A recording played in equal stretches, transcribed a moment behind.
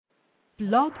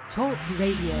Blog Talk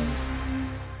Radio.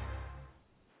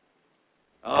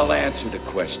 I'll answer the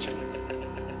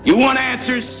question. You want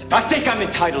answers? I think I'm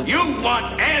entitled. You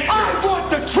want answers? I want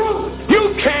the truth!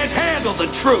 You can't handle the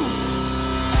truth!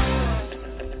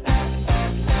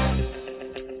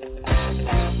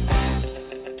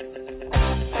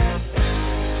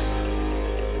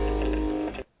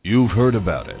 You've heard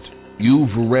about it.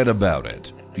 You've read about it.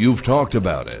 You've talked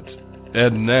about it.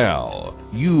 And now,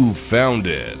 you've found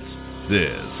it.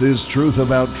 This is Truth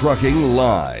About Trucking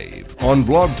Live on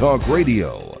Blog Talk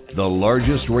Radio, the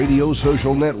largest radio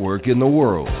social network in the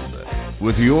world.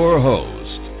 With your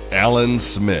host, Alan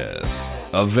Smith,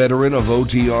 a veteran of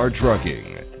OTR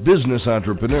trucking, business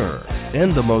entrepreneur,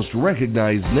 and the most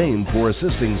recognized name for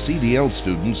assisting CDL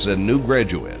students and new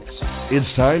graduates.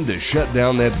 It's time to shut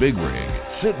down that big rig,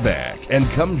 sit back,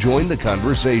 and come join the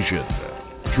conversation.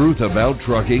 Truth About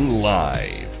Trucking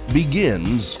Live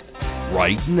begins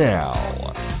right now.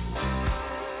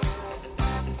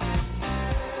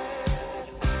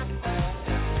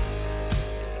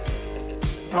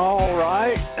 All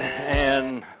right,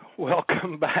 and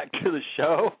welcome back to the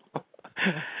show.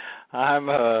 I'm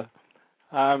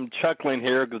chuckling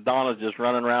here because Donna's just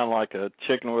running around like a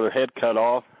chicken with her head cut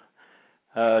off.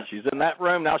 She's in that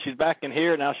room, now she's back in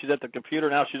here, now she's at the computer,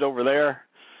 now she's over there.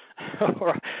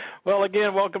 Well,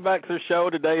 again, welcome back to the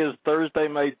show. Today is Thursday,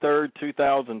 May 3rd,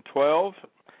 2012,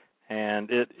 and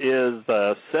it is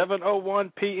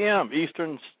 7:01 p.m.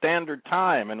 Eastern Standard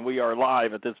Time, and we are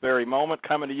live at this very moment,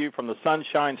 coming to you from the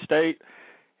Sunshine State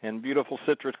in beautiful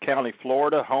Citrus County,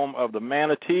 Florida, home of the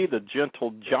manatee, the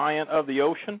gentle giant of the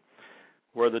ocean,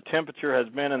 where the temperature has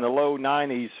been in the low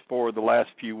 90s for the last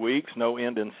few weeks, no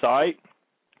end in sight.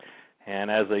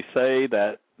 And as they say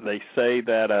that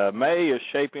May is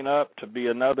shaping up to be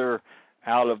another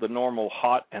out of the normal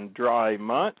hot and dry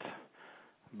month.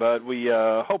 But we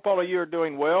hope all of you are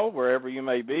doing well wherever you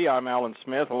may be. I'm Alan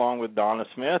Smith along with Donna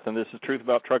Smith, and this is Truth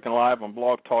About Trucking Live on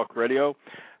Blog Talk Radio.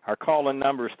 Our call-in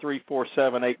number is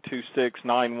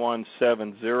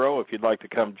 347-826-9170 if you'd like to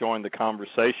come join the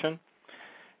conversation.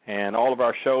 And all of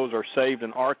our shows are saved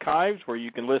in archives where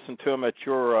you can listen to them at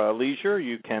your leisure.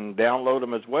 You can download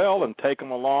them as well and take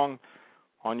them along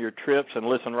on your trips and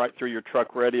listen right through your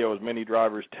truck radio, as many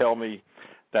drivers tell me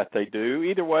that they do.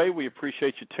 Either way, we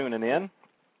appreciate you tuning in.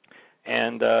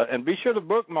 And be sure to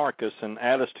bookmark us and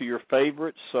add us to your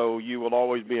favorites so you will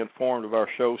always be informed of our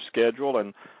show schedule,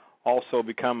 and also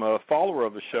become a follower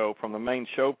of the show from the main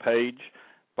show page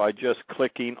by just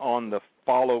clicking on the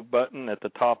follow button at the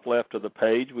top left of the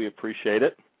page. We appreciate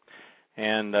it.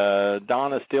 And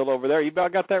Donna's still over there. You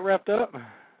about got that wrapped up?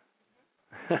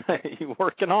 You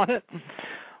working on it?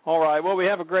 All right. Well, we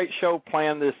have a great show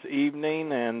planned this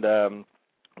evening, and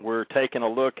we're taking a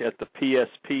look at the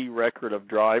PSP record of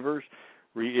drivers,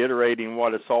 reiterating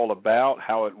what it's all about,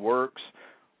 how it works,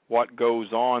 what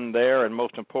goes on there, and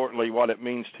most importantly, what it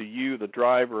means to you, the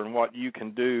driver, and what you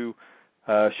can do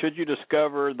should you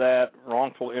discover that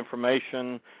wrongful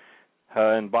information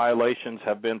and violations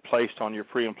have been placed on your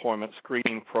pre-employment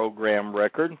screening program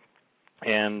record.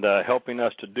 And helping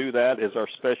us to do that is our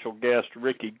special guest,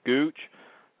 Ricky Gooch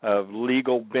of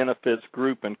Legal Benefits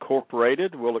Group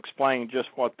Incorporated. We'll explain just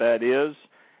what that is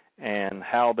and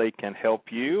how they can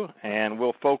help you. And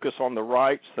we'll focus on the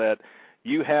rights that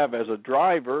you have as a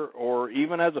driver or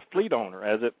even as a fleet owner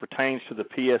as it pertains to the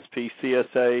PSP,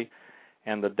 CSA,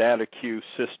 and the data queue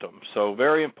system. So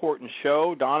very important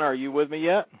show. Donna, are you with me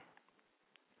yet?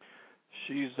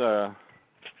 She's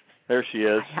there she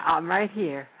is. I'm right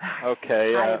here.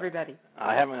 Okay. Hi, everybody.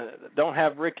 Don't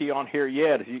have Ricky on here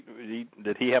yet.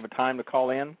 Did he have a time to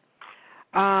call in?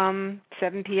 7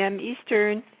 p.m.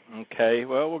 Eastern. Okay.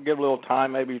 Well, we'll give a little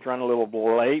time. Maybe he's running a little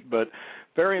late, but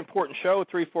very important show.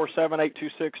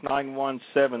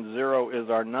 347-826-9170 is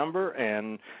our number,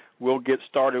 and we'll get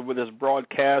started with this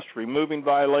broadcast, removing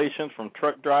violations from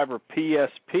truck driver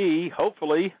PSP,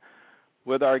 hopefully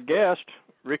with our guest,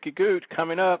 Ricky Gooch,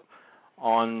 coming up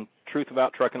on Truth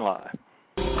About Trucking Live.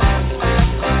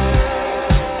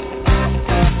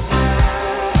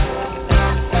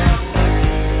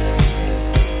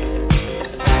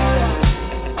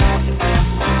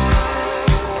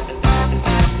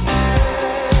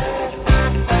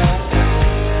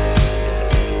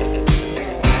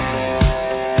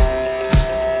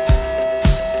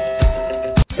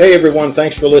 Hey everyone,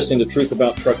 thanks for listening to Truth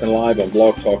About Trucking Live on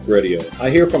Blog Talk Radio. I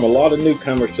hear from a lot of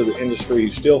newcomers to the industry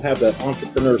who still have that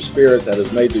entrepreneur spirit that has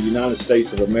made the United States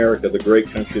of America the great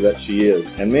country that she is.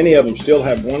 And many of them still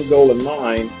have one goal in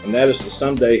mind, and that is to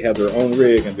someday have their own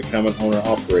rig and become an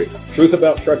owner-operator. Truth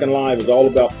About Trucking Live is all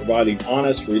about providing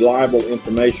honest, reliable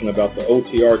information about the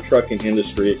OTR trucking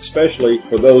industry, especially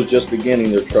for those just beginning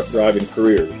their truck driving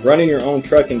careers. Running your own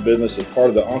trucking business is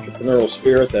part of the entrepreneurial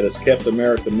spirit that has kept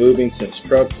America moving since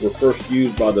trucks were first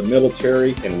used by the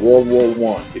military in World War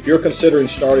I. If you're considering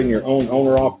starting your own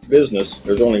owner-op business,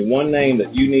 there's only one name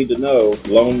that you need to know: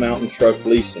 Lone Mountain Truck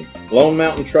Leasing.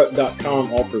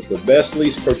 LoneMountainTruck.com offers the best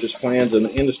lease purchase plans in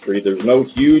the industry. There's no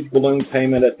huge balloon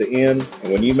payment at the end,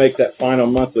 and when you make that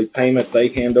final monthly payment, they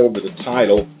hand over the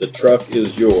title. The truck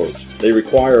is yours. They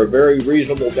require a very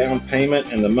reasonable down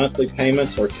payment, and the monthly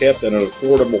payments are kept at an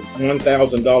affordable $1,000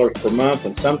 per month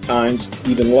and sometimes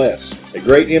even less. A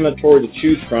great inventory to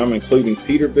choose from, including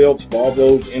Peterbilts,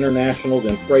 Volvos, Internationals,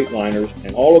 and Freightliners,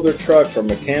 and all of their trucks are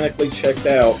mechanically checked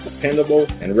out, dependable,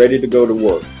 and ready to go to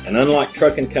work. And unlike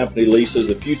trucking company leases,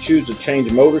 if you choose to change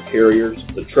motor carriers,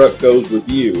 the truck goes with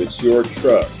you. It's your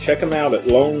truck. Check them out at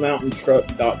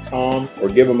LoneMountainTruck.com or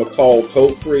give them a call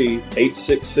toll-free,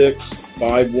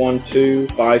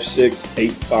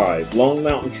 866-512-5685.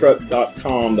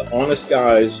 LoneMountainTruck.com, the honest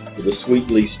guys with the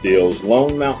sweet lease deals.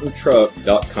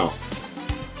 LoneMountainTruck.com.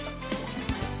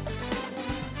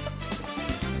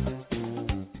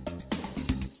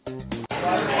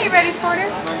 Ready, Porter?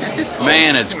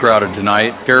 Man, it's crowded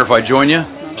tonight. Care if I join you?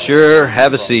 Sure,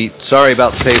 have a seat. Sorry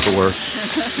about the paperwork.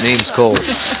 Name's Cole.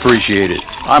 Appreciate it.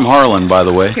 I'm Harlan, by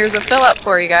the way. Here's a fill-up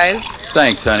for you guys.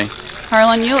 Thanks, honey.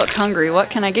 Harlan, you look hungry. What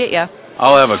can I get you?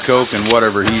 I'll have a Coke and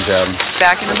whatever he's having.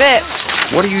 Back in a bit.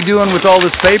 What are you doing with all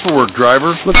this paperwork,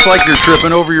 driver? Looks like you're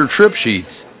tripping over your trip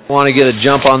sheets. Want to get a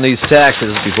jump on these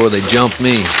taxes before they jump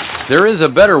me. There is a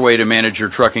better way to manage your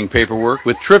trucking paperwork.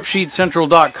 With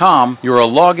TripSheetCentral.com, you're a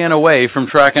login away from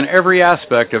tracking every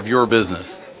aspect of your business.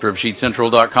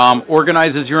 TripSheetCentral.com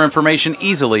organizes your information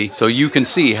easily so you can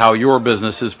see how your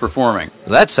business is performing.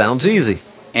 That sounds easy.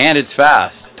 And it's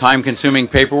fast. Time-consuming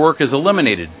paperwork is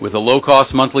eliminated with a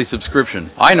low-cost monthly subscription.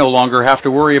 I no longer have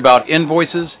to worry about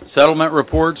invoices, settlement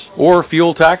reports, or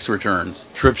fuel tax returns.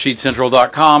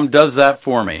 TripSheetCentral.com does that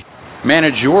for me.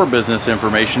 Manage your business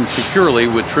information securely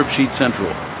with TripSheet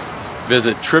Central.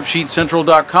 Visit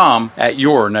TripSheetCentral.com at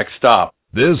your next stop.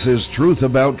 This is Truth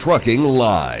About Trucking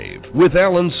Live with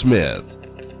Alan Smith.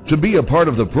 To be a part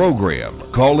of the program,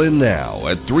 call in now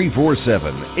at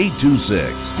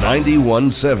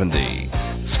 347-826-9170.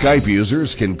 Skype users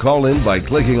can call in by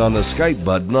clicking on the Skype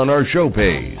button on our show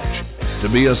page. To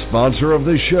be a sponsor of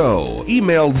the show,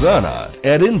 email Donna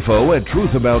at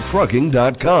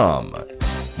info@truthabouttrucking.com.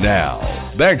 Now,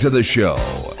 back to the show.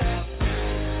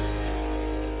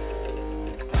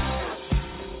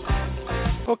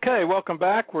 Okay, welcome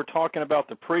back. We're talking about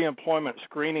the Pre-Employment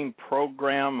Screening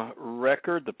Program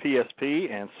record, the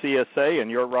PSP, and CSA, and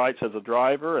your rights as a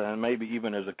driver and maybe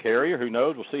even as a carrier. Who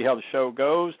knows? We'll see how the show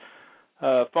goes.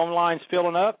 Phone line's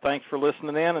filling up. Thanks for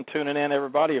listening in and tuning in,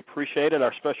 everybody. Appreciate it.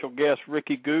 Our special guest,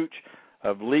 Ricky Gooch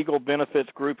of Legal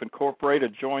Benefits Group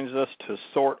Incorporated, joins us to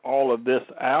sort all of this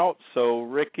out. So,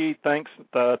 Ricky, thanks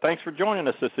for joining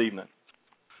us this evening.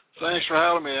 Thanks for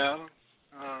having me, Alan.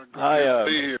 Good to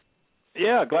be here.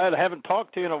 Yeah, glad I haven't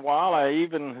talked to you in a while. I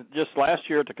even just last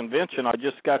year at the convention, I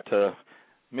just got to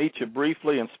meet you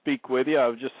briefly and speak with you. I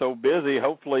was just so busy.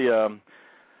 Hopefully,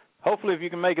 if you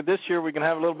can make it this year, we can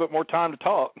have a little bit more time to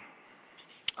talk.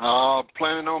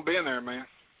 Planning on being there, man.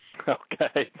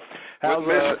 Okay. How's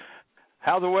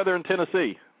the weather in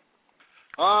Tennessee?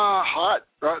 Hot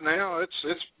right now.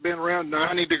 It's been around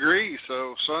 90 degrees,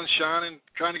 so sun's shining.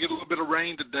 Trying to get a little bit of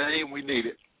rain today, and we need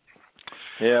it.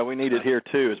 Yeah, we need it here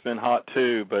too. It's been hot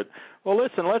too. But well,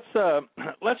 listen, let's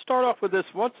start off with this.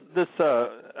 What's this?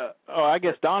 I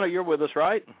guess Donna, you're with us,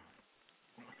 right?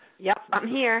 Yep, I'm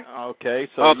here. Okay,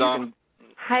 so you can.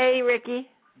 Hey, Ricky.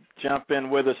 Jump in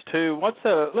with us too. Let's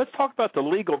talk about the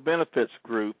Legal Benefits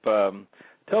Group.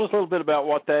 Tell us a little bit about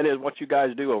what that is, what you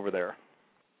guys do over there.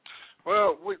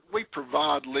 Well, we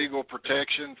provide legal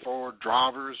protection for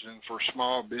drivers and for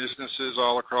small businesses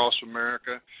all across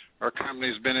America. Our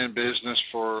company's been in business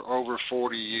for over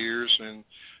 40 years, and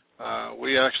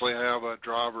we actually have a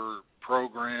driver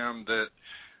program that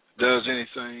does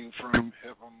anything from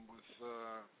help them with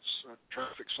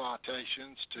traffic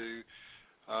citations to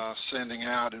sending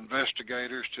out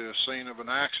investigators to a scene of an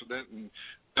accident and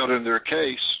building their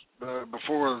case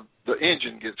before the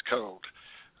engine gets cold.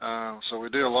 So we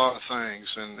do a lot of things,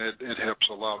 and it helps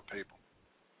a lot of people.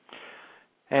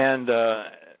 And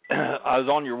I was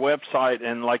on your website,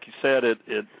 and like you said,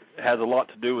 it has a lot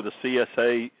to do with the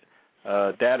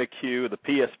CSA data queue, the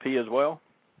PSP as well.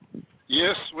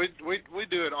 Yes, we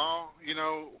do it all. You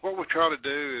know, what we try to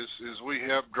do is we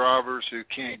help drivers who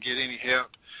can't get any help.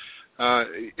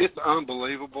 It's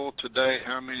unbelievable today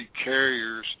how many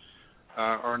carriers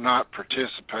are not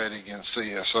participating in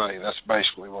CSA. That's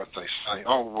basically what they say.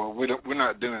 Oh, well, we're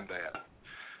not doing that.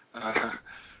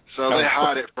 So they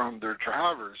hide it from their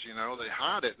drivers. You know, they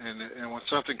hide it, and when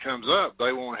something comes up,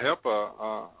 they won't help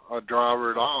a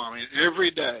driver at all. I mean,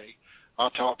 every day I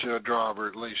talk to a driver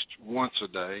at least once a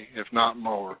day, if not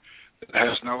more, that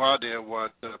has no idea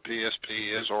what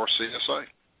PSP is or CSA.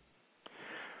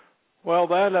 Well,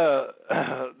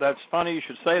 that's funny you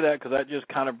should say that, because that just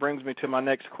kind of brings me to my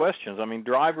next questions. I mean,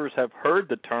 drivers have heard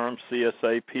the terms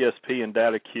CSA, PSP, and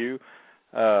data queue,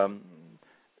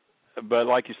 but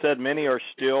like you said, many are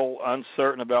still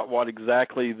uncertain about what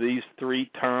exactly these three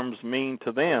terms mean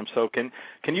to them. So can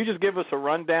you just give us a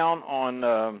rundown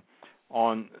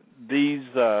on these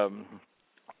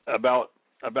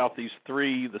about these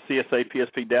three, the CSA,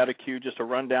 PSP, data queue, just a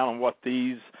rundown on what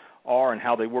these are and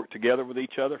how they work together with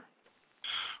each other?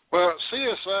 Well,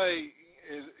 CSA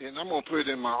is, and I'm going to put it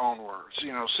in my own words,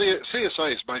 you know,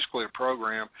 CSA is basically a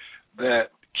program that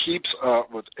keeps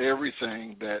up with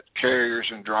everything that carriers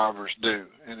and drivers do.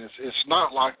 And it's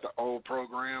not like the old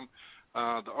program.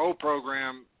 The old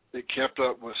program, it kept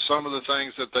up with some of the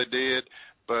things that they did,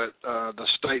 but the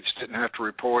states didn't have to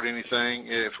report anything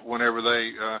whenever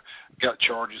they got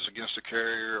charges against a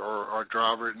carrier or a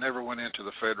driver. It never went into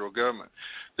the federal government.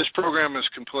 This program is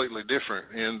completely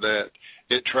different in that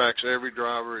it tracks every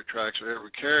driver, it tracks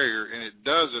every carrier, and it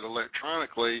does it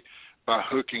electronically by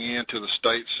hooking into the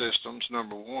state systems,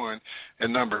 number one,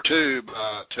 and number two,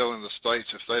 by telling the states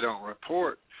if they don't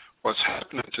report what's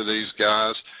happening to these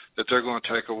guys, that they're going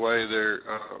to take away their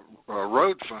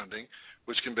road funding,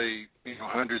 which can be, you know,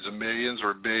 hundreds of millions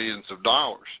or billions of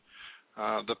dollars.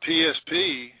 The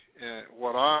PSP,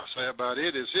 what I say about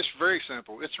it is it's very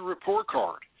simple. It's a report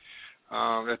card.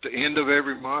 At the end of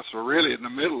every month, or really in the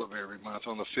middle of every month,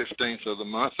 on the 15th of the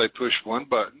month, they push one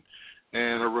button,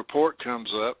 and a report comes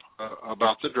up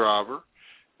about the driver,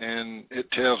 and it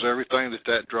tells everything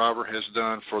that driver has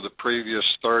done for the previous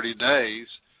 30 days.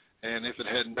 And if it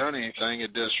hadn't done anything,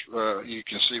 it just you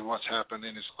can see what's happened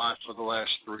in his life for the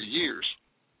last 3 years.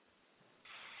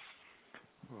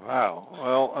 Wow.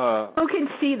 Well, who can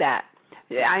see that?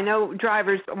 I know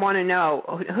drivers want to know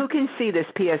who can see this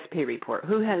PSP report.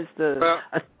 Who has the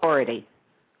authority?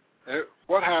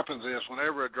 What happens is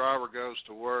whenever a driver goes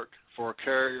to work for a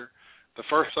carrier, the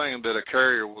first thing that a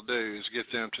carrier will do is get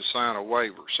them to sign a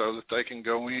waiver so that they can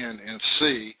go in and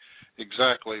see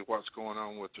exactly what's going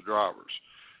on with the drivers.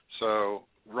 So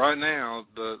right now,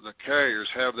 the carriers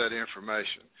have that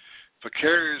information. If the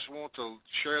carriers want to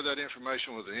share that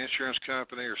information with an insurance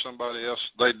company or somebody else,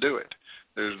 they do it.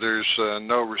 There's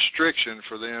no restriction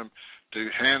for them to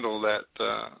handle that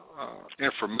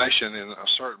information in a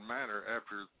certain manner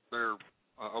after they're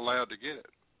allowed to get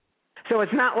it. So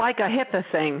it's not like a HIPAA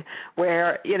thing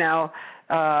where, you know,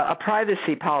 a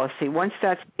privacy policy. Once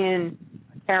that's in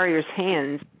carriers'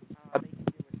 hands, they can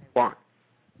do what they want.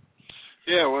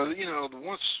 Yeah, well, you know,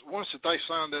 once that they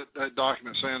sign that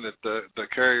document saying that the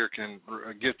carrier can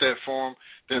get that form,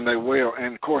 then they will.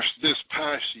 And, of course, this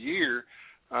past year,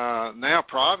 now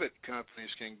private companies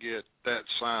can get that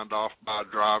signed off by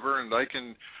a driver, and they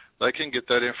can get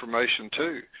that information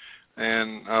too.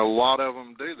 And a lot of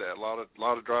them do that. A lot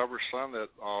of drivers sign that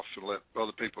off and let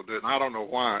other people do it. And I don't know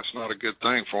why. It's not a good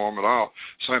thing for them at all.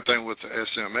 Same thing with the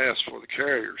SMS for the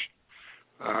carriers.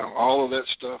 All of that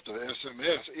stuff, the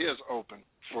SMS is open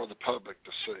for the public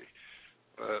to see.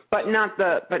 But not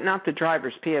the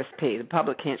driver's PSP. The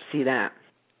public can't see that.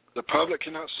 The public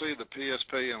cannot see the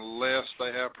PSP unless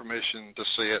they have permission to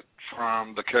see it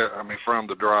from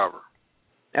the driver.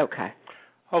 Okay.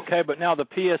 Okay, but now the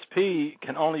PSP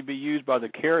can only be used by the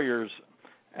carriers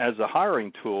as a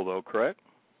hiring tool, though, correct?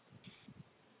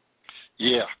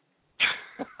 Yeah.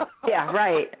 Yeah,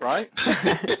 right. Right?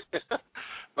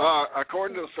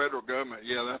 According to the federal government,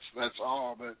 yeah, that's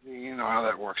all. But you know how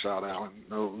that works out, Alan.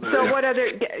 No, so what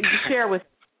other share with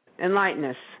enlighten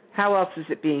us? How else is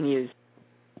it being used?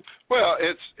 Well,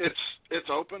 it's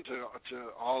open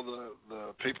to all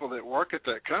the people that work at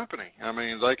that company. I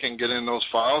mean, they can get in those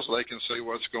files, they can see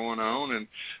what's going on, and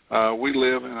we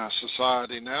live in a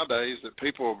society nowadays that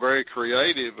people are very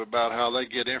creative about how they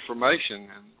get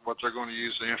information and what they're going to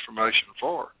use the information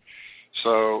for.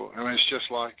 So, I mean, it's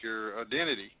just like your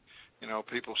identity.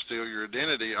 people steal your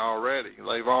identity already.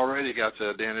 They've already got the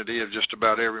identity of just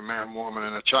about every man, woman,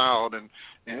 and a child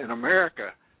in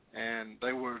America, and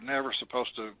they were never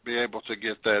supposed to be able to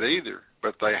get that either,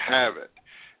 but they have it.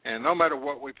 And no matter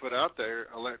what we put out there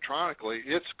electronically,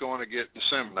 it's going to get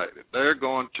disseminated. They're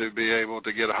going to be able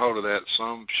to get a hold of that in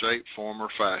some shape, form, or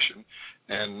fashion,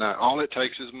 and all it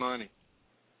takes is money.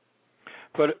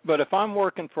 But if I'm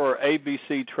working for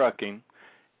ABC Trucking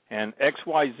and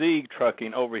XYZ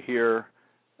Trucking over here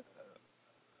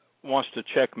wants to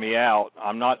check me out,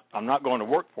 I'm not going to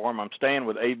work for them. I'm staying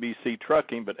with ABC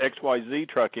Trucking, but XYZ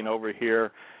Trucking over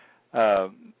here,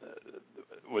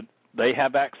 would they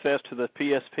have access to the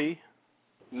PSP?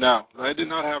 No, they do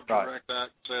not have direct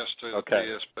access to the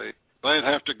PSP. They'd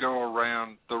have to go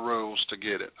around the rules to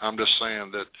get it. I'm just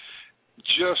saying that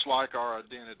just like our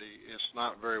identity, it's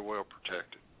not very well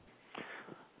protected.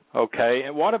 Okay,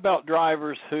 and what about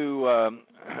drivers who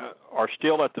are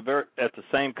still at the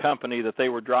same company that they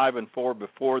were driving for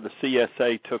before the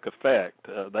CSA took effect?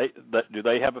 Do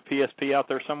they have a PSP out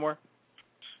there somewhere?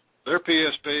 Their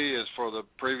PSP is for the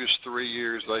previous 3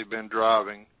 years they've been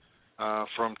driving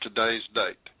from today's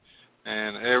date,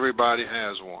 and everybody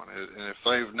has one. And if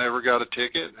they've never got a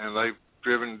ticket and they've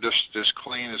driven just as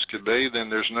clean as could be, then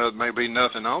there's maybe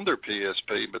nothing on their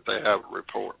PSP, but they have a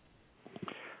report.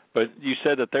 But you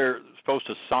said that they're supposed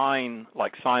to sign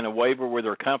a waiver with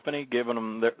their company, giving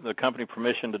them the company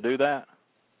permission to do that?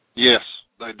 Yes,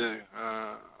 they do,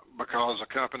 because a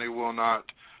company will not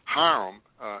hire them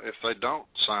if they don't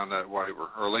sign that waiver,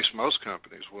 or at least most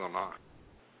companies will not.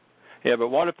 Yeah, but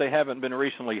what if they haven't been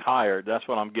recently hired? That's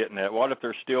what I'm getting at. What if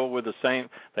they're still with the same,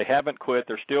 they haven't quit,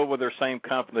 they're still with their same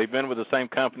company, they've been with the same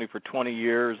company for 20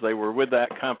 years, they were with that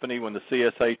company when the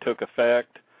CSA took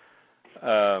effect?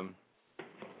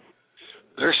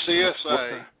 Their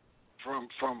CSA,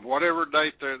 from whatever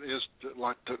date that is,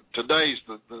 like today's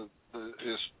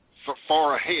is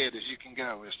far ahead as you can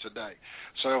go is today.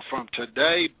 So from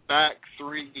today back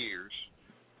 3 years,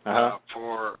 they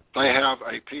have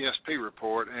a PSP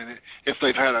report, and if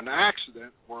they've had an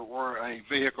accident where a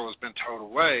vehicle has been towed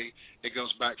away, it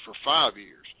goes back for 5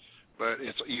 years. But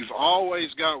you've always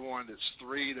got one that's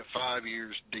 3 to 5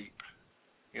 years deep.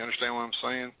 You understand what I'm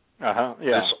saying? Yeah.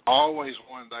 There's always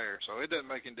one there, so it doesn't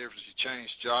make any difference if you change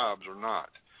jobs or not.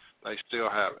 They still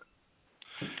have it.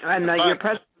 And your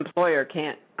present employer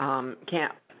can't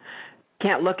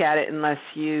look at it unless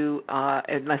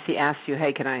he asks you,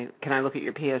 hey, can I look at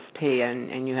your PSP,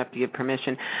 and you have to give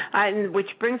permission. Which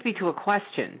brings me to a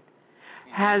question: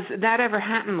 has that ever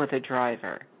happened with a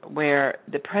driver where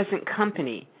the present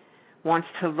company wants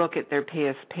to look at their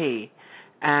PSP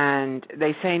and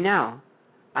they say no?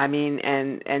 I mean,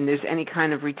 and there's any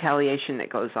kind of retaliation that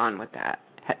goes on with that.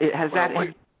 Has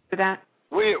that?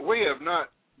 We have not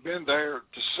been there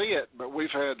to see it, but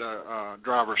we've had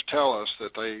drivers tell us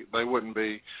that they wouldn't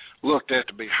be looked at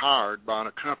to be hired by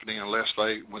a company unless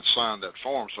they would sign that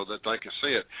form so that they can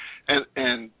see it.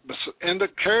 And the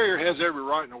carrier has every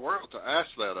right in the world to ask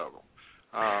that of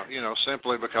them,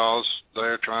 simply because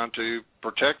they're trying to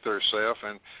protect themselves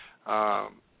and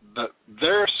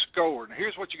their score. And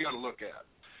here's what you got to look at.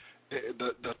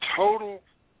 The total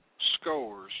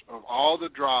scores of all the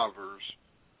drivers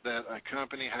that a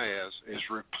company has is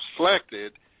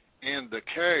reflected in the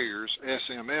carrier's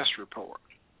SMS report.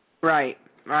 Right.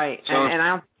 So, and I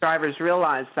don't think drivers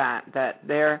realize that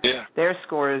their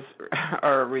scores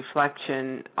are a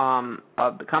reflection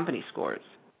of the company scores.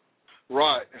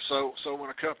 Right. So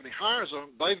when a company hires them,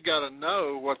 they've got to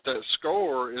know what that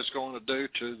score is going to do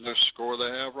to the score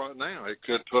they have right now. It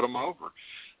could put them over.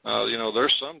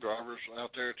 There's some drivers out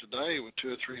there today with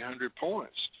 200 or 300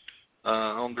 points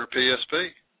on their PSP.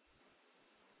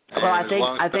 Well,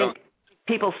 I think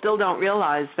people still don't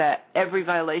realize that every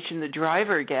violation the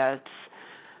driver gets,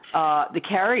 the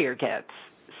carrier gets.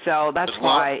 So that's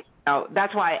why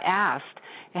I asked: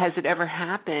 has it ever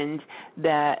happened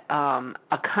that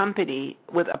a company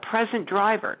with a present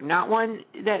driver, not one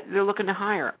that they're looking to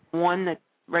hire, one that's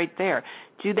right there,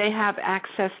 do they have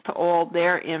access to all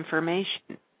their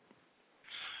information?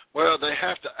 Well, they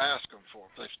have to ask them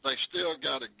for it. They still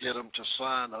got to get them to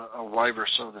sign a waiver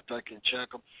so that they can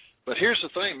check them. But here's the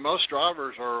thing: most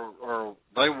drivers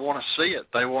they want to see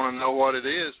it. They want to know what it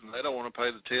is, and they don't want to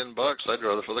pay the $10. They'd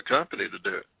rather for the company to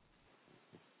do it.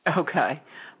 Okay.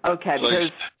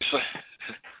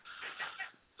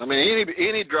 I mean,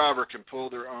 any driver can pull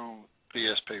their own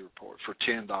PSP report for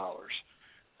 $10.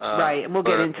 Right, and we'll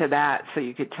get into that so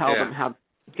you could tell them how to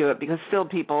do it, because still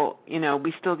people,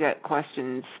 we still get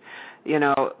questions,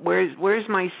 where's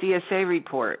my CSA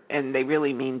report? And they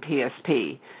really mean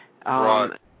PSP. Right.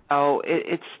 So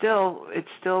it's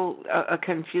still a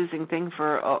confusing thing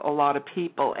for a lot of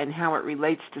people, and how it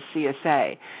relates to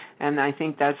CSA. And I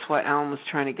think that's what Alan was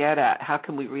trying to get at. How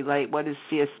can we relate? What is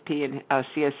CSP and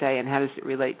CSA, and how does it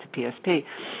relate to PSP?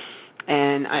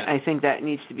 And I think that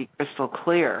needs to be crystal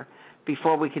clear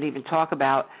before we can even talk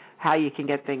about how you can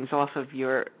get things off of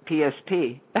your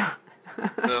PSP.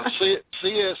 Well,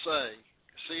 CSA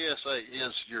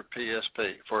is your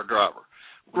PSP for a driver.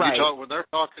 When they're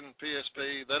talking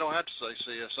PSP, they don't have to say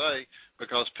CSA,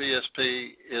 because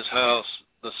PSP is how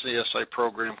the CSA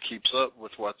program keeps up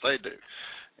with what they do.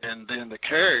 And then the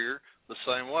carrier, the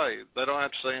same way. They don't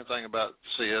have to say anything about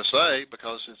CSA,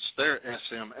 because it's their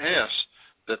SMS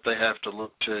that they have to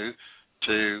look to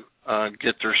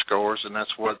get their scores, and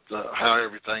that's how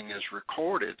everything is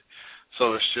recorded.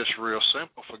 So it's just real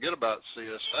simple. Forget about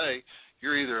CSA.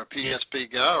 You're either a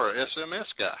PSP guy or an SMS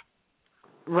guy.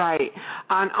 Right.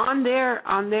 On their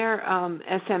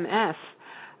SMS,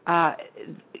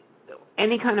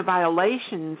 any kind of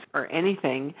violations or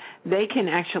anything, they can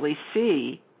actually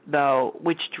see, though,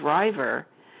 which driver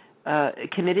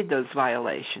committed those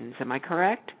violations. Am I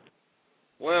correct?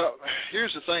 Well,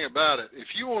 here's the thing about it. If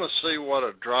you want to see what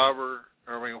a driver,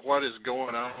 what is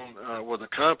going on with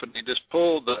a company, just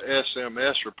pull the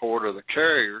SMS report of the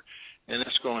carrier, and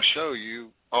it's going to show you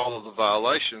all of the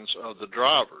violations of the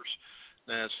drivers.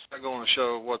 Now, it's not going to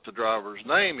show what the driver's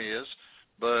name is,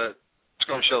 but it's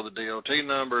going to show the DOT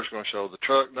number, it's going to show the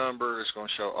truck number, it's going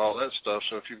to show all that stuff.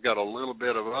 So if you've got a little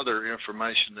bit of other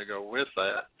information to go with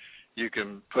that, you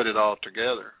can put it all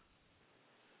together.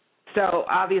 So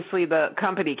obviously the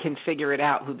company can figure it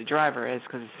out who the driver is,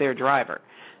 because it's their driver.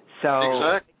 So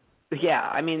exactly. Yeah,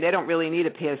 I mean, they don't really need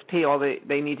a PSP. All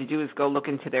they need to do is go look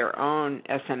into their own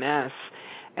SMS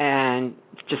and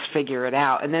just figure it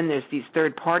out. And then there's these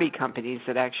third-party companies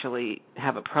that actually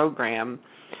have a program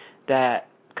that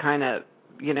kind of,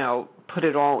 put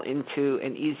it all into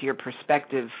an easier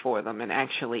perspective for them, and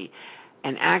actually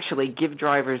give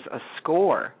drivers a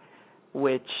score,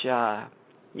 which, I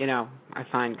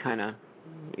find kind of,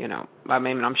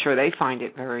 I'm sure they find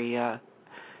it very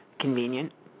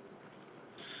convenient.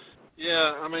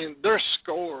 Yeah, their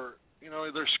score,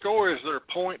 their score is their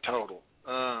point total.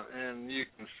 And you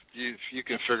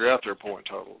can figure out their point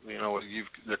total.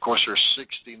 Of course, there's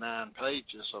 69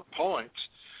 pages of points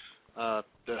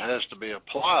that has to be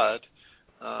applied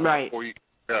before you can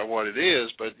figure out what it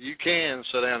is. But you can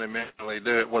sit down and manually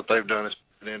do it. What they've done is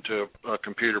put it into a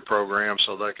computer program,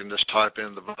 so they can just type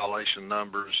in the violation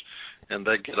numbers, and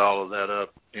they get all of that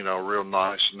up, real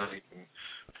nice, neat, and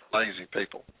lazy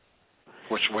people,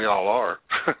 which we all are.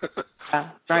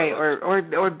 Right,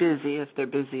 or busy, if they're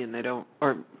busy and they don't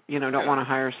want to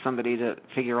hire somebody to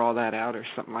figure all that out or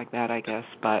something like that, I guess.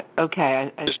 But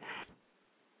okay.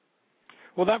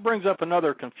 Well, that brings up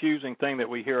another confusing thing that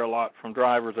we hear a lot from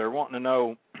drivers. They're wanting to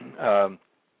know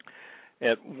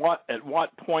at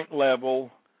what point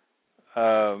level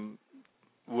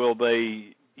will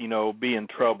they be in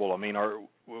trouble?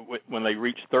 When they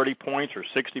reach 30 points or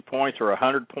 60 points or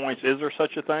 100 points, is there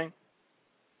such a thing?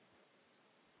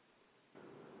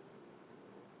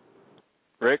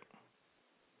 Rick?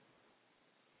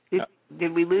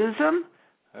 Did we lose him?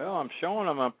 Well, I'm showing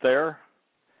him up there.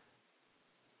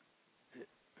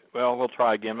 Well, we'll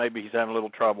try again. Maybe he's having a little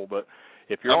trouble, but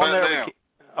if you're on there...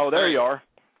 Oh, there you are.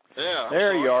 Yeah.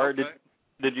 There you are. Okay.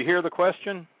 Did you hear the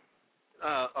question?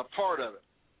 A part of it.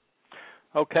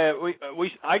 Okay.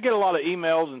 I get a lot of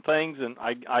emails and things, and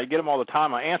I get them all the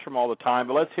time. I answer them all the time,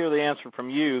 but let's hear the answer from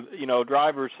you.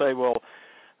 Drivers say, well,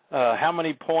 how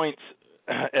many points,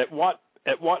 at what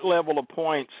level of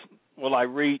points will I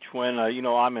reach when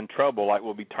I'm in trouble, like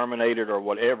will be terminated or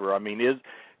whatever?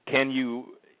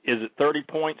 Is it 30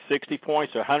 points, 60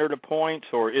 points, 100 points,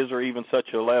 or is there even such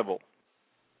a level?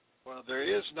 Well, there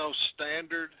is no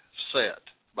standard set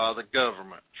by the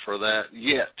government for that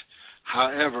yet.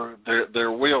 However,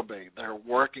 there will be. They're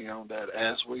working on that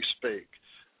as we speak,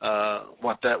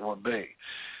 what that will be.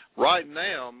 Right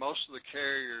now, most of the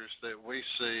carriers that we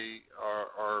see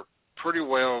are pretty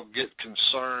well get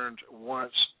concerned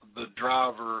once the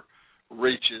driver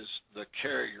reaches the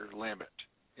carrier limit,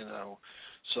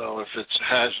 So if it's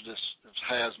hazardous, it's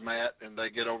hazmat, and they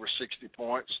get over 60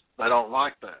 points, they don't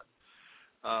like that.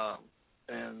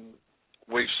 And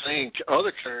we've seen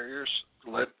other carriers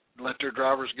let their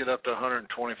drivers get up to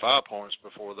 125 points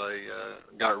before they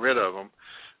got rid of them.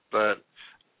 But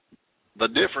the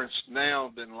difference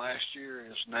now than last year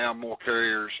is now more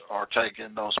carriers are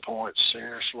taking those points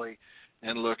seriously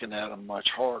and looking at them much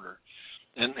harder.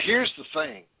 And here's the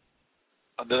thing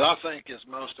that I think is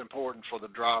most important for the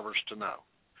drivers to know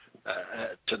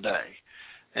today.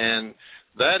 And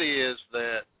That is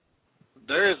that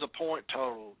there is a point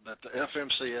total that the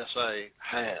FMCSA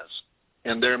has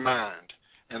in their mind,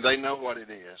 and they know what it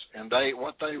is, and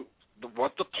what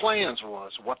the plans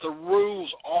was, what the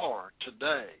rules are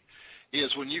today, is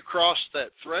when you cross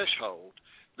that threshold,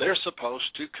 they're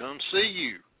supposed to come see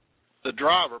you, the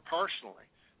driver personally,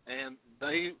 and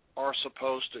they are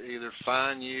supposed to either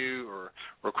fine you or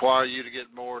require you to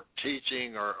get more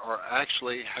teaching or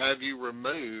actually have you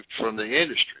removed from the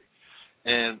industry.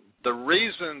 And the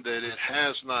reason that it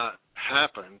has not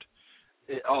happened,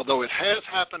 although it has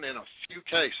happened in a few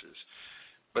cases,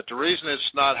 but the reason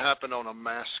it's not happened on a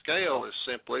mass scale is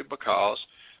simply because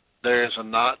there is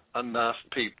not enough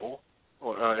people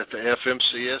at the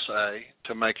FMCSA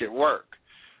to make it work.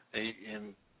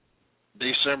 In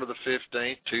December the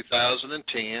 15th,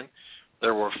 2010,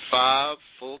 there were 5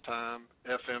 full-time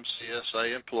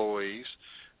FMCSA employees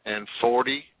and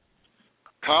 40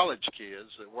 college kids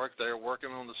that worked there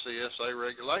working on the CSA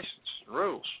regulations and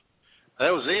rules.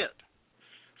 That was it.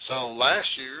 So last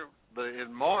year,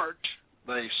 in March,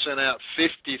 they sent out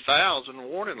 50,000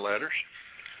 warning letters,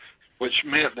 which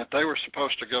meant that they were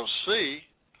supposed to go see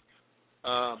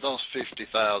those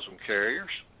 50,000 carriers,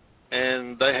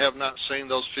 and they have not seen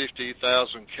those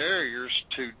 50,000 carriers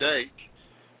to date,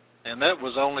 and that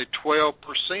was only 12%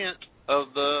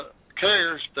 of the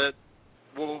carriers that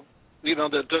will,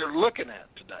 that they're looking at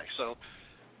today. So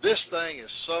this thing is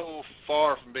so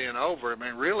far from being over. I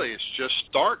mean, really, it's just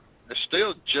starting. It's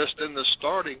still just in the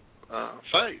starting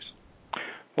phase.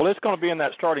 Well, it's going to be in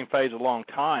that starting phase a long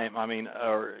time. I mean,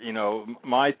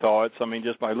 my thoughts,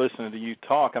 just by listening to you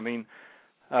talk,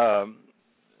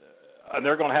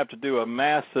 they're going to have to do a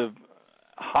massive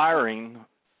hiring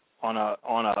on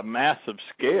a massive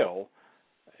scale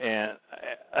and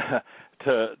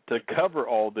to cover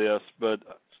all this. But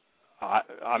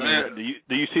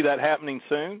do you see that happening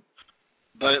soon?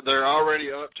 They're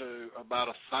already up to about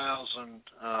 1,000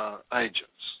 agents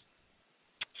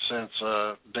since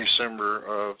December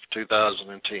of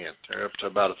 2010. They're up to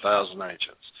about 1,000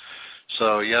 agents.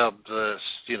 So yeah, the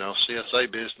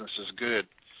CSA business is good.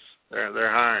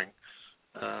 They're hiring.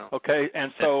 Okay,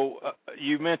 and so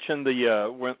you mentioned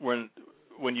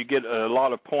when you get a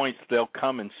lot of points, they'll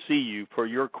come and see you for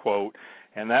your quote,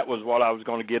 and that was what I was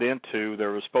going to get into.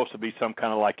 There was supposed to be some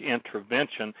kind of like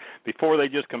intervention before they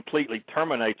just completely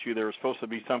terminate you. There was supposed to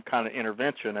be some kind of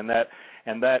intervention, and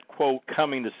that quote,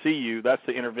 coming to see you, that's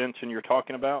the intervention you're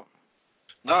talking about?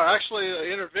 No, actually,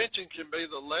 the intervention can be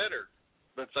the letter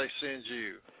that they send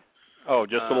you. Oh,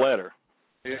 just a letter.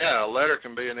 Yeah, a letter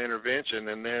can be an intervention,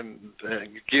 and then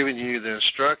giving you the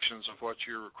instructions of what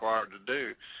you're required to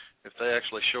do. If they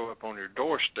actually show up on your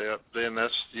doorstep, then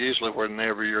that's usually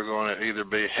whenever you're going to either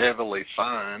be heavily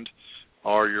fined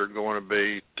or you're going to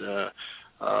be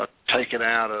taken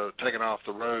off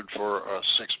the road for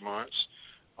 6 months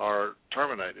or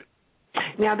terminated.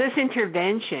 Now, this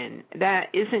intervention, that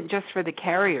isn't just for the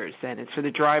carriers then, it's for the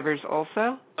drivers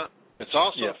also? It's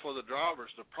also for the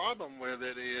drivers. The problem with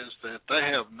it is that they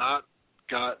have not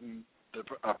gotten the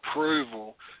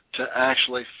approval to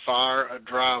actually fire a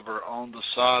driver on the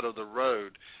side of the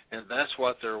road, and that's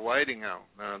what they're waiting on.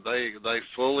 They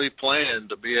fully plan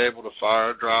to be able to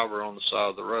fire a driver on the side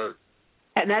of the road.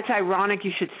 And that's ironic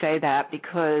you should say that,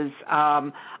 because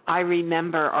I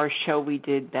remember our show we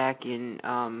did back in,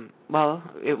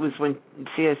 it was when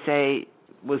CSA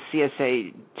was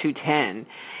CSA 210,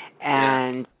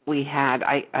 and we had,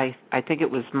 I think it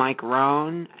was Mike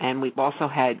Rohn, and we've also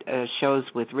had shows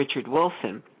with Richard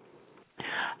Wilson.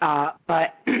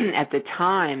 But at the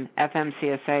time,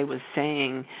 FMCSA was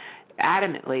saying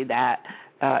adamantly that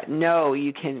no,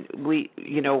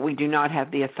 we do not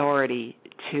have the authority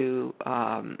to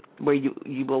where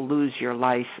you will lose your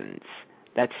license.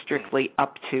 That's strictly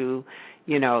up to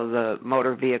the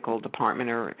motor vehicle department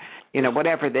or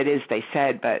whatever that is they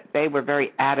said, but they were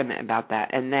very adamant about that.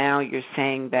 And now you're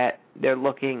saying that they're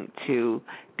looking to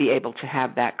be able to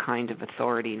have that kind of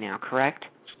authority now, correct?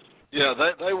 Yeah,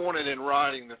 they want it in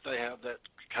writing that they have that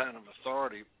kind of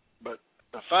authority. But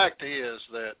the fact is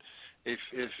that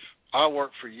if I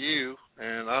work for you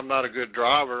and I'm not a good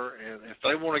driver, and if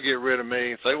they want to get rid of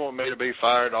me, if they want me to be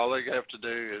fired, all they have to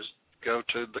do is go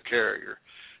to the carrier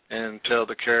and tell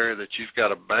the carrier that you've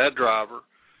got a bad driver.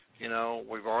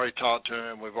 We've already talked to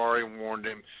him. We've already warned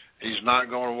him. He's not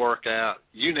going to work out.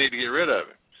 You need to get rid of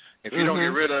him. If you don't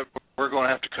get rid of him, we're going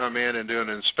to have to come in and do an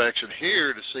inspection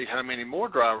here to see how many more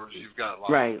drivers you've got.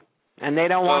 Right, and they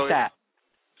don't want that.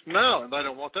 No, and they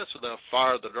don't want that, so they'll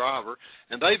fire the driver.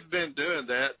 And they've been doing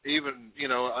that even,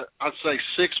 I'd say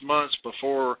 6 months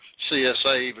before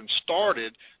CSA even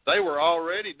started. They were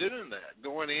already doing that,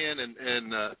 going in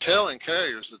and telling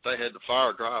carriers that they had to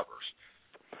fire drivers.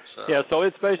 So. Yeah, so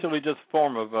it's basically just a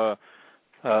form of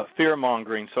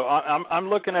fear-mongering. So I'm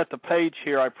looking at the page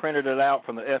here. I printed it out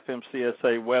from the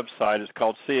FMCSA website. It's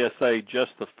called CSA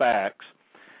Just the Facts.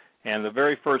 And the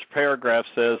very first paragraph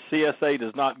says, CSA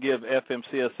does not give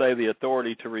FMCSA the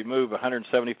authority to remove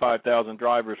 175,000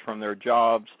 drivers from their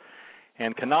jobs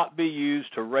and cannot be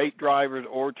used to rate drivers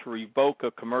or to revoke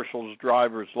a commercial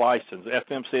driver's license.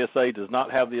 FMCSA does not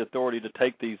have the authority to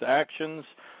take these actions.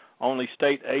 Only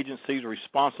state agencies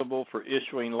responsible for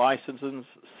issuing licenses,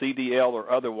 CDL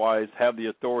or otherwise, have the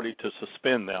authority to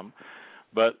suspend them.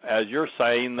 But as you're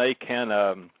saying, they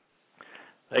can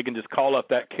just call up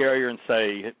that carrier and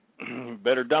say,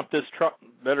 better dump this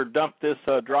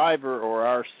driver, or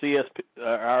our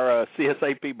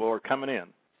CSA people are coming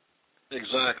in.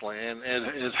 Exactly, and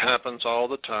it happens all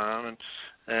the time,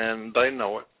 and they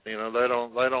know it. They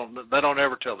don't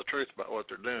ever tell the truth about what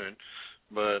they're doing.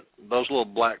 But those little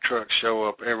black trucks show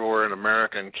up everywhere in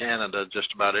America and Canada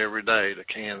just about every day to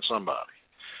can somebody.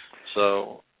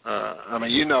 So, I've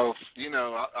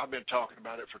been talking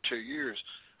about it for 2 years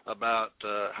about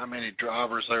how many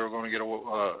drivers they were going to get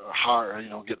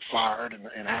fired,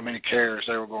 and how many carriers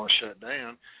they were going to shut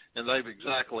down, and they've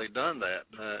exactly done that.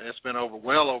 It's been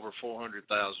well over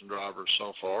 400,000 drivers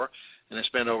so far, and it's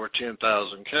been over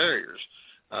 10,000 carriers.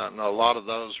 Now, a lot of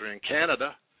those are in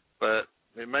Canada, but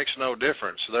it makes no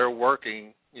difference. They're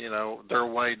working, their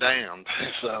way down.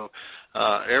 So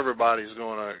everybody's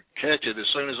going to catch it as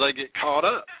soon as they get caught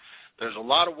up. There's a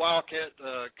lot of wildcat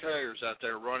carriers out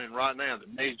there running right now that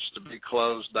needs to be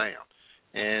closed down,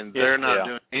 and they're not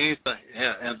doing anything.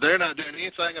 Yeah, and they're not doing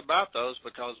anything about those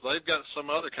because they've got some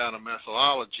other kind of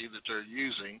methodology that they're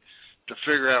using to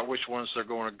figure out which ones they're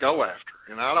going to go after.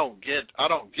 And I don't get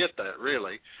that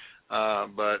really,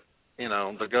 but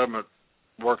the government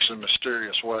works in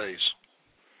mysterious ways.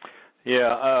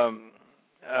 Yeah.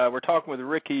 We're talking with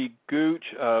Ricky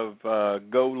Gooch of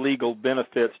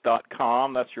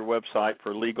GoLegalBenefits.com. That's your website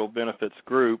for Legal Benefits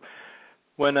Group.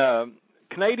 When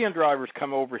Canadian drivers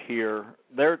come over here,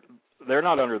 they're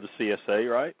not under the CSA,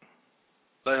 right?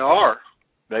 They are.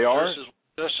 They are?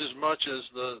 Just as much as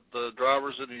the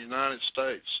drivers in the United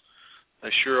States.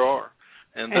 They sure are.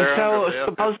 And they're so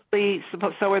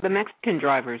are the Mexican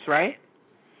drivers, right?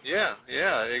 Yeah,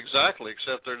 exactly.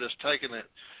 Except they're just taking it.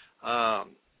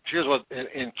 Here's what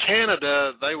in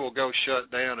Canada they will go shut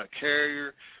down a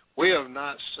carrier. We have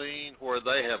not seen where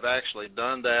they have actually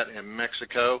done that in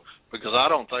Mexico because I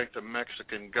don't think the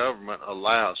Mexican government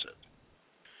allows it.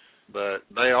 But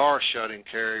they are shutting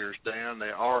carriers down.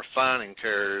 They are fining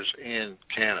carriers in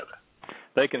Canada.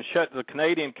 They can shut the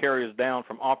Canadian carriers down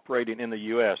from operating in the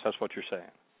U.S. That's what you're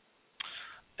saying.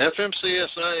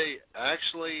 FMCSA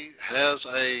actually has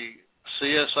a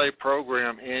CSA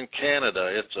program in Canada.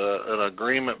 It's an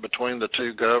agreement between the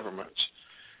two governments,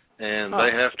 and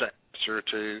they have to answer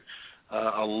to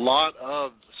a lot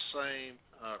of the same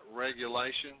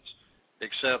regulations,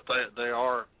 except that they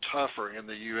are tougher in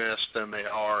the U.S. than they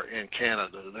are in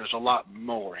Canada. There's a lot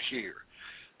more here.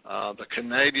 The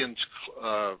Canadians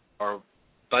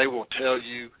they will tell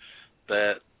you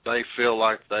that they feel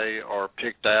like they are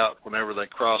picked out whenever they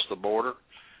cross the border,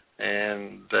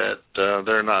 and that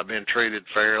they're not being treated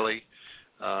fairly.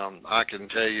 I can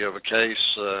tell you of a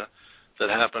case that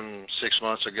happened 6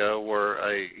 months ago where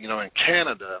in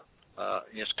Canada,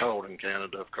 it's cold in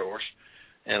Canada, of course,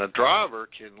 and a driver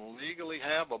can legally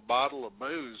have a bottle of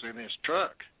booze in his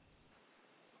truck.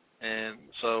 And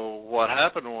so what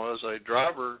happened was a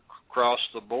driver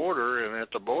crossed the border, and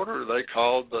at the border they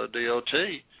called the DOT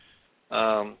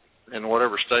in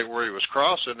whatever state where he was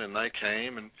crossing, and they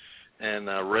came and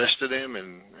arrested him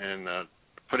and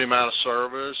put him out of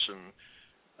service. And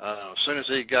as soon as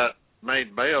he got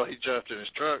made bail, he jumped in his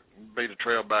truck and beat a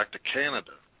trail back to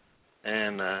Canada.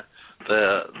 And the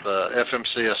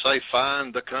FMCSA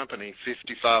fined the company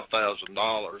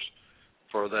 $55,000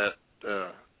 for that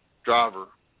driver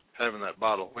having that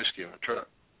bottle of whiskey in the truck.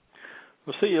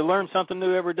 Well, see, you learn something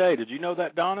new every day. Did you know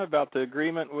that, Donna, about the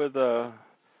agreement with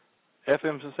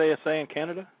FMCSA in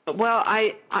Canada? Well,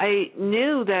 I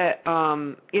knew that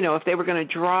if they were going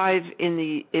to drive in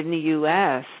the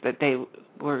U.S. that they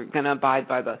were going to abide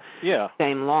by the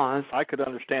same laws. I could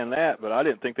understand that, but I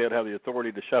didn't think they'd have the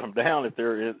authority to shut them down if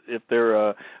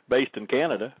they're based in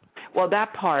Canada. Well,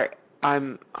 that part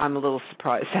I'm a little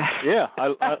surprised at. Yeah,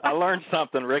 I learned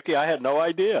something, Ricky. I had no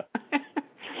idea.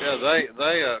 Yeah,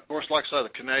 they of course, like I say,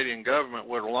 the Canadian government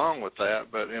went along with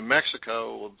that, but in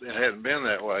Mexico, it hadn't been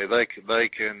that way. They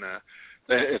can.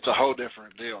 It's a whole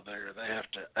different deal there. They have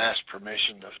to ask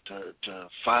permission to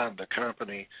find the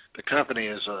company. The company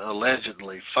is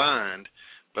allegedly fined,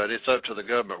 but it's up to the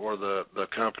government whether the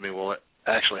company will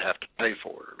actually have to pay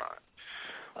for it or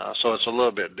not. So it's a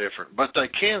little bit different. But they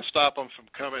can stop them from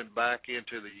coming back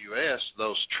into the U.S.,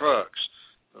 those trucks.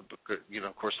 Because,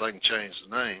 of course, they can change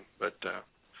the name. But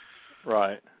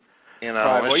right.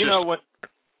 Right. Well, what?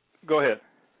 Go ahead.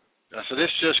 I said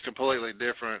it's just completely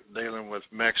different dealing with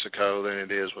Mexico than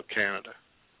it is with Canada.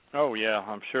 Oh yeah,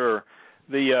 I'm sure.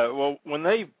 When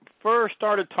they first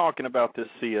started talking about this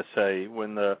CSA,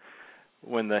 when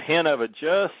the hint of it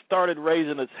just started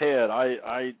raising its head,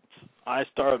 I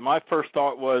started. My first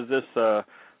thought was this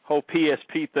whole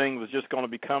PSP thing was just going to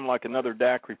become like another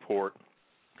DAC report.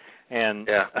 And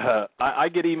I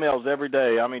get emails every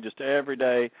day. I mean, just every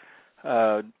day,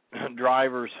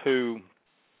 drivers who,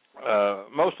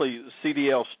 mostly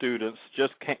CDL students,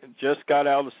 just got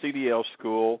out of the CDL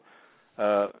school,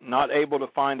 not able to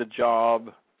find a job,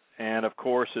 and of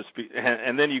course,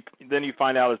 and then you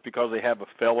find out it's because they have a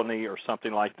felony or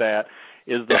something like that.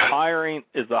 Is the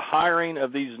hiring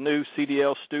of these new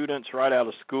CDL students right out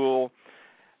of school,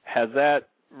 have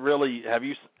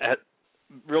you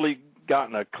really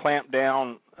gotten a clamp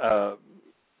down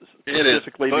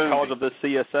specifically because of this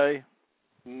CSA?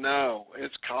 No,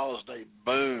 it's caused a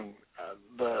boom.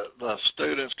 The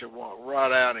students can walk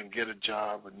right out and get a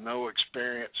job with no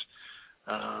experience.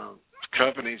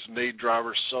 Companies need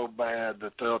drivers so bad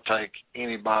that they'll take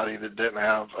anybody that didn't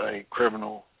have a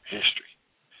criminal history.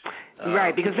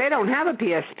 Right, because they don't have a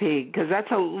PSP, because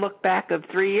that's a look back of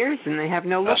 3 years, and they have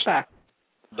no look back.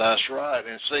 That's right.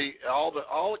 And see, all the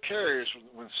carriers,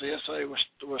 when CSA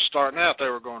was starting out, they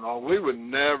were going, we would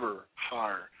never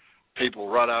hire people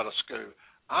right out of school.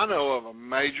 I know of a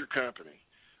major company,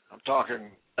 I'm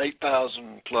talking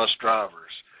 8,000 plus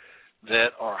drivers, that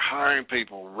are hiring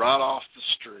people right off the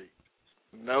street,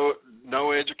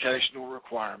 no educational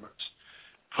requirements,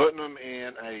 putting them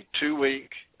in a 2-week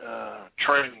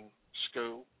training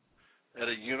school at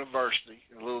a university,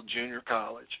 a little junior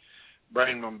college,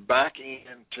 bringing them back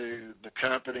into the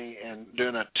company and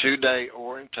doing a 2-day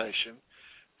orientation,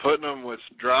 putting them with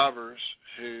drivers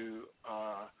who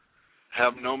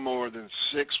have no more than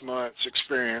 6 months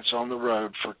experience on the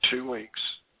road for 2 weeks,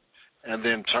 and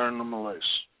then turn them loose.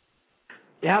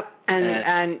 Yep,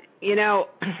 and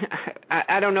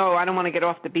I don't know, I don't want to get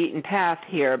off the beaten path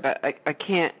here, but I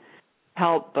can't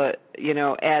help but,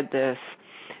 add this.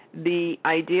 The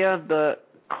idea of the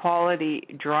quality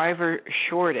driver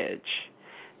shortage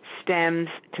stems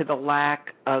to the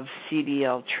lack of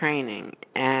CDL training,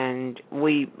 and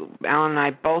Alan and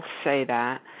I both say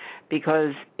that,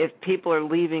 because if people are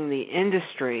leaving the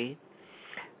industry,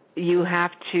 you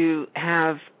have to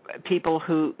have people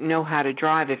who know how to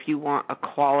drive if you want a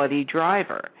quality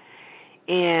driver.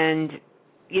 And,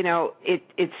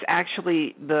 it's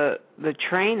actually the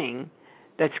training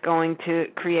that's going to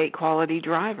create quality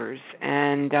drivers.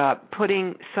 And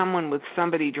putting someone with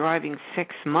somebody driving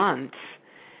 6 months,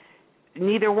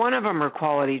 neither one of them are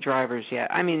quality drivers yet.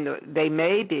 I mean, they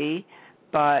may be,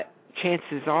 but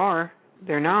chances are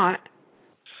they're not.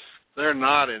 They're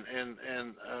not, and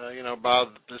by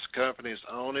this company's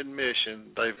own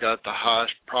admission, they've got the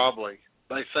highest, probably,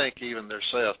 they think even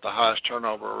themselves, the highest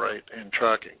turnover rate in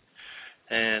trucking.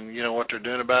 And you know what they're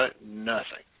doing about it?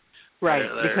 Nothing. Right.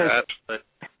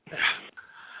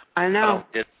 I know.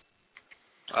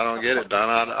 I don't get it,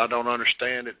 Don. I don't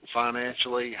understand it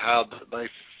financially, how they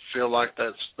feel like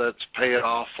that's paying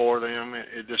off for them.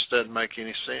 It just doesn't make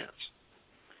any sense.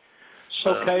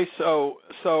 Okay,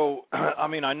 so I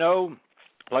mean, I know,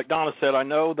 like Donna said, I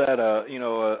know that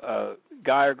a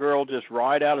guy or girl just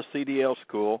right out of CDL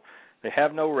school, they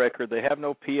have no record, they have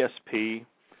no PSP.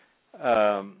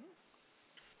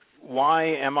 Why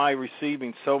am I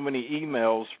receiving so many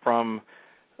emails from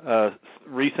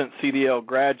recent CDL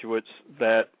graduates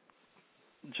that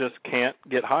just can't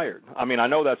get hired? I mean, I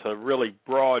know that's a really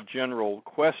broad, general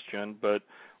question, but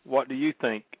what do you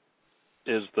think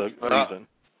is the reason?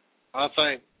 I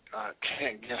think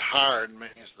can't get hired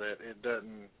means that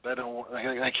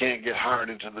they can't get hired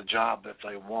into the job that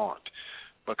they want,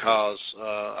 because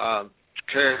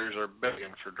carriers are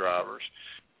begging for drivers.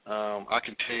 I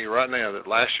can tell you right now that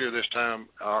last year this time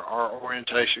our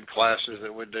orientation classes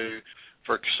that we do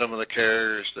for some of the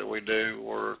carriers that we do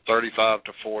were 35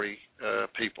 to 40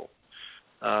 people.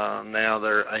 Now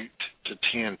they're 8 to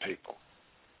 10 people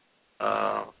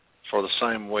for the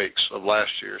same weeks of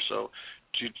last year. So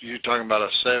you're talking about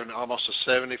almost a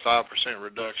 75%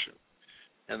 reduction.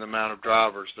 and the amount of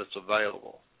drivers that's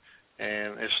available.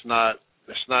 And it's not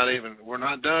even, we're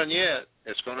not done yet.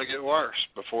 It's going to get worse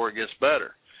before it gets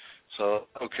better. So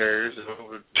carriers,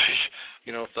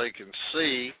 if they can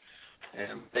see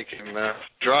and they can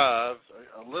drive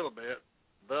a little bit,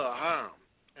 they'll hire them.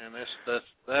 And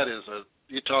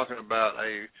you're talking about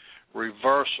a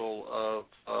reversal of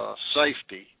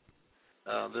safety.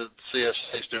 The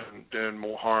CSA is doing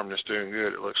more harm than it's doing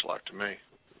good, it looks like to me.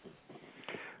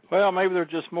 Well, maybe there's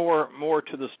just more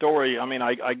to the story. I mean,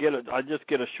 I just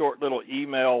get a short little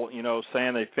email,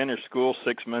 saying they finished school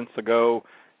 6 months ago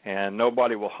and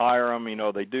nobody will hire them.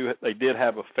 They did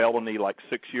have a felony like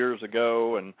 6 years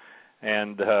ago,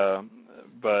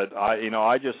 but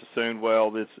I just assumed,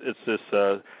 well, it's this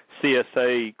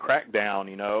CSA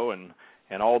crackdown,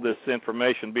 and all this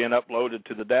information being uploaded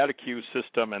to the data queue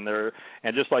system, and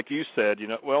just like you said,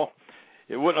 well,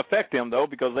 it wouldn't affect them though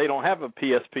because they don't have a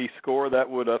PSP score that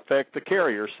would affect the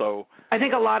carrier. So I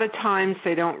think a lot of times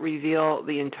they don't reveal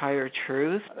the entire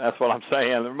truth. That's what I'm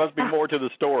saying. There must be more to the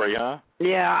story, huh?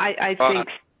 Yeah, I think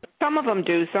some of them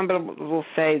do. Some of them will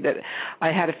say that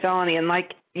I had a felony, and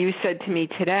like you said to me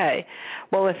today,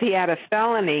 well, if he had a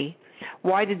felony,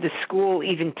 why did the school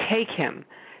even take him?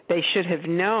 They should have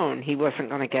known he wasn't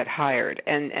going to get hired,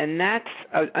 and that's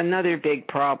another big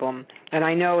problem. And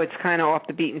I know it's kind of off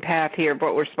the beaten path here,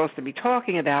 what we're supposed to be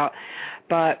talking about,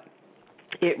 but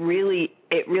it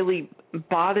really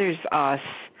bothers us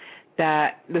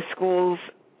that the schools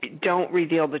don't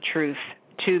reveal the truth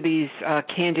to these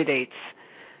candidates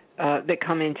that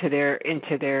come into their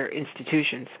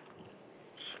institutions.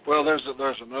 Well, there's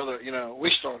another.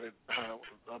 We started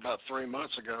about 3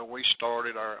 months ago. We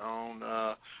started our own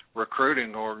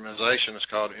recruiting organization. It's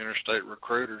called Interstate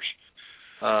Recruiters,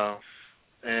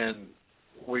 and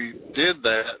we did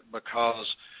that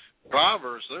because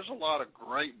drivers. There's a lot of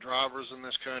great drivers in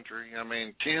this country. I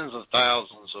mean, tens of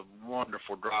thousands of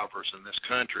wonderful drivers in this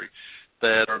country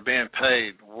that are being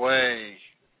paid way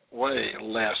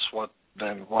less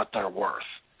than what they're worth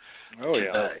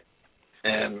today.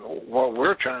 And what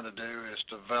we're trying to do is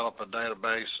develop a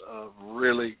database of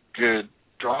really good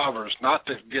drivers, not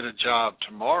to get a job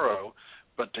tomorrow,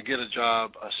 but to get a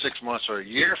job 6 months or a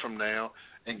year from now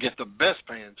and get the best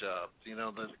paying job.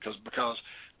 Because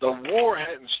the war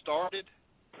hadn't started.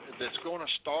 That's going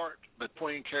to start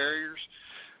between carriers,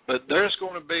 but there's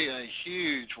going to be a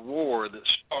huge war that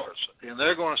starts, and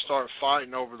they're going to start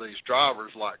fighting over these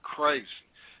drivers like crazy,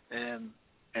 and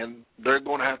they're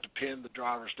going to have to pin the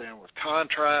drivers down with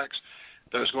contracts.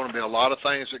 There's going to be a lot of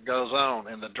things that goes on,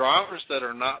 and the drivers that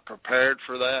are not prepared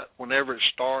for that, whenever it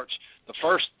starts, the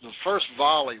first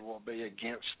volley will be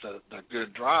against the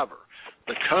good driver.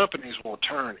 The companies will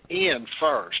turn in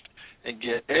first and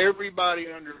get everybody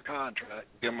under contract,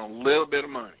 give them a little bit of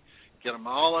money, get them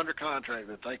all under contract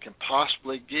that they can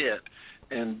possibly get,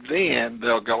 and then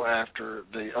they'll go after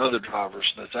the other drivers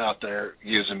that's out there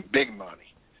using big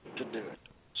money to do it.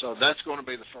 So that's going to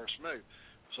be the first move.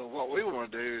 So what we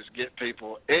want to do is get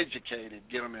people educated,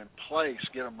 get them in place,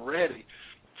 get them ready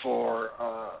for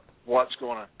what's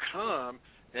going to come,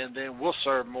 and then we'll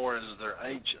serve more as their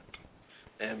agent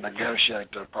and negotiate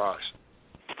their price.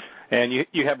 And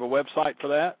you have a website for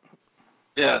that?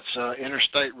 Yeah, it's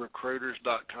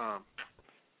interstaterecruiters.com.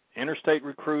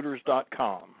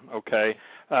 interstaterecruiters.com. Okay.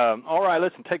 All right,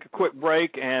 listen, take a quick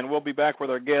break, and we'll be back with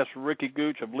our guest, Ricky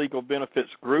Gooch of Legal Benefits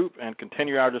Group, and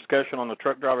continue our discussion on the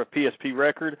truck driver PSP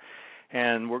record.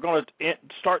 And we're going to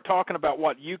start talking about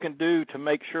what you can do to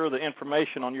make sure the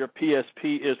information on your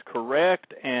PSP is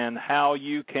correct and how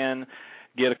you can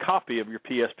get a copy of your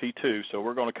PSP too. So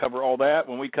we're going to cover all that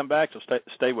when we come back, so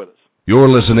stay with us. You're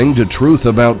listening to Truth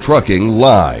About Trucking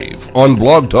live on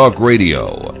Blog Talk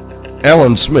Radio.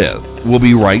 Alan Smith will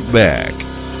be right back.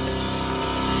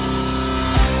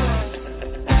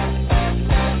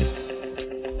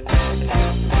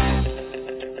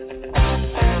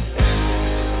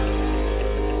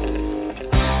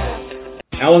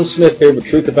 Alan Smith here with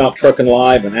Truth About Trucking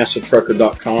Live and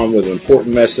AskTheTrucker.com with an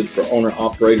important message for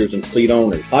owner-operators and fleet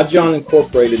owners. Hod John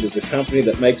Incorporated is a company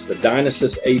that makes the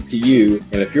Dynasis APU,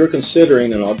 and if you're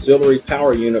considering an auxiliary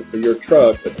power unit for your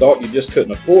truck but thought you just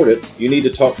couldn't afford it, you need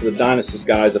to talk to the Dynasis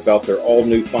guys about their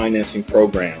all-new financing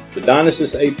program. The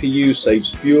Dynasis APU saves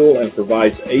fuel and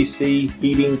provides AC,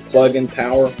 heating, plug-in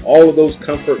power, all of those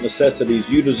comfort necessities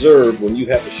you deserve when you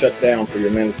have to shut down for your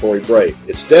mandatory break.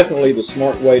 It's definitely the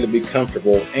smart way to be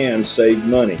comfortable and save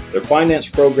money. Their finance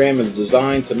program is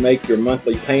designed to make your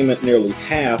monthly payment nearly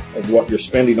half of what you're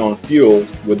spending on fuel,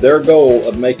 with their goal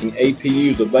of making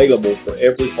APUs available for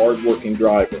every hard-working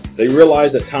driver. They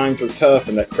realize that times are tough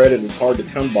and that credit is hard to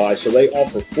come by, so they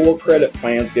offer 4 credit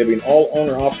plans giving all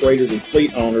owner-operators and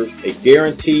fleet owners a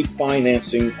guaranteed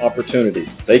financing opportunity.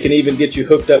 They can even get you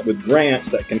hooked up with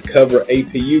grants that can cover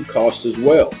APU costs as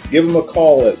well. Give them a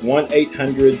call at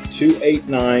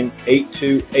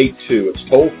 1-800-289-8282. It's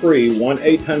toll-free,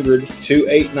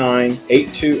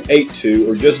 1-800-289-8282,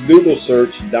 or just Google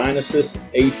search Dynasis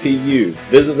APU.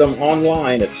 Visit them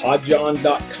online at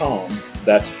hodjon.com.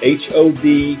 That's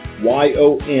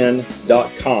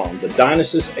HODYON.com. The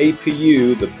Dynasis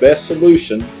APU, the best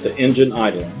solution to engine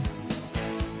idling.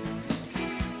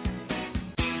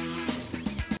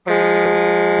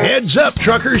 Heads up,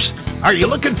 truckers! Are you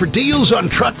looking for deals on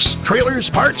trucks, trailers,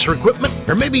 parts, or equipment?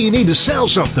 Or maybe you need to sell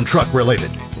something truck-related?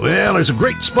 Well, there's a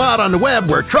great spot on the web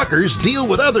where truckers deal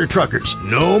with other truckers.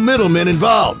 No middlemen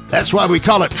involved. That's why we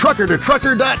call it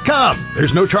trucker-to-trucker.com. There's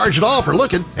no charge at all for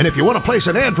looking, and if you want to place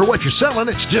an ad for what you're selling,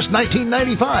 it's just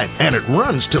 $19.95, and it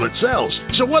runs till it sells.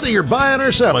 So whether you're buying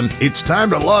or selling, it's time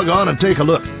to log on and take a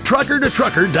look.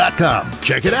 trucker-to-trucker.com.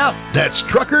 Check it out. That's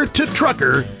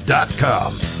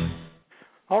trucker-to-trucker.com.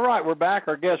 All right, we're back.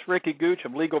 Our guest, Ricky Gooch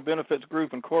of Legal Benefits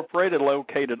Group Incorporated,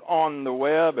 located on the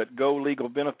web at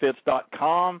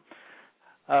golegalbenefits.com.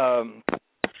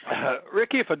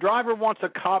 Ricky, if a driver wants a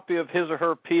copy of his or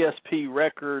her PSP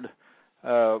record,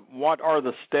 what are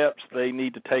the steps they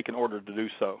need to take in order to do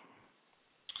so?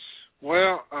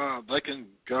 Well, they can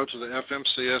go to the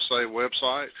FMCSA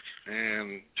website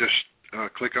and just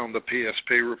click on the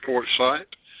PSP report site.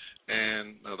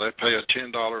 And they pay a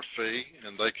 $10 fee,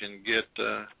 and they can get,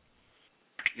 a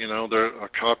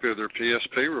copy of their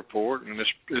PSP report, and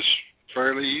it's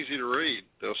fairly easy to read.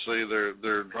 They'll see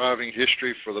their driving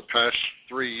history for the past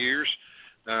 3 years,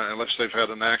 unless they've had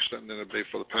an accident, then it'll be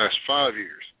for the past 5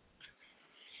 years.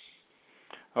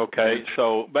 Okay,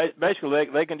 so basically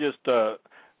they can just go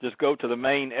to the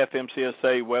main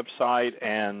FMCSA website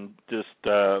and just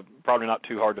probably not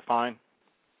too hard to find.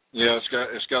 Yeah,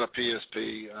 it's got a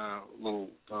PSP little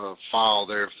file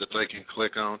there that they can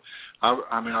click on.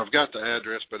 I've got the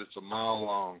address, but it's a mile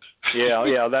long.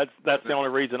 Yeah, that's the only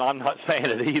reason I'm not saying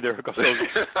it either, because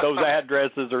those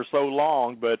addresses are so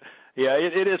long. But yeah,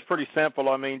 it is pretty simple.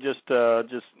 I mean, just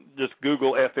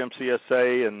Google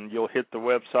FMCSA and you'll hit the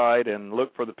website and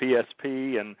look for the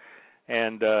PSP and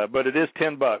but it is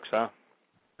 $10, huh?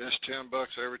 It's $10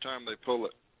 every time they pull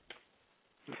it.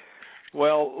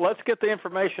 Well, let's get the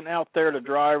information out there to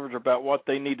drivers about what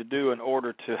they need to do in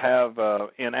order to have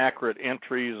inaccurate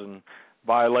entries and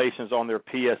violations on their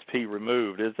PSP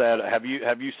removed. Have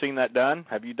you seen that done?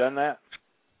 Have you done that?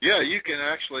 Yeah, you can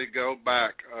actually go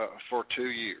back for 2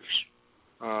 years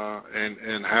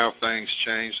and have things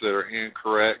changed that are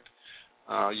incorrect.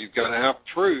 You've got to have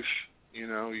proof.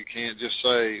 You can't just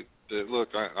say that.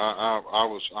 Look,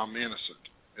 I'm innocent.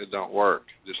 It don't work,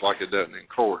 just like it doesn't in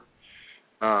court.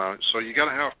 So you got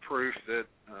to have proof that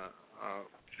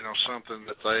something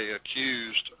that they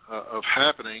accused of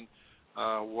happening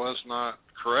was not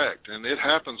correct, and it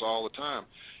happens all the time.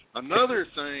 Another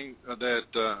thing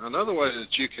another way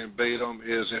that you can beat them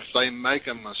is if they make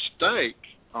a mistake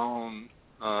on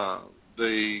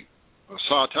the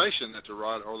citation that they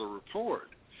write or the report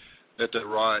that they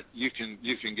write, you can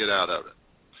get out of it.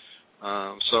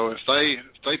 So if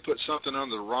they put something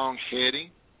under the wrong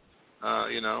heading.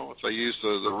 If they use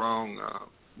the wrong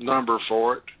number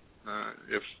for it,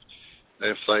 if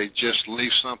they just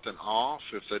leave something off,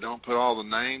 if they don't put all the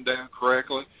name down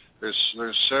correctly, there's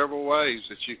several ways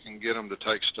that you can get them to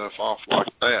take stuff off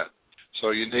like that.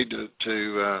 So you need to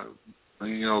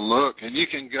look, and they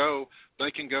can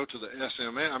go to the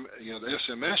the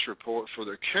SMS report for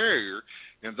their carrier,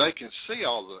 and they can see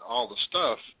all the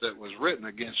stuff that was written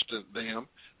against them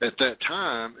at that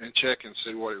time and check and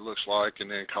see what it looks like,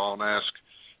 and then call and ask,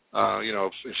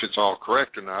 if it's all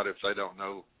correct or not, if they don't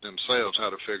know themselves how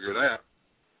to figure it out.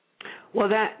 Well,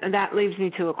 that leads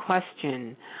me to a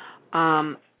question.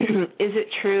 Is it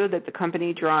true that the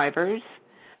company drivers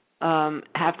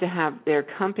have to have their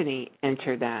company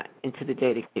enter that into the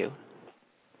data queue?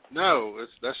 No,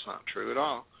 that's not true at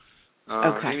all.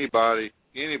 Okay.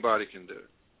 Anybody can do it.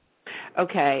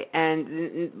 Okay,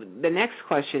 and the next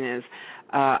question is,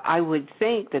 I would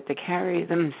think that the carrier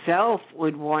themselves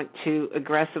would want to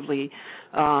aggressively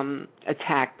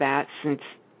attack that, since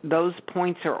those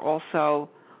points are also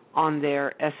on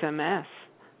their SMS.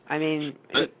 I mean,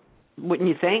 wouldn't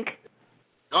you think?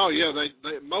 Oh yeah,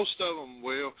 they most of them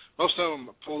will. Most of them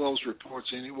pull those reports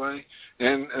anyway,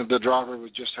 and the driver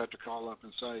would just have to call up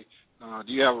and say,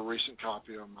 "Do you have a recent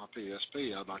copy of my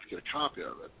PSP? I'd like to get a copy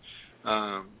of it."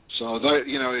 So they,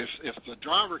 if the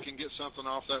driver can get something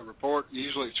off that report,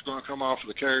 usually it's going to come off of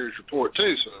the carrier's report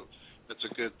too. So it's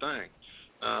a good thing.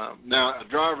 Now, the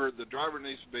driver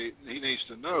needs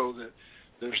to know that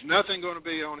there's nothing going to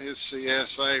be on his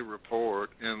CSA report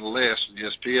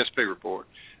his PSP report,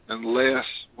 unless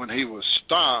when he was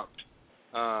stopped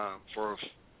for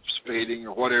speeding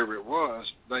or whatever it was,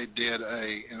 they did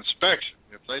a inspection.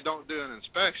 If they don't do an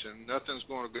inspection, nothing's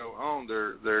going to go on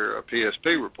their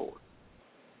PSP report.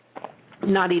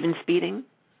 Not even speeding?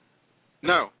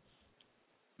 No,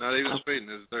 not even speeding.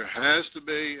 There has to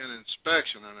be an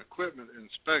inspection, an equipment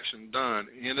inspection done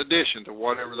in addition to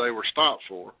whatever they were stopped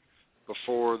for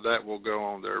before that will go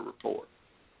on their report.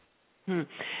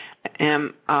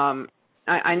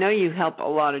 I know you help a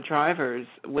lot of drivers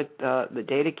with the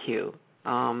data queue,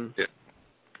 yeah.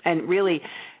 And really,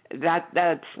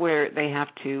 that's where they have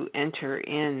to enter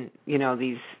in,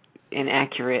 these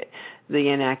inaccurate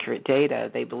data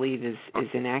they believe is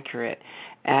inaccurate,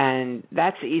 and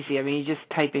that's easy. I mean, you just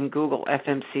type in Google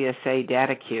FMCSA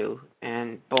data queue,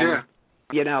 and boom,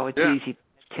 it's easy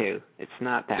to. It's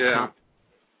not that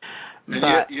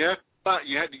complicated. But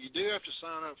you do have to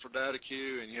sign up for data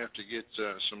queue, and you have to get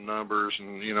some numbers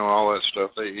and all that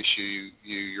stuff. They issue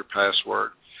you your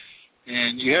password,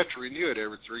 and you have to renew it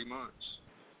every 3 months.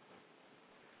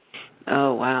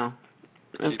 Oh wow.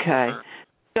 Okay.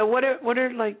 So what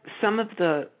are like some of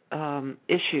the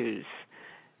issues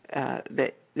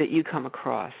that you come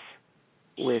across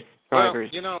with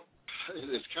drivers? Well,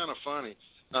 it's kind of funny.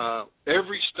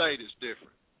 Every state is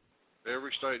different.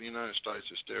 Every state in the United States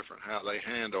is different, how they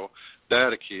handle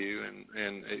data queue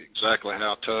and exactly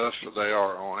how tough they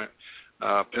are on it.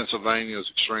 Pennsylvania is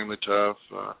extremely tough.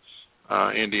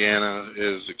 Indiana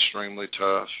is extremely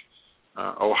tough.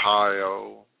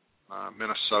 Ohio,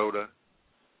 Minnesota,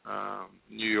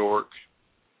 New York,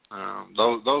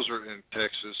 those are in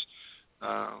Texas.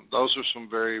 Those are some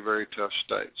very, very tough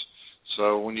states.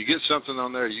 So when you get something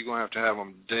on there, you're going to have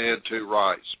them dead to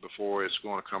rights before it's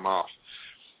going to come off.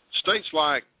 States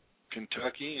like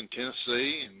Kentucky and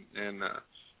Tennessee and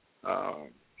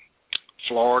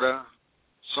Florida,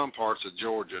 some parts of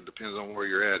Georgia, depends on where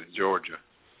you're at in Georgia.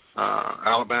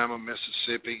 Alabama,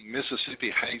 Mississippi.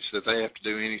 Mississippi hates that they have to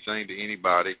do anything to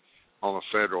anybody on a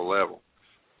federal level.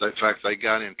 In fact, they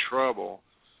got in trouble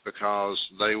because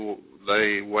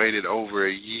they waited over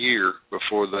a year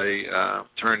before they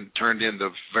turned in the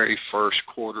very first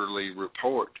quarterly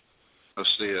report of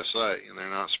CSA, and they're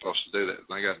not supposed to do that.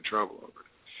 They got in trouble over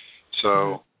it.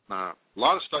 So a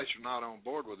lot of states are not on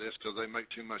board with this because they make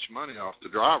too much money off the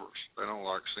drivers. They don't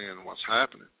like seeing what's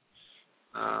happening.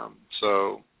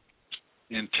 So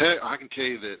I can tell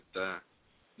you that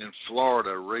in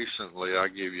Florida recently, I'll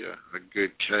give you a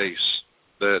good case,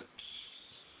 that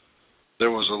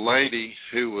there was a lady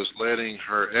who was letting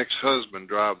her ex-husband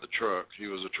drive the truck. He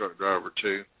was a truck driver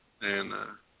too, and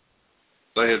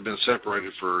they had been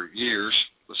separated for years,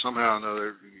 but somehow or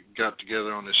another got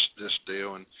together on this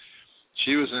deal, and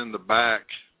she was in the back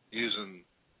using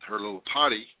her little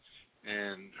potty,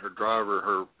 and her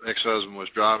ex-husband was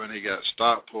driving. He got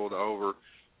stopped, pulled over.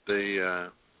 The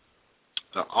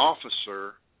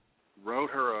officer wrote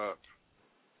her up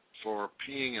for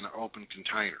peeing in an open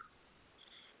container.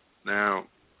 Now,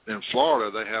 in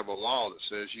Florida, they have a law that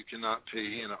says you cannot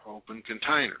pee in an open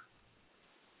container.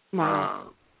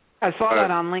 Wow. I saw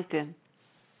that on LinkedIn.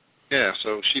 Yeah,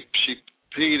 so she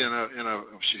peed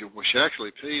she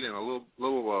actually peed in a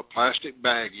little plastic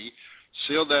baggie,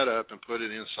 sealed that up, and put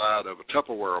it inside of a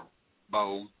Tupperware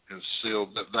bowl and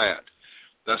sealed that.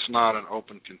 That's not an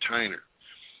open container.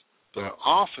 The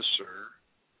officer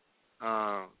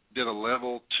did a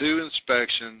level 2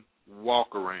 inspection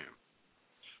walk around.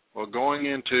 Well, going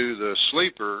into the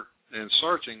sleeper and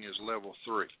searching is level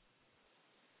 3.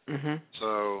 Mm-hmm.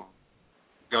 So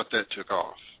got that took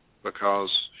off because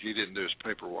he didn't do his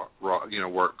paperwork,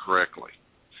 work correctly.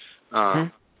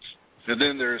 And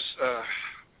then there's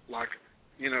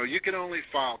you can only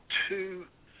file 2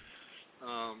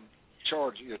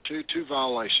 charges, two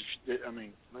violations.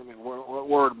 What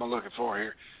word am I looking for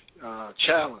here?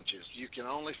 Challenges. You can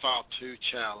only file 2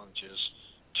 challenges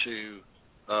to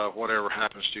whatever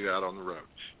happens to you out on the road.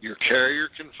 Your carrier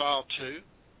can file 2,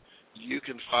 you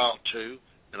can file 2,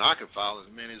 and I can file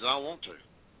as many as I want to.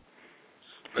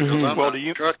 Well,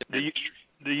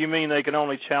 do you mean they can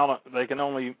only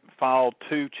file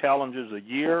 2 challenges a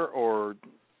year, or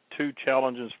 2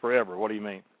 challenges forever? What do you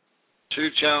mean? 2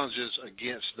 challenges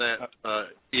against that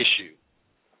issue.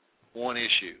 one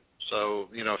issue. So,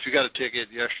 you know, if you got a ticket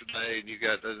yesterday and you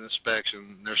got an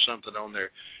inspection and there's something on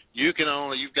there, you've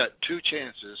got 2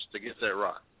 chances to get that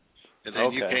right. And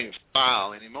then you can't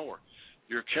file anymore.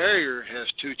 Your carrier has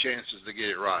 2 chances to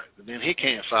get it right, and then he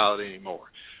can't file it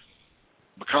anymore.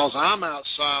 Because I'm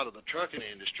outside of the trucking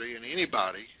industry and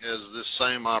anybody has this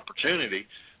same opportunity,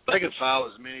 they can file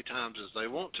as many times as they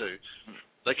want to.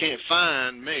 They can't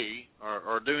find me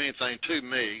or do anything to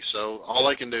me, so all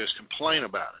they can do is complain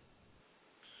about it.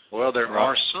 Well, there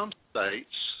are some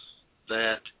states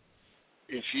that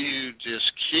if you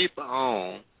just keep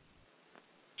on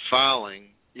filing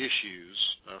issues,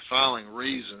 filing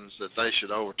reasons that they should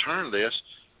overturn this,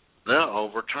 they'll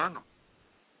overturn them.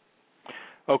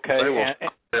 Okay.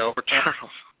 They'll overturn them.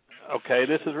 Okay,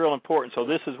 this is real important. So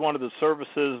this is one of the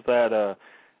services that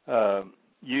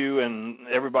you and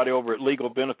everybody over at Legal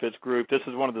Benefits Group, this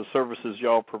is one of the services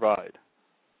y'all provide.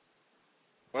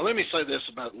 Well, let me say this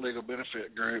about Legal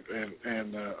Benefit Group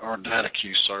and our data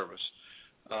queue service.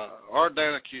 Our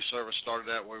data queue service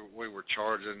started out where we were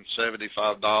charging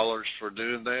 $75 for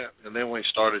doing that, and then we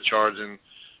started charging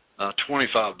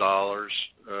 $25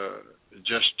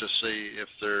 just to see if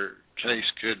their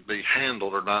case could be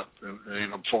handled or not,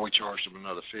 before we charged them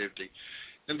another $50.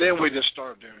 And then we just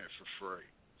started doing it for free.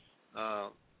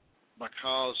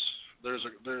 Because there's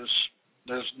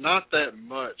not that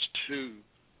much to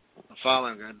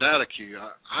filing a data queue.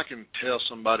 I can tell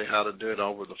somebody how to do it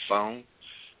over the phone.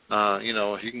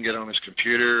 He can get on his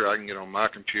computer, I can get on my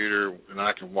computer, and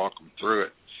I can walk him through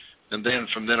it. And then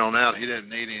from then on out, he didn't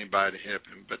need anybody to help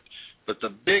him. But the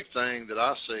big thing that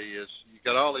I see is you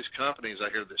got all these companies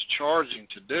out here that's charging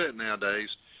to do it nowadays,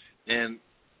 and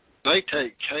they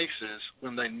take cases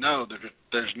when they know that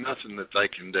there's nothing that they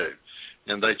can do,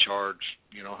 and they charge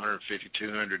 $150,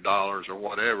 $200 or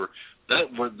whatever.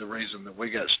 That wasn't the reason that we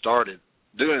got started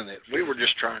doing it. We were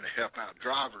just trying to help out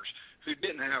drivers who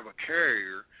didn't have a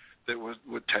carrier that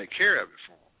would take care of it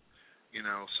for them.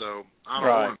 So I don't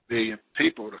want the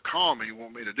people to call me and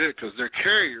want me to do it, because their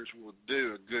carriers will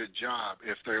do a good job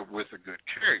if they're with a good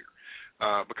carrier,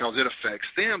 because it affects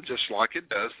them just like it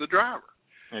does the driver.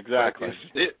 Exactly.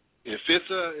 If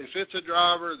it's a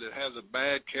driver that has a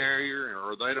bad carrier,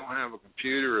 or they don't have a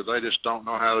computer, or they just don't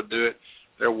know how to do it,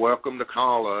 they're welcome to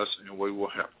call us and we will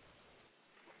help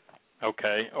them.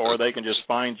 Okay, or they can just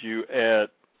find you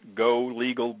at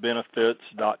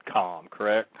golegalbenefits.com,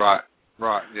 correct? Right,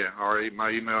 yeah. My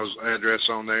email address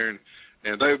on there, and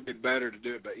they would be better to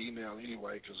do it by email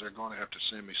anyway, because they're going to have to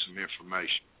send me some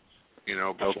information,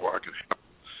 before I can help.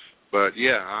 But,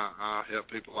 yeah, I help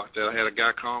people like that. I had a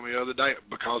guy call me the other day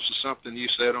because of something you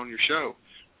said on your show,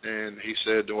 and he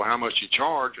said, well, how much you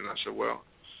charge? And I said, well,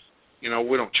 we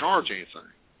don't charge anything.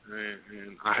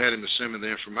 And I had him to send me the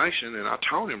information, and I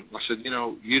told him, I said, you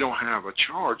don't have a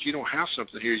charge. You don't have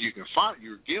something here you can fight.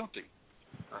 You're guilty.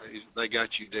 They got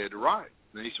you dead to right.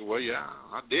 And he said, well, yeah,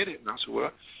 I did it. And I said,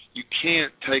 well, you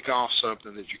can't take off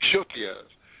something that you're guilty of.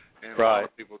 And a lot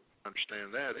of people don't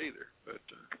understand that either. But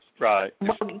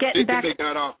Well, getting back, we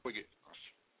got off. We get off.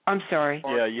 I'm sorry.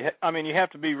 Yeah, you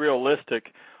have to be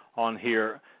realistic on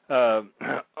here.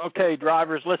 Okay,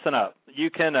 drivers, listen up. You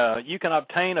can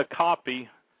obtain a copy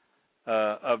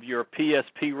of your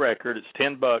PSP record. It's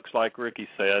 $10, like Ricky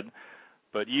said,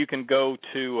 but you can go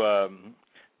to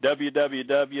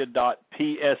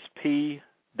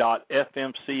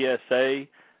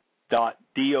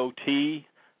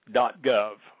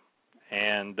www.psp.fmcsa.dot.gov,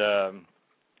 and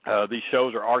these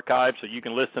shows are archived, so you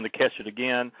can listen to catch it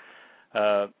again.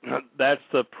 That's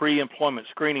the pre-employment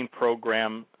screening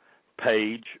program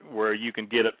page where you can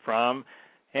get it from,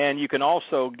 and you can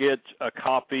also get a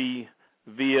copy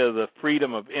via the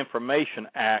Freedom of Information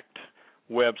Act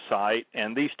website,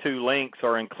 and these 2 links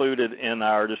are included in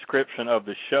our description of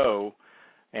the show.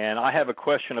 And I have a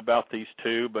question about these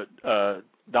 2, but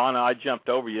Donna, I jumped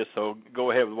over you, so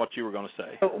go ahead with what you were going to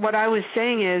say. What I was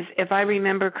saying is, if I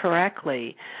remember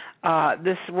correctly,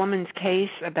 this woman's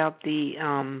case about the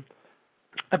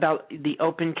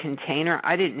open container,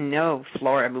 I didn't know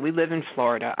Florida. I mean, we live in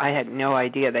Florida. I had no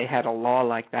idea they had a law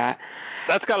like that.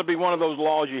 That's got to be one of those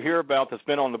laws you hear about that's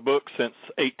been on the books since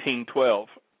 1812.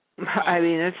 I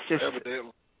mean, it's just...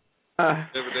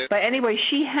 but anyway,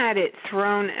 she had it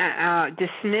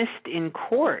dismissed in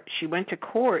court. She went to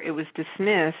court. It was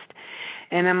dismissed.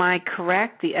 And am I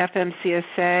correct? The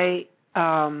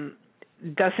FMCSA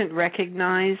doesn't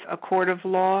recognize a court of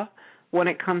law when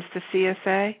it comes to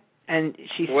CSA, and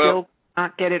she still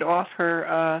not get it off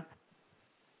her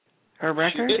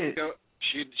record?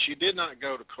 She did not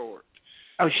go to court.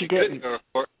 Oh, she didn't? Couldn't go to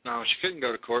court. No, she couldn't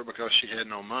go to court because she had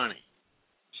no money.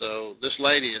 So this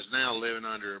lady is now living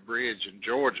under a bridge in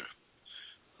Georgia,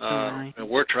 and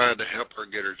we're trying to help her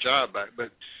get her job back.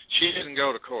 But she didn't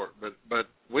go to court. But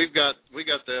we got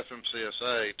the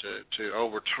FMCSA to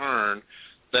overturn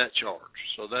that charge.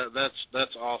 So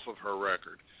that's off of her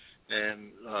record.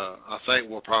 And I think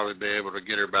we'll probably be able to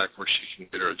get her back where she can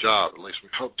get her a job. At least we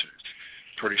hope to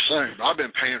pretty soon. I've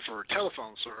been paying for her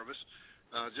telephone service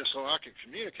just so I can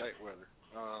communicate with her.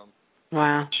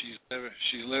 Wow.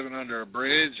 She's living under a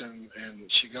bridge, and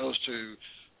she goes to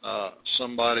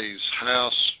somebody's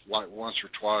house like once or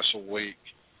twice a week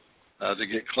to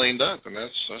get cleaned up, and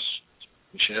that's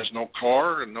she has no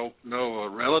car and no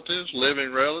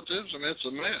living relatives, and it's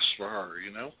a mess for her,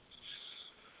 you know.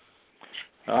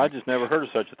 I just never heard of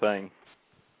such a thing.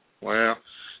 Well,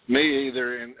 me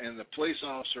either. And the police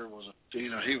officer was, he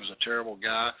was a terrible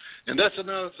guy. And that's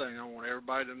another thing I want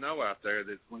everybody to know out there,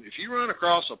 that if you run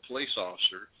across a police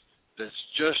officer that's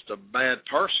just a bad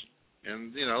person,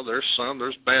 and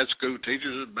there's bad school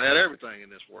teachers, there's bad everything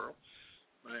in this world.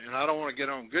 And I don't want to get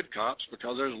on good cops,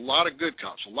 because there's a lot of good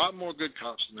cops, a lot more good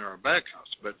cops than there are bad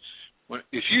cops. But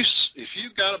if you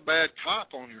got a bad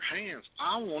cop on your hands,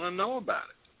 I want to know about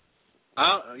it.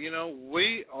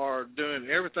 We are doing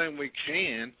everything we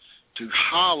can to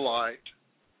highlight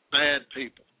bad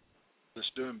people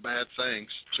that's doing bad things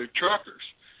to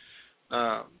truckers.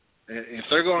 And if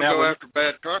they're going to go after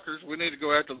bad truckers, we need to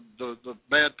go after the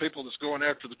bad people that's going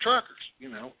after the truckers, you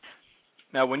know.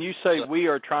 Now, when you say we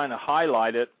are trying to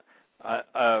highlight it,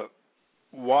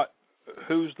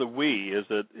 who's the we? Is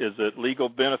it Legal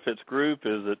Benefits Group?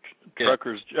 Is it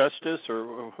Truckers Justice,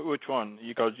 or which one?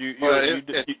 Because you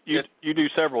do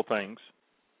several things.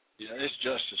 Yeah, it's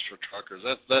Justice for Truckers.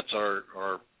 That's our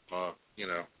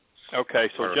Okay,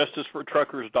 so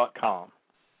justicefortruckers.com.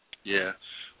 Yeah,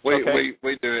 we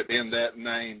do it in that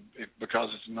name because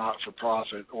it's a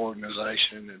not-for-profit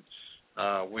organization, and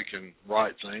we can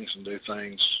write things and do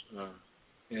things.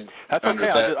 That's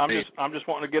okay. I'm just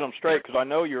wanting to get them straight, because I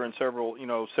know you're in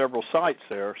several sites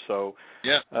there. So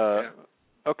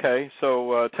okay.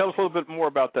 So tell us a little bit more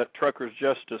about that Truckers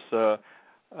Justice.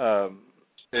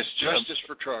 It's Justice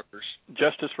for Truckers.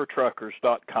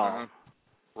 Justicefortruckers.com.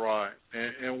 Right,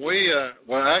 and we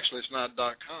actually it's not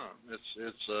 .com.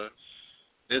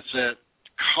 It's at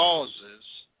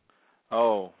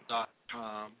causes.com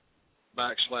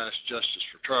 /Justice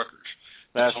for Truckers.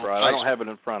 That's right. I don't have it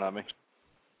in front of me.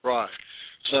 Right.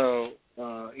 So,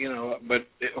 but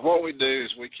what we do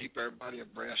is we keep everybody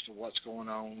abreast of what's going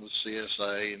on with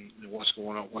CSA and what's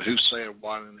going on, who's saying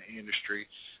what in the industry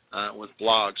with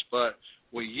blogs. But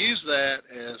we use that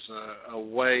as a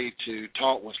way to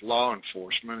talk with law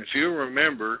enforcement. If you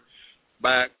remember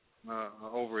back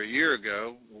over a year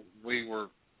ago,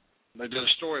 they did a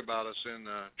story about us in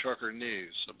Trucker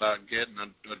News about getting a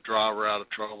driver out of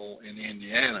trouble in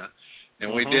Indiana,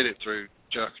 and we did it through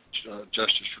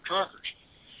Justice for Truckers,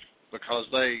 because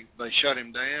they shut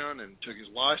him down and took his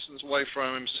license away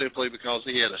from him simply because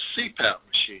he had a CPAP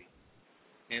machine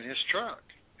in his truck,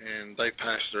 and they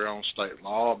passed their own state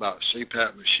law about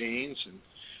CPAP machines, and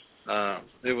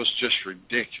it was just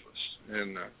ridiculous.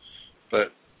 And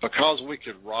but because we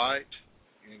could write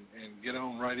and get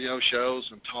on radio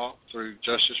shows and talk through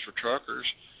Justice for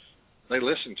Truckers, they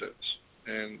listened to us,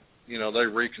 and they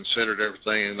reconsidered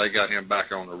everything, and they got him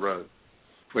back on the road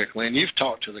quickly. And you've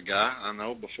talked to the guy, I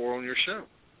know, before on your show.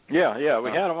 Yeah, we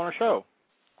had him on our show.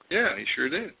 Yeah, he sure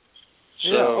did.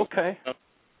 So, yeah, okay.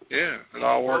 It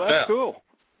all worked out. That's cool.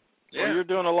 Yeah. Well, you're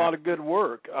doing a lot of good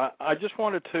work. I just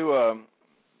wanted to,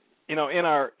 in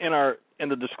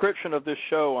the description of this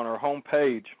show on our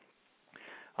homepage,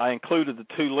 I included the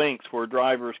 2 links where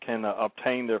drivers can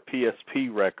obtain their PSP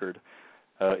record,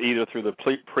 either through the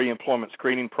pre-employment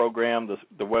screening program,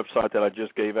 the website that I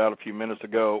just gave out a few minutes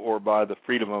ago, or by the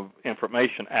Freedom of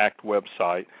Information Act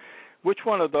website. Which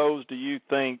one of those do you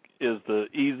think is the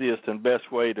easiest and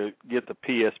best way to get the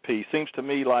PSP? Seems to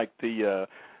me like the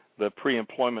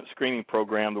pre-employment screening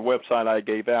program, the website I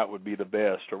gave out, would be the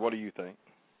best, or what do you think?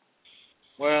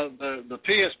 Well, the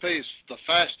PSP is the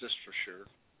fastest for sure.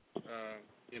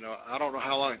 I don't know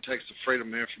how long it takes the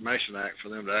Freedom of Information Act for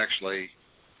them to actually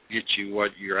get you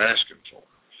what you're asking for.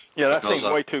 Yeah, that seems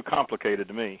way too complicated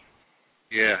to me.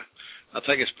 Yeah, I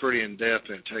think it's pretty in-depth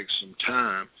and it takes some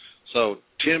time. So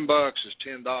 $10 is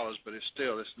 $10, but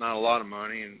it's not a lot of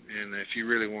money, and if you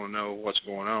really want to know what's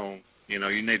going on, you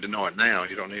need to know it now.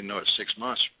 You don't need to know it 6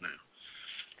 months from now.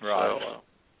 Right. So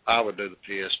I would do the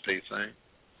PSP thing.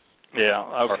 Yeah,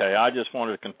 okay. I just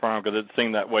wanted to confirm because it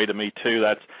seemed that way to me too.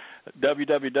 That's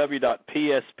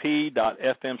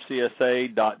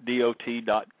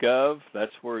www.psp.fmcsa.dot.gov.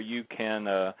 That's where you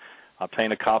can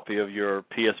obtain a copy of your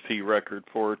PSP record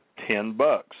for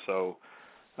 $10. So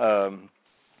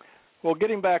Well,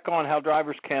 getting back on how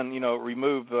drivers can,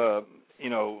 remove,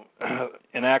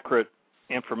 inaccurate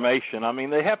information. I mean,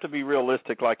 they have to be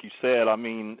realistic, like you said. I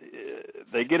mean,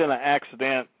 they get in an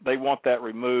accident, they want that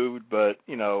removed, but,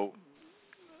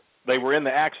 they were in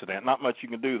the accident. Not much you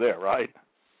can do there, right?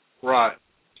 Right.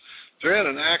 If they're in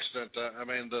an accident,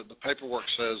 the paperwork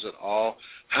says it all.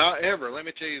 However, let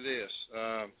me tell you this.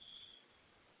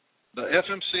 The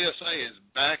FMCSA is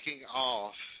backing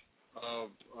off of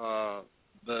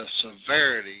the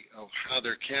severity of how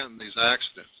they're counting these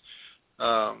accidents.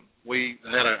 I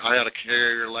had a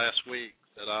carrier last week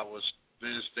that I was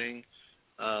visiting.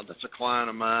 That's a client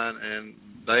of mine, and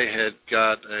they had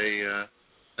got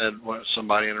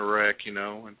somebody in a wreck, and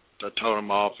I told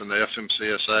them off, and the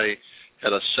FMCSA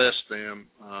had assessed them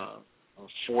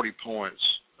 40 points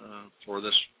for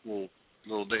this little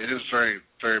deal. It was very,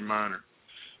 very minor.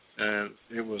 And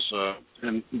it was,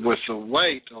 and with the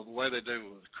weight of the way they do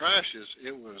with crashes,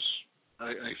 it was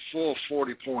a full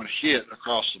 40-point hit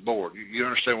across the board. You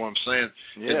understand what I'm saying?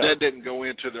 Yeah. And that didn't go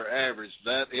into their average.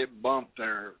 It bumped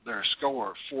their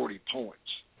score 40 points.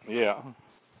 Yeah.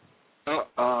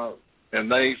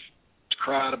 And they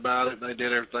cried about it. And they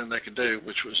did everything they could do,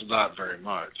 which was not very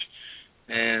much.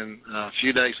 And a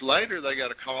few days later, they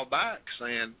got a call back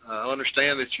saying, I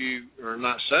understand that you are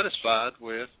not satisfied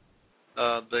with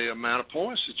the amount of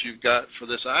points that you've got for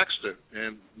this accident.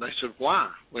 And they said, why?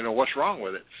 What's wrong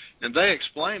with it? And they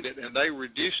explained it, and they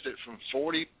reduced it from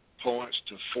 40 points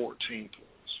to 14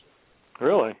 points.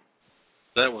 Really?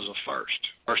 That was a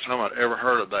first time I'd ever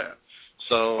heard of that.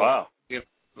 So, wow.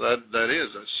 That's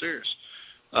serious.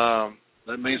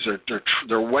 That means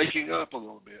they're waking up a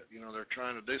little bit. They're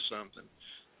trying to do something.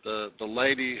 The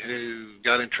lady who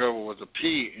got in trouble with the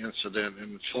P incident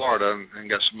in Florida and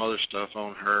got some other stuff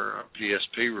on her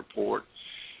PSP report,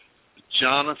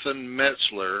 Jonathan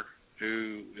Metzler,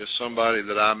 who is somebody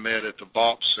that I met at the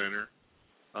BOP Center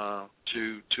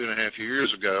 2.5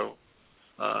 years ago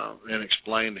and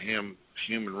explained to him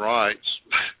human rights,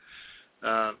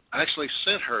 actually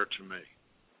sent her to me.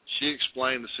 She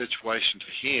explained the situation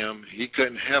to him. He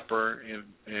couldn't help her,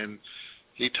 and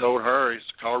he told her, he's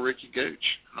call Ricky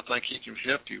Gooch. I think he can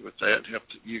help you with that, help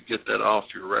you get that off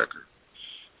your record.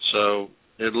 So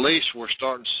at least we're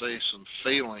starting to see some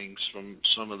feelings from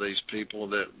some of these people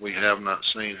that we have not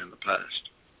seen in the past.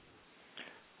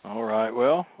 All right.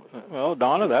 Well,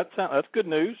 Donna, that's good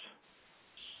news.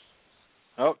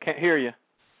 Oh, can't hear you.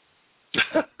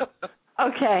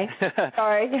 Okay.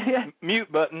 Sorry.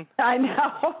 Mute button. I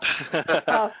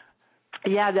know.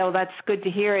 Yeah, though, that's good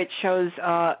to hear. It shows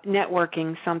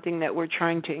networking, something that we're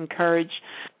trying to encourage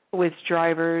with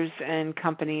drivers and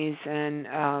companies,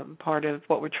 and part of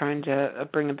what we're trying to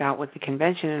bring about with the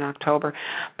convention in October.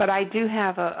 But I do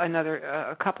have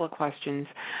a couple of questions.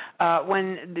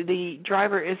 When the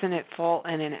driver isn't at fault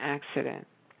in an accident,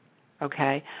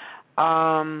 okay,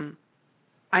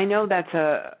 I know that's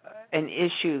an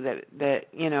issue that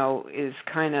is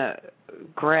kind of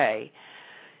gray.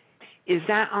 Is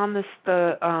that on the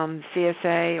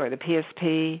CSA or the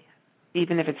PSP,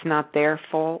 even if it's not their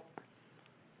fault?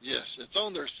 Yes, it's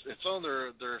on their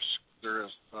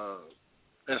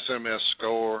SMS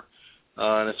score,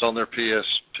 and it's on their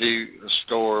PSP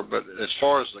score. But as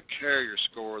far as the carrier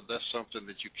score, that's something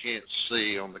that you can't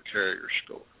see on the carrier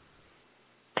score.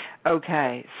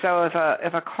 Okay, so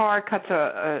if a car cuts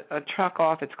a truck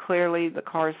off, it's clearly the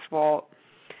car's fault,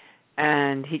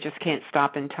 and he just can't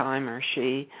stop in time, or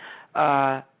she.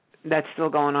 That's still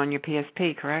going on your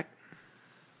PSP, correct?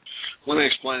 Let me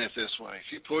explain it this way.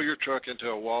 If you pull your truck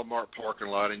into a Walmart parking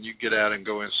lot and you get out and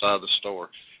go inside the store,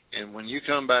 and when you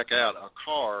come back out, a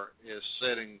car is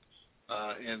sitting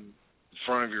in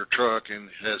front of your truck and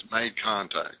has made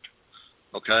contact,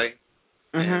 okay?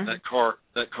 Mm-hmm. And that car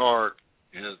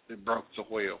it broke the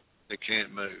wheel. It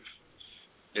can't move.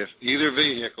 If either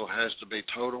vehicle has to be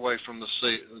towed away from the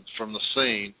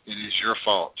scene, it is your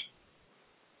fault.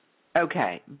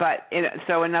 Okay, but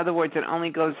so in other words, it only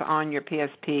goes on your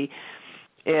PSP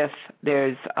if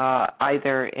there's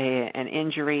either an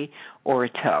injury or a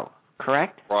tow,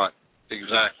 correct? Right,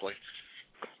 exactly.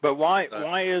 But why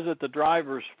is it the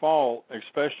driver's fault,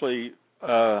 especially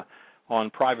on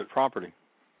private property?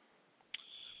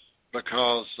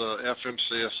 Because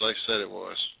FMCSA said it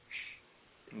was.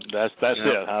 That's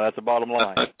it. That's the bottom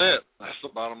line. That's it. That's the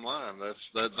bottom line.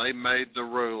 They made the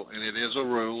rule, and it is a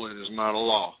rule. It is not a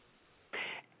law.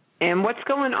 And what's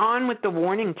going on with the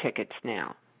warning tickets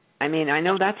now? I mean, I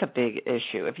know that's a big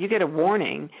issue. If you get a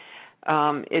warning,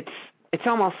 it's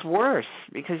almost worse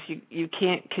because you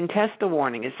can't contest the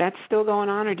warning. Is that still going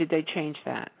on, or did they change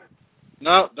that?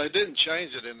 No, they didn't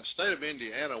change it. In the state of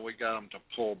Indiana, we got them to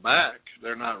pull back.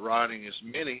 They're not writing as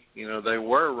many. They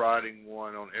were writing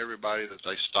one on everybody that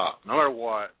they stopped. No matter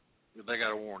what, they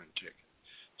got a warning ticket.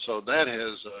 So that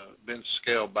has been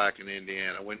scaled back in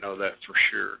Indiana. We know that for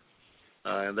sure.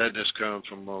 And that just comes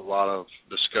from a lot of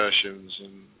discussions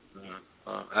and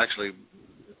actually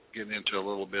getting into a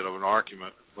little bit of an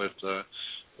argument with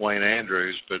Wayne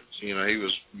Andrews. But, he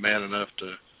was man enough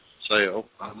to say, oh,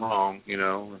 I'm wrong,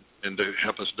 and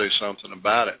help us do something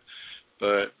about it.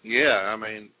 But, yeah,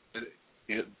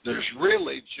 there's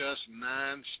really just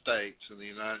 9 states in the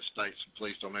United States, and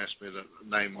please don't ask me to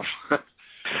name them,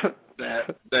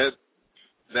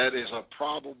 that is a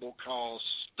probable cause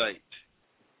state,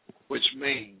 which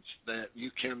means that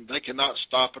they cannot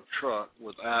stop a truck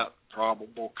without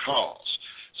probable cause.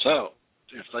 So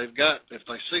if they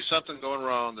see something going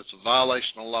wrong that's a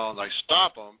violation of law and they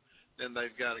stop them, then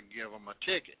they've got to give them a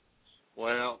ticket.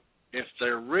 Well, if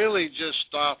they're really just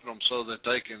stopping them so that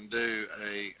they can do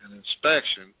an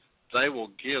inspection, they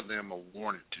will give them a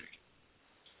warning ticket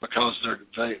because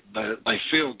they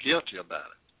feel guilty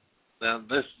about it. Now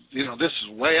this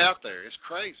is way out there. It's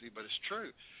crazy, but it's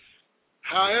true.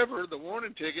 However, the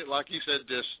warning ticket, like you said,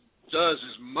 just does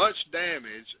as much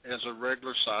damage as a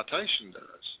regular citation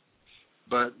does.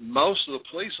 But most of the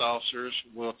police officers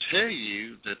will tell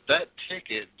you that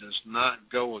ticket does not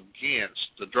go against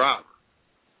the driver.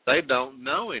 They don't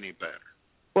know any better.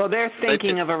 Well, they're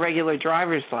thinking of a regular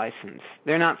driver's license.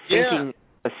 They're not thinking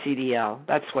of a CDL.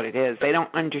 That's what it is. They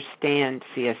don't understand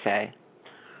CSA.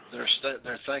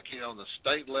 They're thinking on the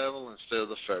state level instead of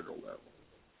the federal level.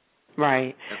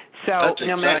 Right. So,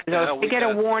 if they get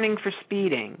a warning for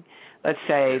speeding, let's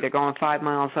say they're going 5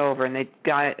 miles over, and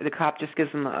the cop just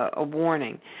gives them a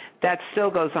warning, that still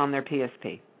goes on their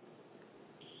PSP.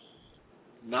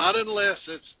 Not unless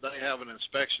they have an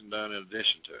inspection done in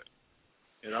addition to it.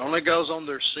 It only goes on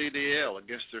their CDL,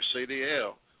 against their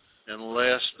CDL,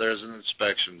 unless there's an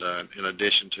inspection done in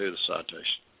addition to the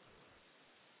citation.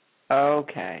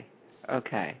 Okay.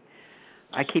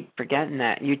 I keep forgetting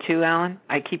that. You too, Alan?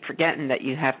 I keep forgetting that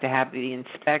you have to have the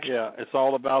inspection. Yeah, it's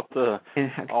all about the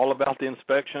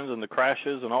inspections and the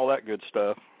crashes and all that good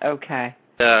stuff. Okay.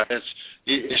 Yeah, it's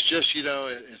just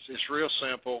it's real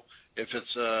simple. If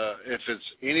it's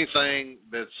anything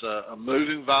that's a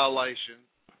moving violation,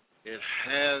 it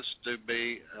has to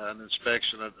be an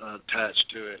inspection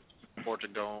attached to it for it to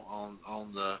go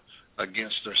on the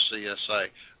against their CSA.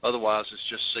 Otherwise, it's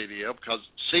just CDL, because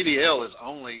CDL is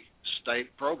only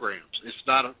state programs.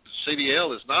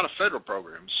 CDL is not a federal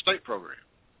program; it's a state program.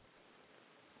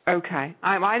 Okay,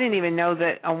 I didn't even know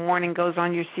that a warning goes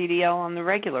on your CDL on the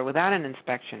regular without an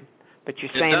inspection. But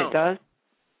you're saying it does?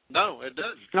 No, it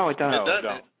doesn't. No, it doesn't. It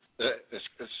doesn't.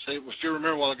 If you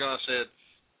remember a while ago, I said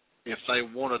if they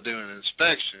want to do an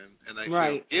inspection and they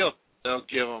feel guilty, they'll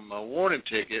give them a warning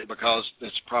ticket because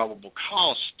it's probable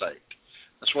cause state.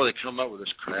 That's where they come up with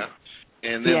this crap.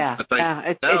 And then,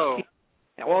 it's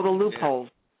all the loopholes.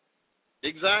 Yeah.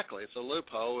 Exactly, it's a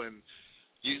loophole, and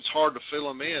it's hard to fill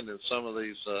them in some of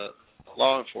these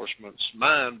law enforcement's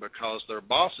mind because their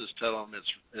bosses tell them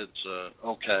it's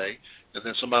okay, and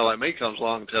then somebody like me comes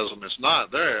along and tells them it's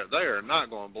not. They are not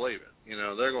going to believe it.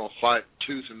 They're going to fight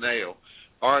tooth and nail,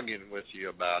 arguing with you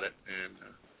about it, and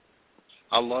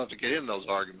I love to get in those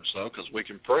arguments though because we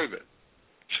can prove it.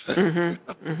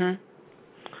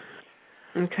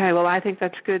 Okay, well, I think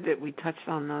that's good that we touched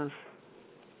on those.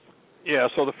 Yeah,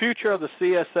 so the future of the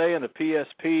CSA and the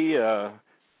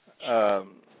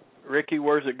PSP, Ricky,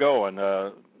 where's it going?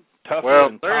 Tougher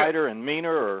and tighter and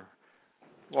meaner, or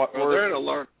what? Well, they're at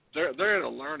a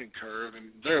learning curve,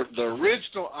 and the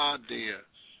original idea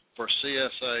for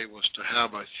CSA was to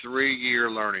have a 3-year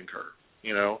learning curve.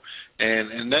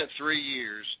 And in that 3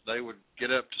 years, they would get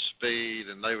up to speed,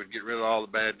 and they would get rid of all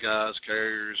the bad guys,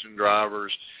 carriers, and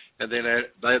drivers. And then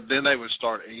they would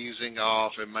start easing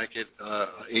off and make it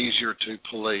easier to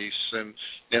police and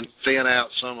thin out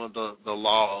some of the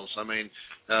laws. I mean,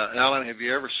 Alan, have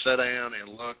you ever sat down and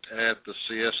looked at the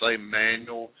CSA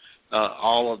manual,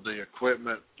 all of the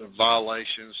equipment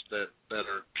violations that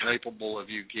are capable of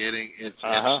you getting? It's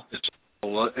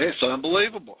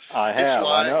unbelievable. I have.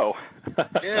 I know.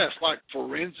 Yeah, it's like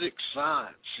forensic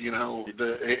science.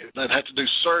 They'd have to do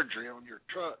surgery on your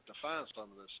truck to find some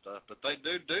of this stuff, but they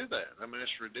do that. I mean,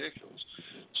 it's ridiculous.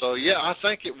 So, yeah, I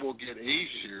think it will get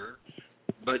easier,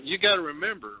 but you got to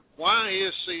remember, why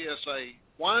is CSA,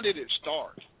 why did it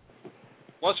start?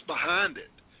 What's behind it?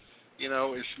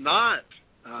 It's not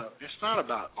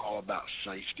all about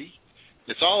safety.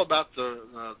 It's all about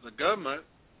the government.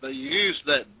 They used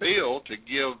that bill to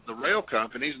give the rail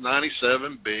companies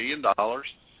 $97 billion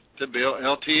to to build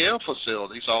LTL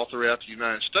facilities all throughout the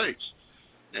United States.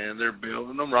 And they're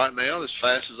building them right now as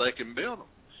fast as they can build them.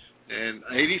 And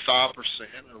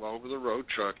 85% of over-the-road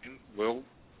trucking will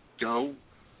go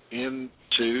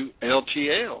into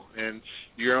LTL. And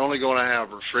you're only going to have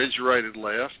refrigerated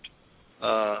left,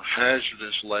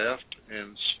 hazardous left,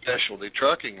 and specialty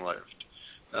trucking left.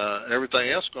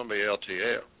 Everything else is going to be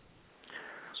LTL.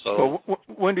 So, well,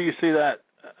 when do you see that?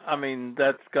 I mean,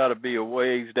 that's got to be a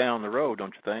ways down the road,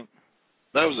 don't you think?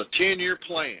 That was a 10-year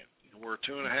plan. We're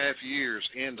 2.5 years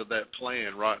into that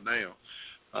plan right now.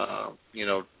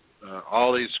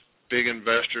 All these big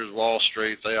investors, Wall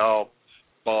Street, they all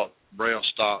bought rail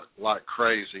stock like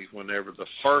crazy whenever the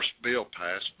first bill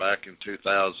passed back in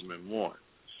 2001.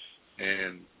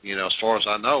 And, as far as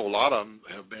I know, a lot of them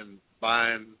have been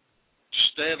buying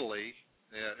steadily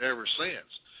ever since.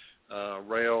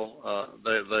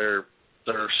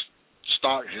 Their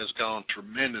stock has gone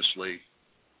tremendously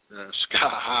sky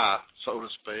high, so to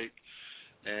speak,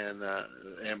 and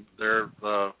their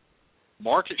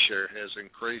market share has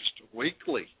increased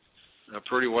weekly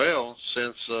pretty well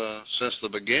since the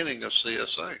beginning of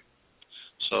CSA.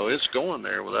 So it's going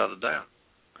there without a doubt.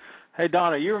 Hey,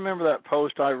 Donna, you remember that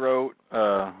post I wrote,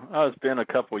 it's been a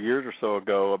couple of years or so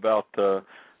ago, about the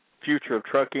future of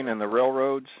trucking and the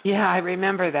railroads? Yeah, I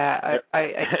remember that.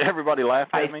 Everybody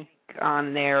laughed at me.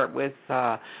 On there with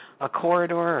a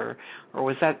corridor, or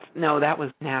was that? No, that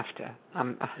was NAFTA.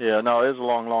 Yeah, no, it was a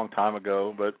long, long time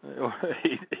ago, but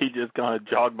he just kind of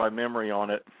jogged my memory on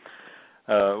it.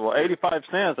 85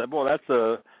 cents. Boy, that's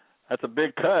a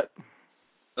big cut.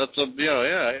 That's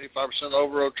 85% of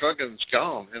over-road trucking is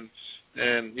gone,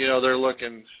 and they're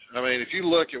looking. I mean, if you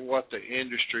look at what the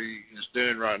industry is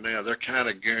doing right now, they're kind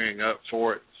of gearing up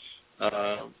for it.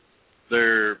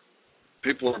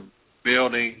 People are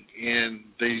building in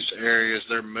these areas.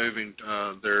 They're moving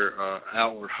their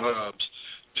outward hubs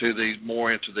to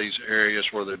into these areas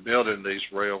where they're building these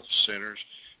rail centers.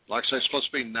 Like I say, it's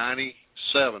supposed to be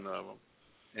 97 of them,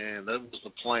 and that was the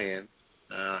plan.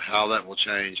 How that will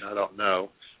change, I don't know.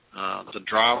 The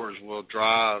drivers will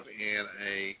drive in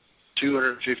a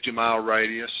 250-mile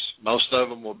radius. Most of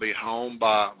them will be home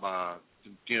by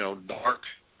dark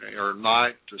or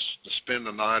night to spend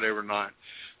the night every night.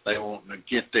 They want to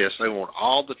get this. They want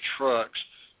all the trucks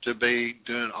to be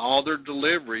doing all their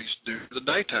deliveries during the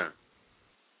daytime,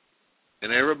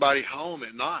 and everybody home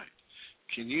at night.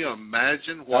 Can you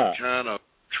imagine what kind of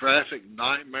traffic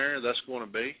nightmare that's going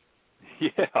to be?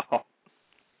 Yeah.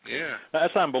 Yeah.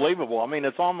 That's unbelievable. I mean,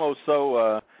 it's almost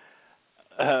so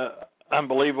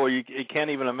unbelievable you can't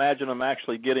even imagine them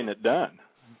actually getting it done.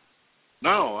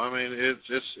 No, I mean,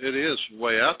 it is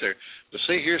way out there. But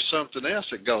see, here's something else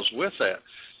that goes with that.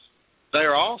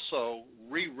 They're also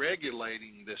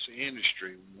re-regulating this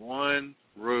industry one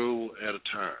rule at a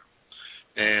time.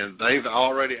 And they've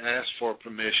already asked for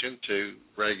permission to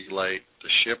regulate the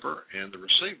shipper and the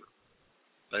receiver.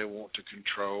 They want to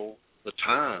control the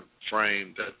time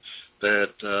frame that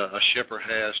a shipper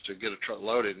has to get a truck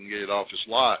loaded and get it off his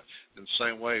lot. In the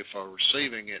same way for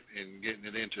receiving it and getting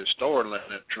it into a store and letting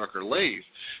that trucker leave.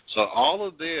 So all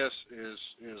of this is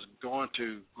going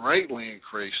to greatly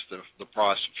increase the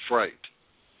price of freight.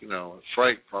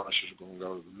 Freight prices are going to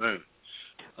go to the moon.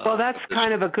 Well, that's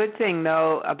kind of a good thing,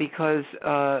 though, because,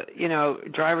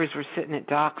 drivers were sitting at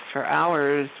docks for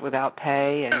hours without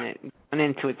pay, and it went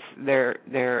into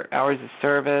their hours of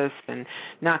service and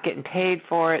not getting paid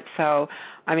for it. So,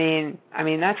 I mean,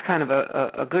 that's kind of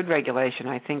a good regulation.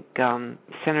 I think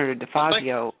Senator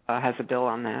DeFazio has a bill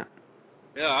on that.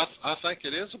 Yeah, I think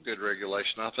it is a good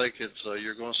regulation. I think it's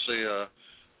you're going to see,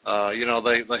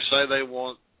 they say they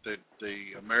want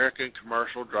the American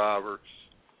commercial driver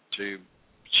to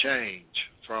change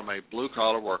from a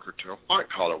blue-collar worker to a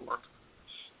white-collar worker.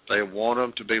 They want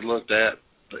them to be looked at,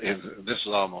 and this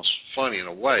is almost funny in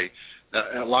a way,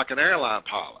 like an airline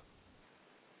pilot.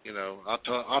 I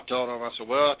told them, I said,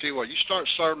 well, I'll tell you what, you start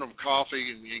serving them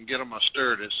coffee and you can get them a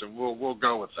stewardess, and we'll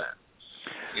go with that.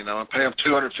 And pay them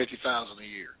 $250,000 a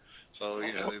year. So,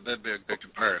 that'd be a good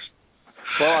comparison.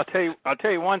 Well, I'll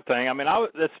tell you one thing. I mean,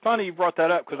 it's funny you brought that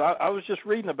up because I was just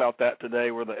reading about that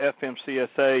today, where the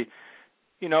FMCSA,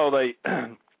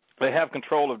 they have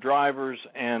control of drivers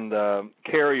and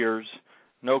carriers,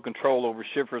 no control over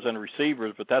shippers and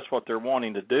receivers, but that's what they're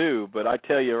wanting to do. But I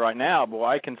tell you right now, boy,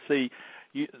 I can see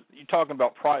you talking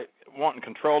about wanting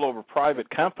control over private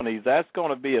companies. That's going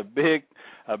to be a big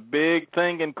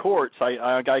thing in courts.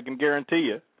 I can guarantee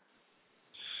you.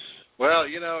 Well,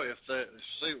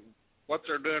 what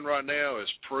they're doing right now is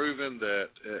proving that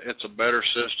it's a better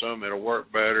system. It'll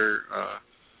work better,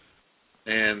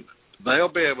 and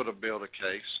they'll be able to build a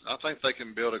case. I think they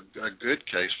can build a good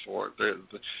case for it.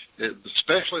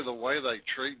 Especially the way they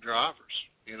treat drivers.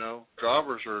 You know,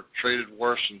 drivers are treated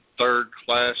worse than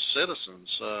third-class citizens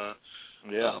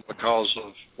because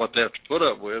of what they have to put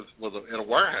up with in a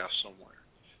warehouse somewhere,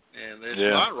 and it's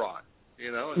not right.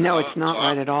 You know, it's not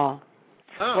right at all.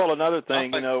 Well, another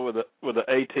thing, you know, with the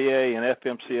ATA and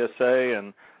FMCSA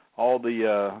and all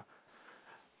the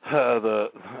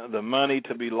money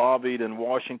to be lobbied in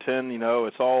Washington, you know,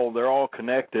 they're all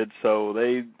connected, so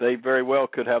they very well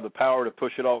could have the power to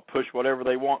push whatever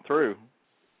they want through.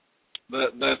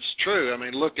 That's true. I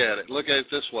mean, look at it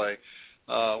this way.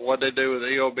 What they do with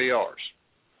EOBRs,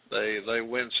 they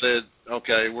went and said,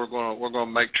 okay, we're going to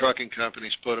make trucking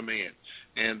companies put them in,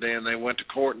 and then they went to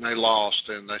court and they lost,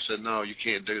 and they said, no, you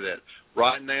can't do that.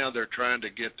 Right now, they're trying to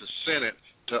get the Senate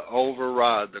to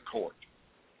override the court.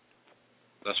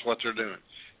 That's what they're doing.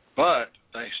 But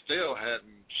they still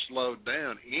hadn't slowed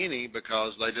down any,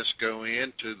 because they just go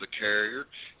into the carrier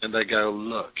and they go,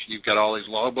 look, you've got all these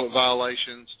logbook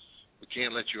violations. We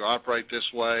can't let you operate this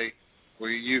way. Where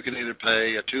you can either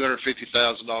pay a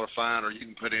 $250,000 fine or you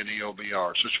can put in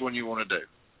EOBRs. Which one you want to do?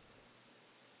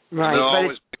 Right. And they'll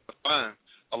always make the fine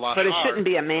a lot higher. But it shouldn't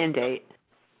be a mandate.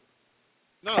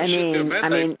 No, it shouldn't be a mandate. I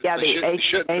mean, yeah, it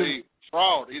shouldn't be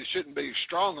fraud. It shouldn't be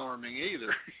strong-arming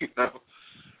either, you know.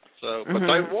 So, but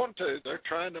they want to. They're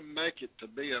trying to make it to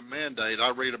be a mandate.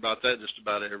 I read about that just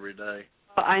about every day.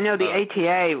 Well, I know the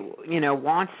ATA, you know,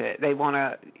 wants it. They want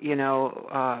to, you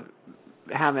know,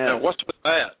 have it. Now, what's with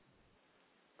that?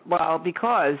 Well,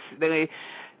 because they,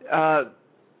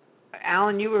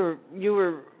 Alan, you were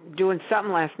doing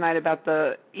something last night about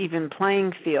the even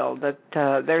playing field. That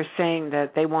they're saying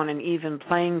that they want an even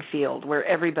playing field where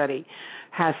everybody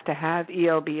has to have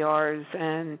ELBRs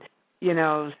and, you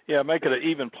know. Yeah, make it an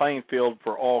even playing field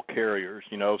for all carriers.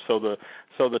 You know, so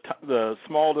the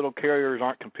small little carriers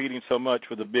aren't competing so much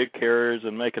with the big carriers,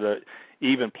 and make it a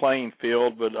even playing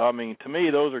field. But I mean, to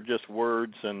me, those are just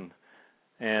words and.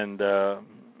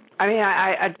 I mean,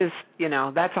 I just, you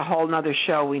know, that's a whole nother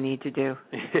show we need to do.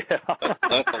 Yeah.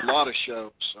 That's a lot of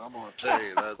shows, I'm going to tell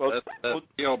you. That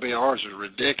ELBRs is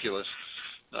ridiculous.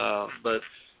 But,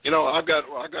 you know, I've got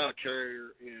a carrier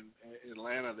in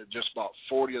Atlanta that just bought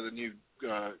 40 of the new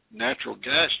natural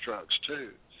gas trucks, too.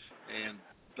 And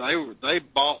they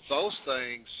bought those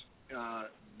things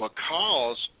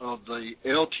because of the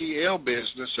LTL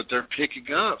business that they're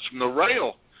picking up from the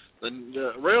rail.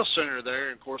 The rail center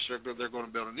there, and of course, they're going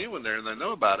to build a new one there, and they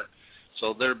know about it.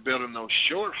 So they're building those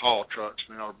short-haul trucks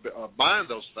now, buying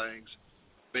those things,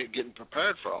 getting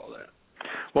prepared for all that.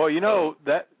 Well, you know,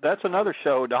 that's another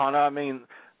show, Donna. I mean,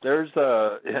 there's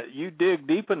you dig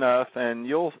deep enough, and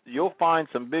you'll find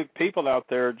some big people out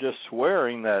there just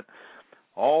swearing that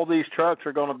all these trucks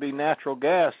are going to be natural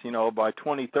gas, you know, by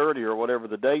 2030 or whatever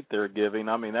the date they're giving.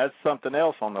 I mean, that's something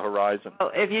else on the horizon.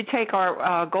 Well, if you take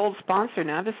our gold sponsor,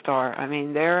 Navistar, I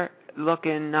mean, they're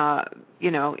looking,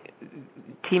 you know,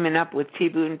 teaming up with T.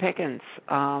 Boone Pickens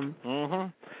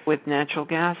with natural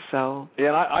gas. So yeah,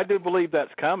 and I do believe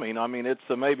that's coming. I mean, it's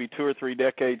maybe 2 or 3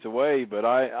 decades away, but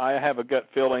I have a gut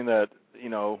feeling that, you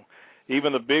know,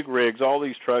 even the big rigs, all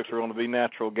these trucks are going to be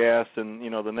natural gas in, you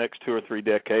know, the next 2 or 3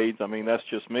 decades. I mean, that's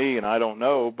just me, and I don't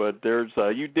know, but there's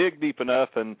you dig deep enough,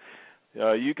 and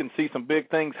you can see some big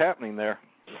things happening there.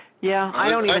 Yeah, I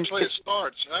don't even. It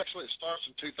starts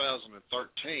in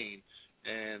 2013,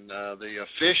 and the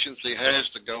efficiency has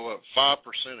to go up 5%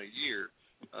 a year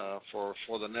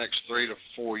for the next 3 to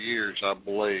 4 years, I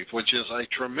believe, which is a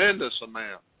tremendous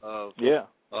amount of. Yeah.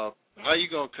 How are you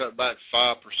going to cut back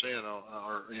 5%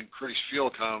 or increase fuel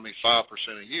economy 5%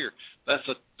 a year? That's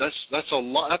a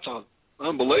lot. That's an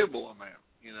unbelievable amount,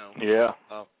 you know. Yeah.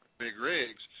 Big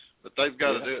rigs, but they've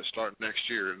got to do it starting next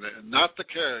year, and not the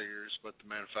carriers, but the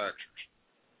manufacturers.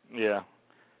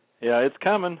 Yeah, it's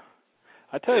coming.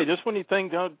 I tell you, just when you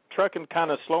think trucking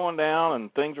kind of slowing down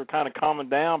and things are kind of calming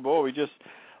down, boy, we just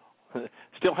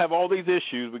still have all these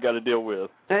issues we got to deal with.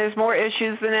 There's more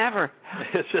issues than ever.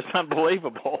 It's just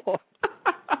unbelievable.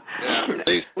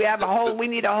 We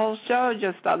need a whole show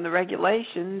just on the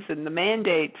regulations and the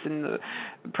mandates and the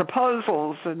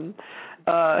proposals, and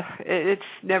it's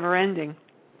never ending.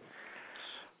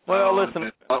 Well, listen,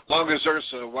 as long as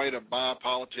there's a way to buy a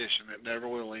politician, it never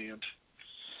will end.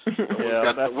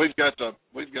 We've got the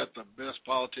best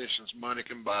politicians money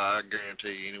can buy, I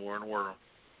guarantee you, anywhere in the world.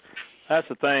 That's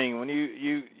the thing. When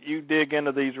you dig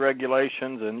into these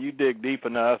regulations and you dig deep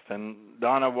enough, and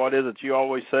Donna, what is it you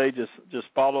always say? Just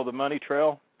follow the money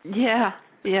trail. Yeah.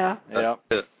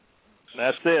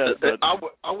 That's it.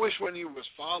 I wish when you was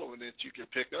following it, you could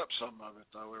pick up some of it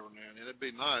though every now and then. It'd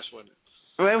be nice, wouldn't it?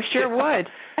 Well, we sure would.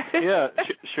 Yeah,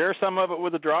 share some of it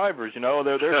with the drivers. You know,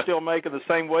 they're still making the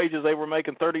same wages they were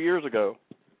making 30 years ago.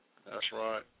 That's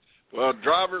right. Well,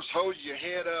 drivers, hold your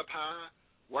head up high,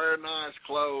 wear nice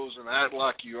clothes, and act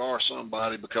like you are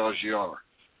somebody, because you are.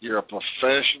 You're a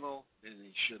professional, and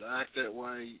you should act that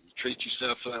way. You treat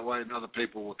yourself that way, and other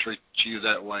people will treat you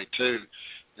that way too.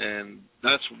 And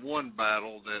that's one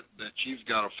battle that you've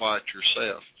got to fight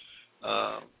yourself.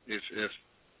 If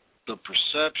the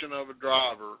perception of a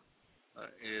driver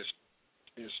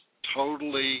is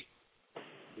totally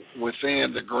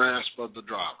within the grasp of the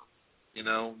driver, you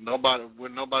know, nobody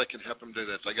can help them do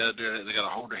that. They got to do it. They got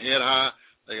to hold their head high.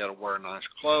 They got to wear nice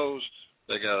clothes.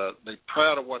 They got to be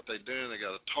proud of what they're doing. They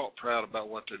got to talk proud about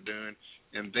what they're doing,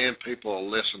 and then people will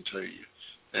listen to you.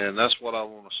 And that's what I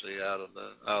want to see out of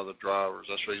the drivers.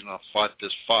 That's the reason I fight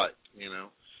this fight, you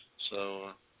know.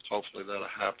 So hopefully that'll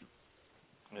happen.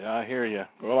 Yeah, I hear you.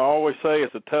 Well, I always say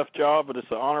it's a tough job, but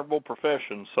it's an honorable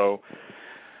profession. So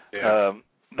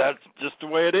that's just the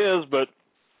way it is. But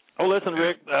listen,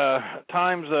 Rick,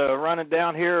 time's running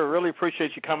down here. I really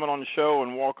appreciate you coming on the show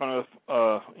and walking us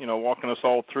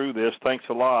all through this. Thanks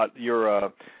a lot. You're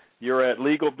at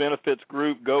Legal Benefits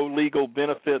Group,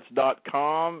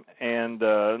 golegalbenefits.com, and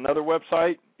another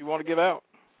website you want to give out?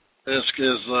 This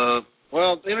is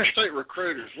Interstate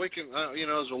Recruiters. We can,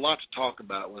 there's a lot to talk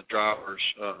about with drivers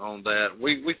on that.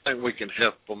 We think we can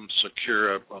help them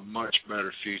secure a much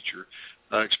better future,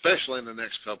 especially in the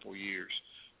next couple of years.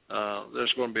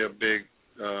 There's going to be a big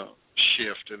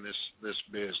shift in this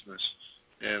business,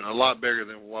 and a lot bigger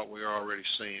than what we're already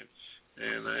seeing.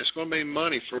 And it's going to be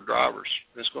money for drivers.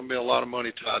 There's going to be a lot of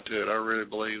money tied to it. I really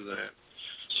believe that.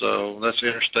 So that's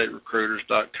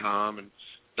interstaterecruiters.com, and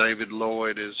David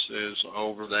Lloyd is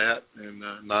over that, and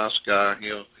a nice guy.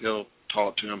 He'll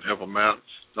talk to him, help him out.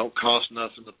 Don't cost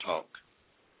nothing to talk.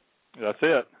 That's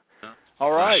it. Yeah.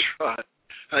 All right. That's right.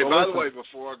 Hey, by the way,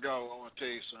 before I go, I want to tell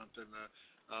you something.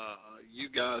 You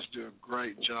guys do a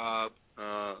great job.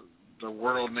 The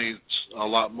world needs a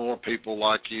lot more people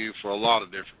like you for a lot of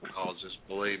different causes,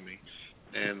 believe me.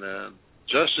 And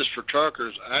Justice for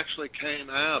Truckers actually came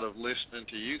out of listening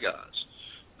to you guys.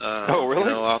 Oh,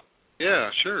 really?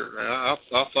 Yeah, sure. I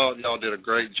thought y'all did a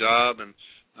great job, and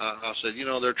I said,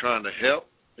 they're trying to help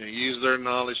and use their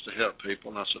knowledge to help people.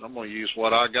 And I said, I'm going to use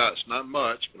what I got. It's not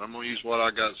much, but I'm going to use what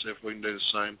I got and see if we can do the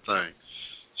same thing.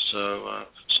 So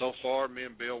far, me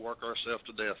and Bill work ourselves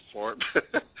to death for it.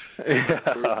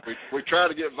 we try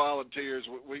to get volunteers.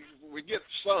 We get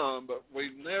some, but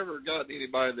we've never got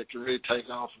anybody that can really take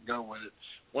off and go with it.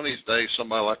 One of these days,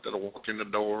 somebody like that will walk in the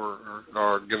door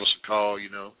or give us a call,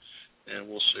 and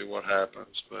we'll see what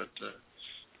happens. But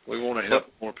we want to help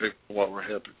more people than what we're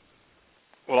helping.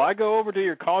 Well, I go over to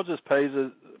your causes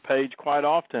page quite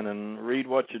often and read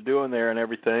what you're doing there and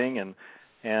everything,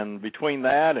 and between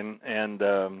that and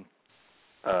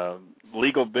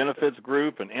Legal Benefits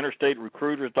Group and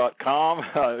InterstateRecruiters.com,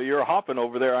 you're hopping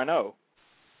over there, I know.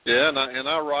 Yeah, and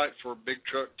I write for Big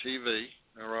Truck TV.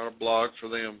 I write a blog for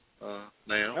them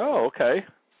now. Oh, okay.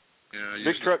 Yeah,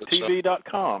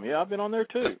 BigTruckTV.com. Yeah, I've been on there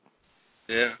too.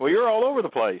 Yeah. Well, you're all over the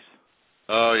place.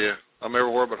 Oh yeah, I'm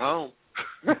everywhere but home.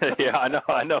 Yeah,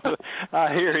 I know.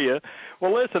 I hear you.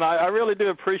 Well, listen, I really do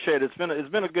appreciate it.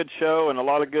 It's been a good show and a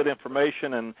lot of good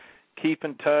information, and keep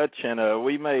in touch. And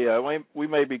we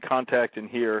may be contacting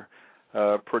here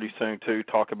pretty soon too,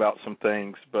 talk about some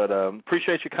things. But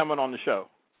appreciate you coming on the show.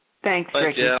 Thanks, Thank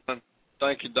Ricky. you, Alan.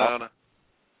 Thank you, Donna.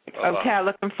 Okay,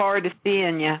 looking forward to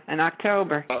seeing you in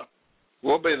October.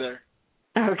 We'll be there.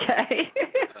 Okay.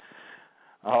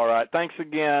 All right. Thanks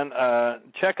again.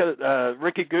 Check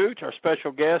Ricky Gooch, our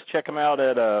special guest. Check him out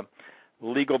at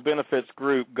Legal Benefits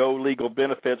Group,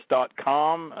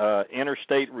 golegalbenefits.com,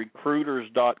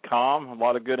 interstaterecruiters.com. A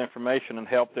lot of good information and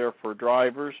help there for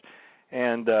drivers.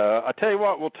 And I tell you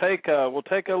what, we'll take a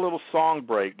little song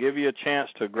break. Give you a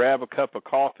chance to grab a cup of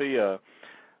coffee,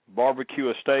 barbecue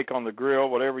a steak on the grill,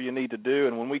 whatever you need to do.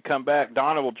 And when we come back,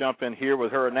 Donna will jump in here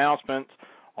with her announcements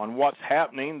on what's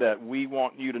happening that we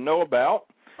want you to know about.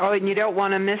 Oh, and you don't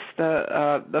want to miss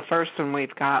the first one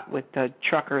we've got with the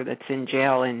trucker that's in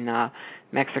jail in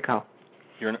Mexico.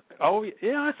 Oh,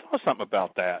 yeah, I saw something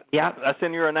about that. Yeah. That's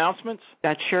in your announcements?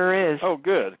 That sure is. Oh,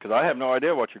 good, because I have no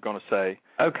idea what you're going to say.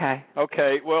 Okay.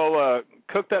 Okay, well,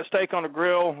 cook that steak on the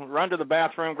grill, run to the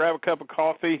bathroom, grab a cup of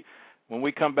coffee. When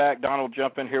we come back, Don will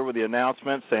jump in here with the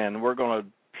announcements, and we're going to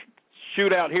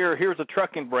shoot out here. Here's a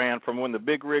trucking brand from When the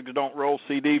Big Rigs Don't Roll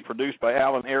CD, produced by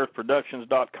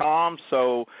AlanAirProductions.com.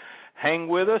 So hang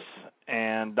with us,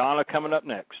 and Donna coming up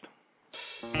next.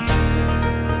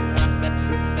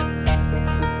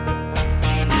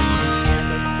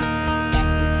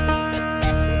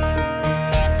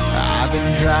 I've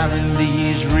been driving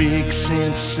these rigs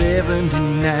since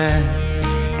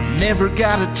 '79. Never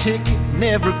got a ticket,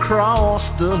 never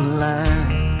crossed the line.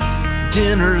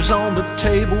 Dinner's on the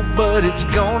table, but it's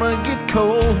gonna get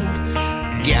cold.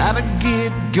 Gotta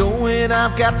get going,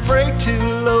 I've got freight to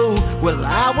load. Well,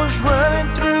 I was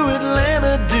running through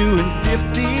Atlanta doing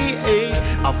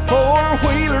 58. A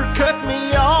four-wheeler cut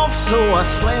me off, so I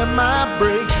slammed my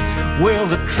brakes. Well,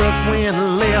 the truck went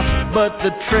left, but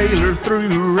the trailer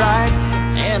threw right,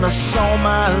 and I saw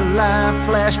my life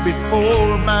flash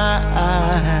before my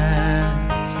eyes.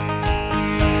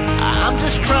 I'm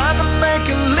just trying to make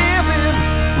a living,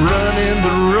 running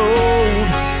the road,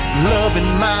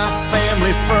 loving my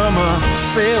family from a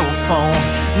cell phone.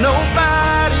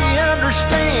 Nobody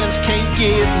understands, can't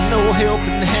get no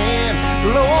helping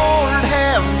hand. Lord,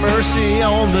 have mercy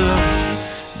on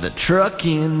the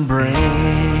trucking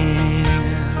brand.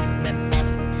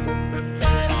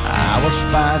 I was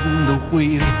fighting the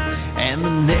wheel, and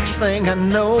the next thing I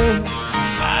know,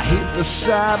 I hit the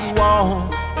sidewall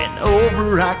and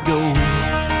over I go.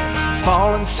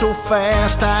 Falling so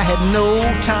fast I had no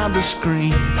time to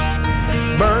scream.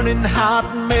 Burning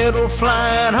hot metal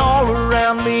flying all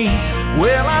around me.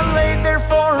 Well, I laid there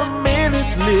for a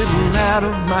minute, little out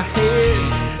of my head,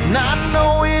 not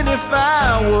knowing if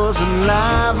I was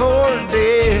alive or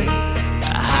dead. The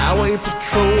highway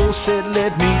patrol said,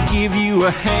 let me give you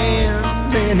a hand.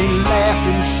 Then he laughed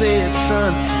and said,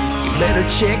 son, you better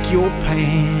check your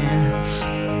pants.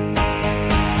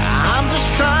 I'm just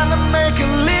trying to make a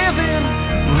living,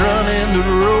 running the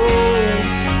road,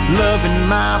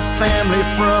 loving my family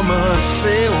from a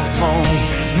cell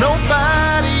phone.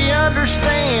 Nobody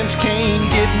understands,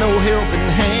 can't get no helping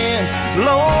hand.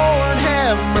 Lord,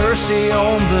 have mercy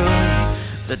on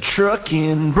the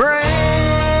trucking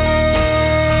brand.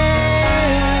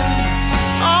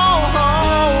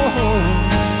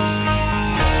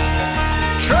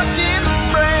 Trucking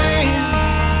brand.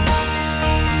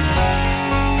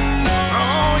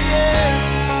 Oh yeah.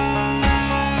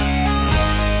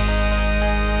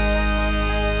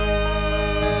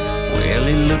 Well,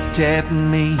 he looked at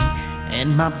me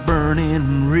and my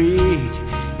burning rig,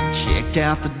 checked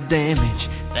out the damage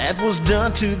that was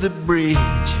done to the bridge.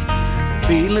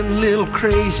 Feeling a little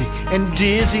crazy and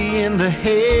dizzy in the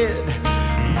head,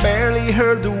 barely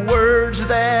heard the words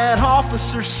that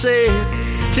officer said.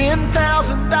 $10,000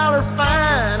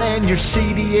 fine and your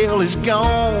CDL is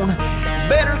gone.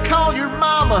 Better call your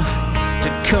mama to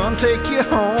come take you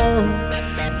home.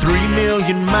 3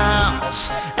 million miles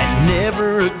and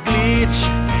never a glitch.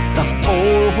 The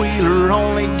four-wheeler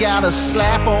only got a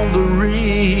slap on the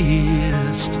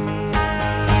wrist.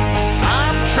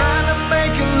 I'm trying to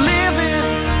make a living,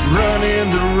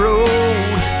 running the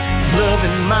road,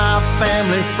 loving my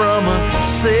family from a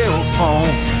cell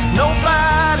phone.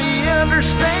 Nobody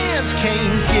understands,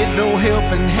 can't get no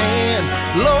helping hand.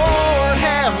 Lord,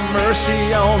 have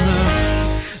mercy on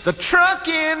the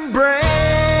trucking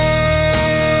brand.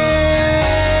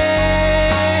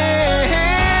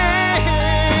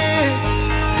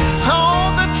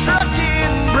 On the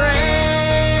trucking brand.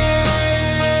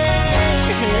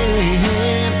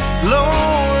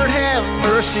 Lord, have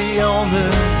mercy on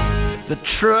the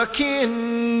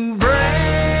trucking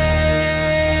brand.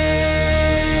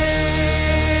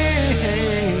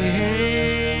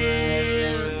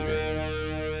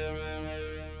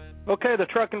 Okay, the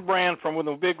Truckin' Brand from When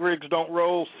the Big Rigs Don't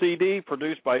Roll CD,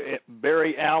 produced by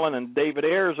Barry Allen and David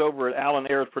Ayers over at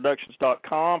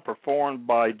AllenAyersProductions.com, performed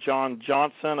by John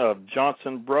Johnson of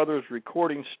Johnson Brothers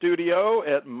Recording Studio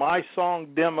at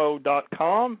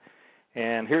MySongDemo.com.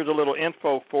 And here's a little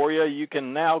info for you. You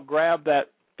can now grab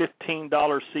that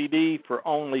 $15 CD for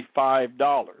only $5.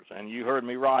 And you heard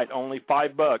me right, only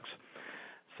 $5.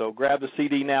 So grab the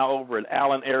CD now over at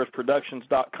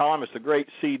AllenAyersProductions.com. It's a great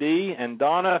CD. And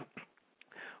Donna,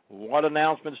 what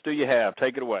announcements do you have?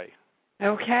 Take it away.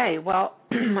 Okay. Well,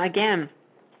 again,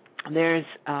 there's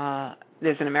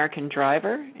an American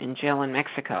driver in jail in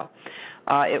Mexico.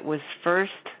 It was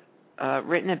first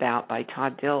written about by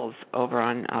Todd Dills over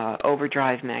on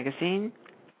Overdrive magazine,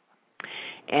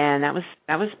 and that was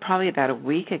probably about a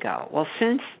week ago. Well,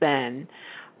 since then,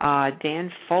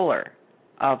 Dan Fuller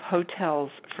of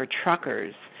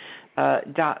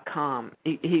HotelsForTruckers.com,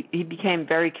 he became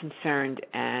very concerned,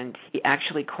 and he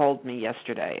actually called me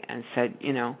yesterday and said,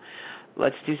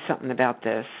 let's do something about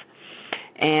this.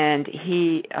 And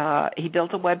he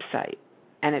built a website,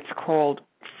 and it's called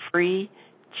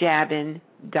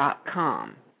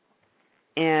freejabbin.com,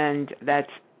 and that's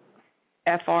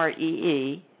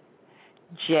FREEJAB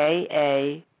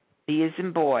as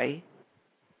in boy,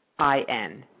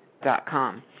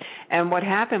 IN.com. And what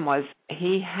happened was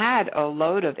he had a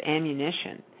load of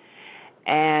ammunition.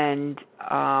 And,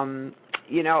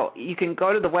 you can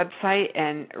go to the website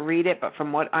and read it, but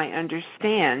from what I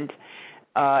understand,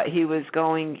 he was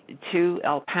going to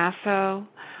El Paso,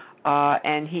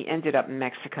 and he ended up in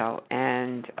Mexico.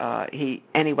 And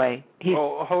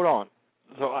Well, hold on.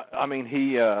 So,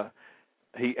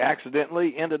 he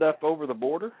accidentally ended up over the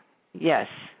border? Yes.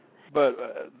 But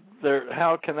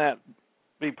how can that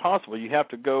be possible? You have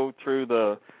to go through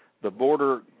the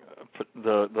border,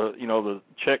 the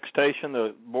check station,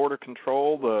 the border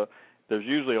control. There's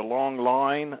usually a long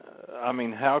line. I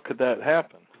mean, how could that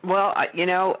happen? Well,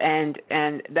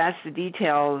 and that's the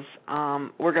details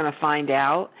we're going to find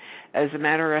out. As a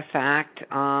matter of fact,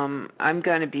 I'm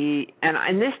going to be,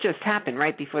 and this just happened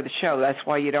right before the show. That's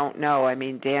why you don't know. I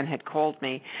mean, Dan had called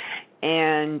me,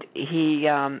 and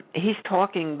he's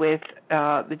talking with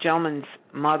the gentleman's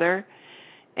mother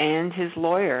and his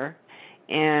lawyer,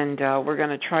 and we're going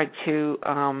to try to.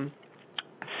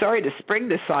 Sorry to spring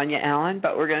this on you, Alan,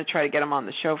 but we're going to try to get him on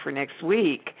the show for next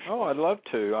week. Oh, I'd love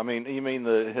to. I mean, you mean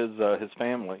his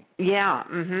family? Yeah.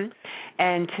 Mhm.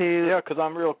 Yeah, because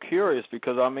I'm real curious.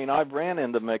 Because I mean, I've ran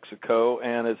into Mexico,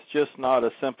 and it's just not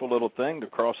a simple little thing to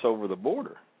cross over the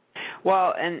border.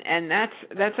 Well, and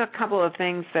that's a couple of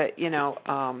things that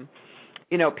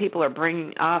people are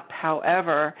bringing up.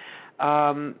 However,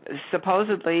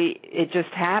 supposedly it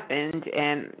just happened,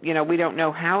 and we don't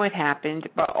know how it happened,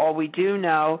 but all we do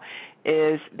know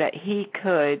is that he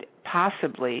could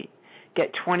possibly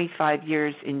get 25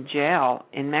 years in jail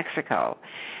in Mexico.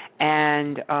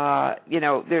 And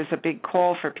there's a big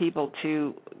call for people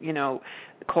to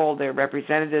call their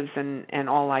representatives and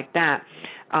all like that.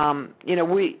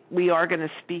 We are going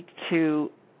to speak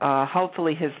to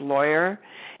hopefully his lawyer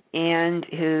and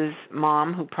his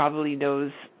mom, who probably knows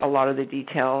a lot of the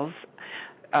details,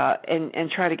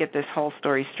 and try to get this whole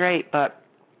story straight. But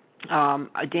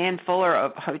Dan Fuller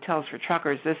of Hotels for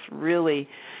Truckers, this really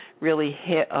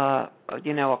hit a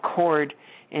chord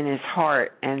in his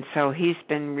heart, and so he's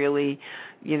been really,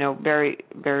 very,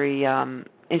 very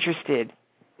interested,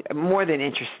 more than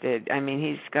interested. I mean,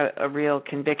 he's got a real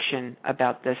conviction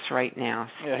about this right now.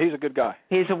 Yeah, he's a good guy.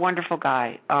 He's a wonderful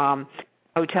guy.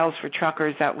 Hotels for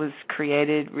Truckers, that was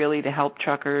created really to help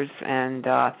truckers, and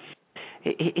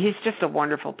he's just a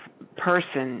wonderful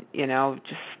person,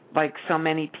 just like so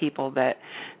many people that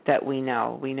we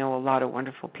know. We know a lot of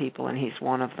wonderful people, and he's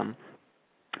one of them.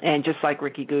 And just like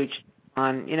Ricky Gooch,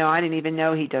 I didn't even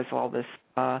know he does all this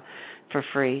for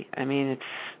free. I mean,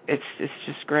 it's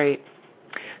just great.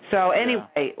 So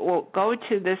anyway, we'll go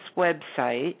to this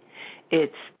website.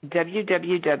 It's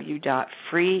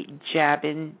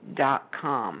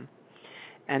www.freejabbin.com,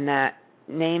 and that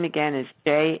name again is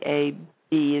JAB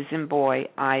as in boy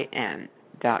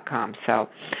IN.com. So,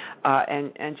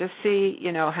 and just see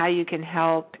how you can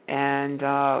help, and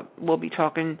we'll be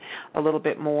talking a little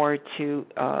bit more to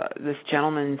this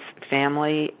gentleman's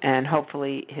family and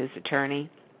hopefully his attorney,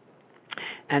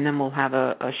 and then we'll have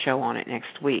a show on it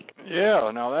next week.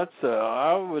 Yeah, now that's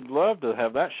I would love to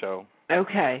have that show.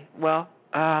 Okay, well,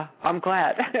 I'm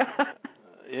glad.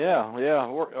 Yeah.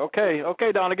 Okay,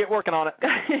 Donna, get working on it.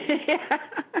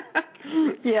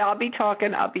 Yeah, I'll be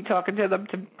talking to them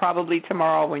probably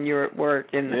tomorrow when you're at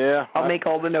work, and I'll make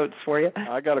all the notes for you.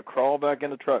 I got to crawl back in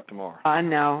the truck tomorrow. I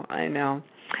know.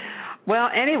 Well,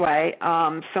 anyway,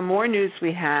 some more news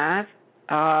we have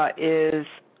is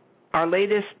our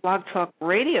latest Blog Talk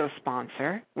Radio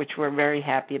sponsor, which we're very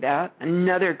happy about.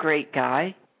 Another great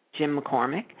guy, Jim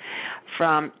McCormick,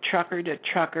 from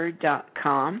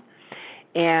trucker2trucker.com.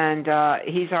 And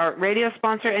he's our radio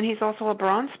sponsor, and he's also a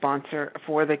bronze sponsor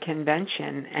for the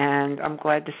convention. And I'm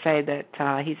glad to say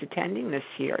that he's attending this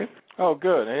year. Oh,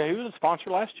 good. He was a sponsor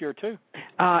last year, too.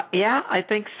 Yeah, I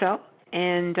think so.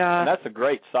 And that's a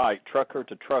great site,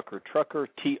 Trucker2Trucker,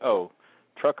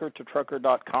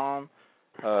 trucker2trucker.com.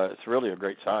 It's really a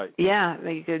great site. Yeah,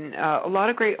 you can a lot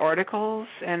of great articles,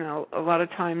 and a lot of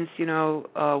times,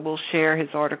 we'll share his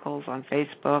articles on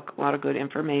Facebook. A lot of good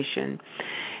information.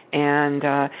 And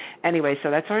anyway,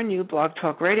 so that's our new Blog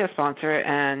Talk Radio sponsor.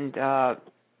 And I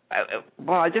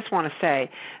just want to say,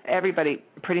 everybody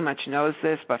pretty much knows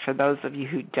this, but for those of you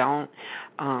who don't,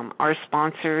 our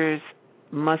sponsors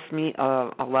must meet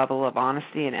a level of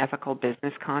honesty and ethical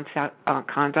business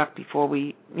conduct before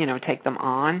we, take them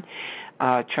on.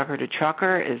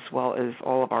 Trucker2Trucker, as well as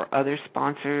all of our other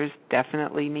sponsors,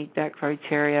 definitely meet that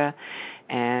criteria.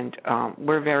 And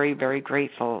we're very, very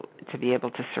grateful to be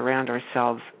able to surround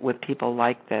ourselves with people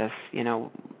like this,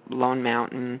 Lone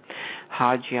Mountain,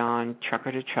 Hajian,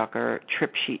 Trucker to Trucker,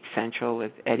 Trip Sheet Central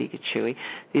with Eddie Gachui.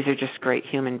 These are just great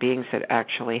human beings that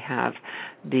actually have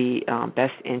the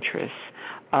best interests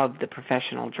of the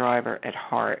professional driver at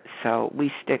heart. So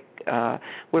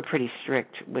we're pretty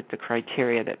strict with the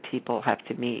criteria that people have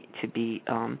to meet to be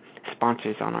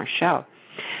sponsors on our show.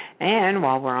 And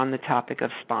while we're on the topic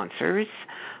of sponsors,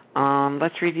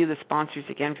 let's review the sponsors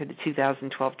again for the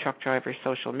 2012 Truck Driver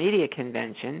Social Media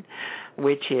Convention,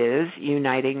 which is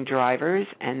uniting drivers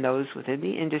and those within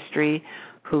the industry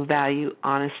who value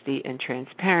honesty and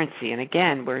transparency. And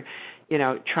again, we're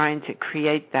trying to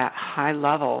create that high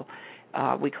level.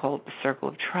 We call it the circle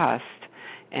of trust.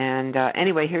 And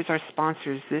anyway, here's our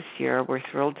sponsors this year. We're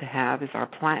thrilled to have as our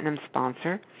platinum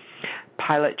sponsor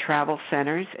Pilot Travel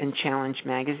Centers and Challenge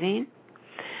Magazine.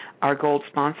 Our gold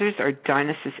sponsors are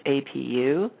Dynasis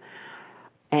APU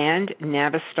and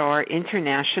Navistar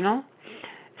International.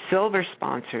 Silver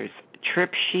sponsors,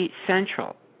 Trip Sheet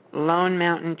Central, Lone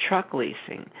Mountain Truck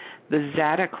Leasing, the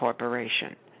Zata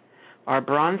Corporation. Our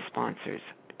bronze sponsors,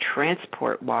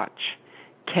 Transport Watch,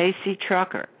 Casey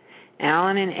Trucker,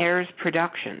 Allen and Ayers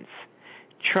Productions,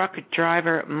 Truck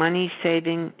Driver Money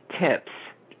Saving Tips,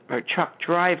 or Truck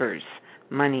Drivers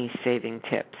Money Saving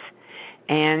Tips,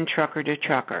 and Trucker to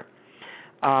Trucker.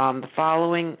 The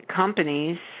following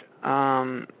companies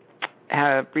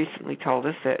have recently told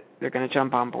us that they're going to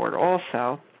jump on board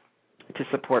also to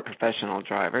support professional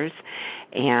drivers,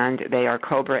 and they are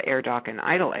Cobra, Air Dock, and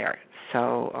Idle Air.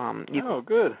 So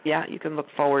good. Yeah, you can look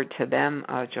forward to them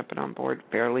jumping on board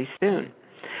fairly soon.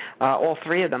 All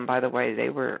three of them, by the way, they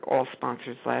were all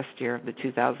sponsors last year of the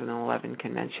 2011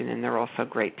 convention, and they're also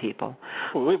great people.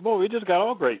 Well, we just got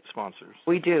all great sponsors.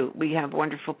 We do. We have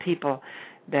wonderful people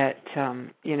that,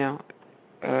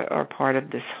 are part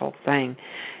of this whole thing.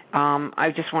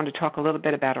 I just wanted to talk a little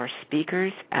bit about our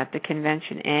speakers at the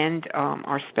convention and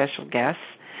our special guests.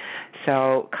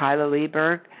 So Kyla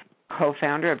Lieberg,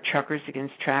 co-founder of Truckers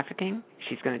Against Trafficking.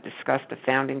 She's going to discuss the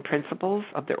founding principles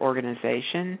of their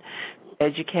organization,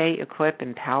 educate, equip,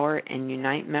 empower, and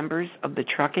unite members of the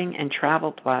trucking and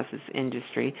travel plazas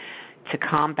industry to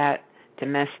combat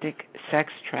domestic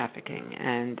sex trafficking.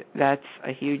 And that's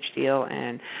a huge deal,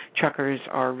 and truckers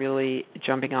are really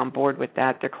jumping on board with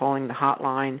that. They're calling the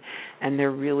hotline, and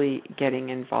they're really getting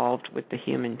involved with the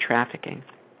human trafficking.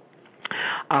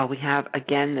 We have,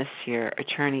 again this year,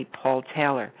 attorney Paul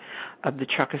Taylor of the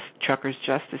Truckers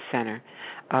Justice Center,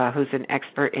 who's an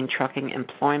expert in trucking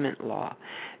employment law.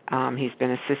 He's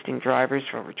been assisting drivers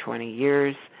for over 20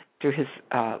 years through his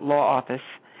law office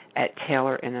at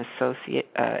Taylor and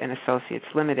Associates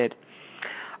Limited.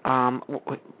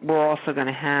 We're also going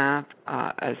to have,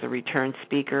 as a return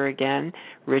speaker again,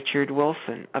 Richard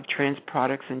Wilson of Trans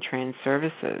Products and Trans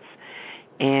Services.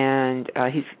 And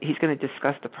he's going to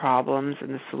discuss the problems and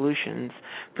the solutions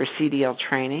for CDL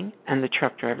training and the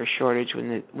truck driver shortage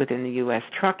within the U.S.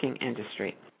 trucking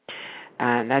industry.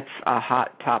 And that's a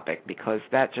hot topic because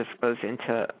that just goes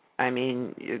into,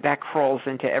 that crawls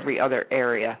into every other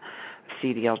area,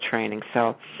 CDL training.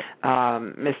 So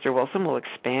Mr. Wilson will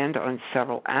expand on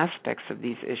several aspects of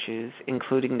these issues,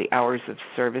 including the hours of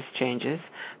service changes,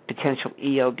 potential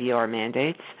EOBR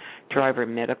mandates, driver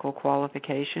medical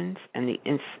qualifications, and the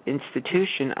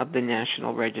institution of the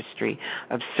National Registry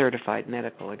of Certified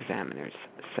Medical Examiners.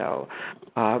 So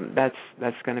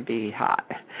that's going to be hot.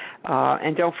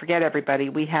 And don't forget, everybody,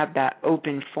 we have that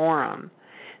open forum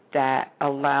that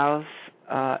allows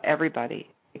everybody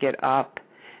to get up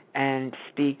and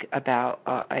speak about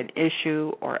an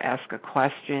issue or ask a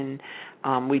question.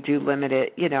 We do limit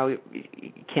it. You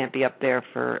can't be up there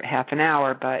for half an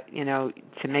hour, but,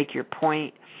 to make your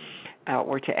point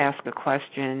or to ask a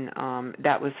question,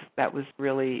 that was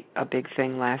really a big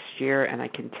thing last year, and I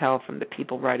can tell from the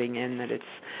people writing in that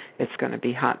it's going to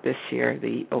be hot this year,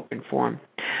 the open forum.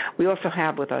 We also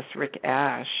have with us Rick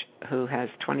Ash, who has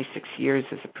 26 years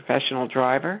as a professional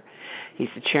driver. He's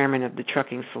the chairman of the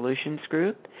Trucking Solutions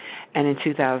Group, and in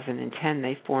 2010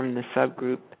 they formed the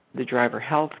subgroup, the Driver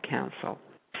Health Council.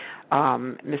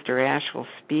 Mr. Ash will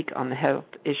speak on the health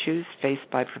issues faced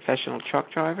by professional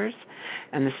truck drivers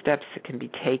and the steps that can be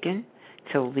taken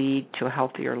to lead to a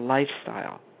healthier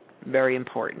lifestyle. Very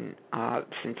important,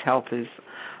 since health is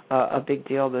a big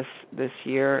deal this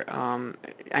year.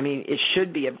 It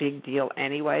should be a big deal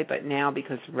anyway, but now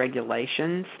because of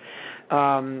regulations,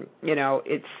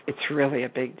 it's really a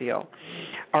big deal.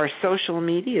 Our social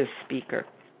media speaker,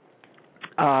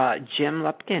 Jim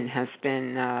Lupkin, has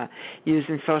been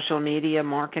using social media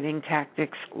marketing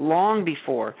tactics long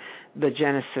before the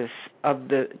genesis of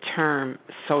the term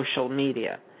social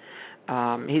media.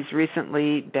 He's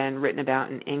recently been written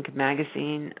about in Inc.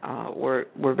 magazine.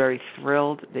 We're very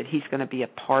thrilled that he's going to be a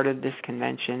part of this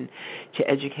convention to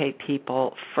educate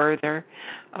people further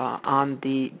on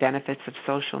the benefits of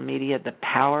social media, the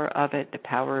power of it, the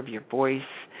power of your voice.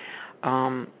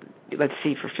 Let's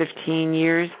see, for 15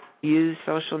 years, used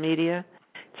social media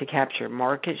to capture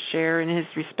market share in his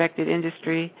respected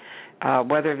industry,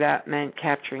 whether that meant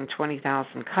capturing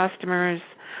 20,000 customers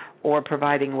or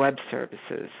providing web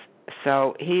services.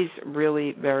 So he's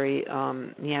really very,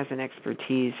 he has an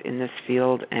expertise in this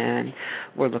field, and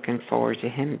we're looking forward to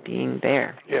him being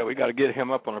there. Yeah, we got to get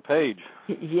him up on a page.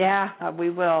 Yeah, we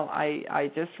will. I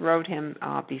just wrote him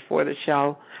before the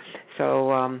show,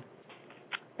 so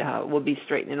we'll be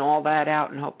straightening all that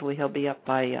out, and hopefully he'll be up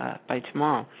by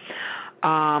tomorrow.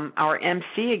 Our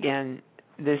MC again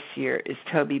this year is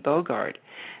Toby Bogard.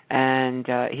 And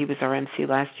he was our MC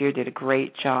last year, did a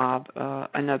great job.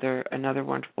 Another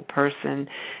wonderful person,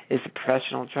 is a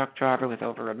professional truck driver with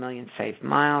over 1 million saved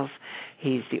miles.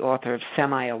 He's the author of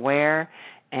Semi-Aware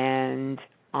and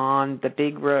On the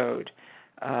Big Road.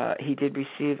 He did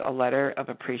receive a letter of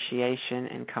appreciation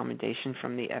and commendation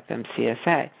from the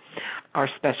FMCSA. Our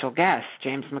special guest,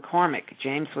 James McCormick.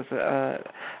 James was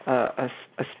a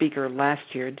speaker last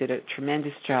year, did a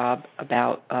tremendous job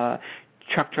about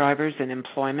truck drivers and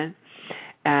employment,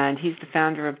 and he's the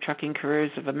founder of Trucking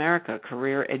Careers of America,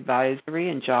 career advisory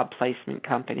and job placement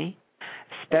company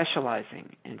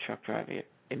specializing in truck driver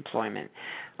employment.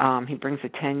 He brings a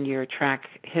 10-year track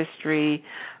history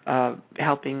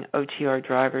helping OTR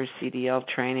drivers, CDL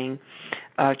training.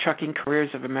 Trucking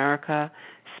Careers of America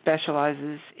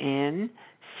specializes in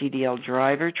CDL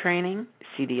driver training,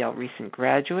 CDL recent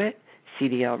graduate,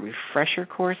 CDL refresher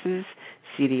courses,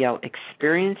 CDL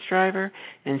experienced driver,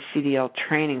 and CDL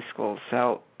training schools.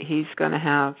 So he's going to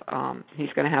have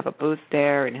a booth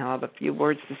there, and he'll have a few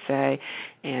words to say,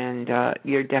 and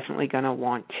you're definitely going to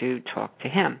want to talk to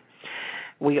him.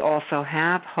 We also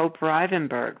have Hope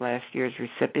Rivenberg, last year's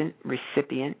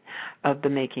recipient of the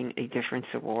Making a Difference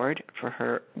Award for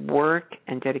her work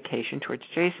and dedication towards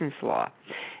Jason's Law,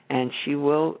 and she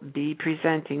will be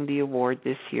presenting the award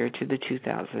this year to the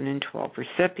 2012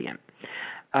 recipient.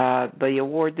 The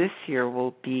award this year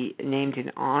will be named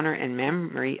in honor and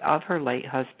memory of her late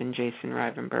husband, Jason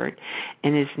Rivenberg,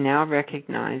 and is now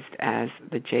recognized as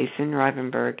the Jason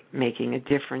Rivenberg Making a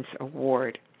Difference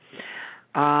Award.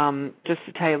 Just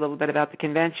to tell you a little bit about the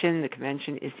convention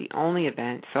is the only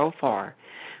event so far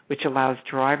which allows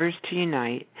drivers to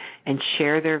unite and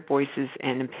share their voices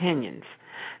and opinions.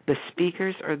 The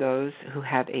speakers are those who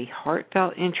have a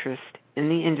heartfelt interest in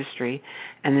the industry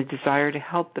and the desire to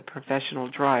help the professional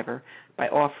driver by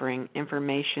offering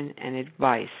information and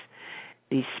advice.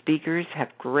 These speakers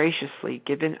have graciously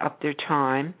given up their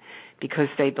time because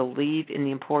they believe in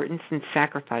the importance and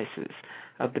sacrifices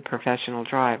of the professional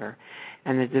driver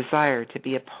and the desire to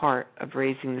be a part of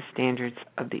raising the standards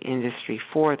of the industry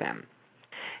for them.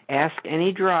 Ask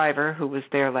any driver who was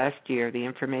there last year. The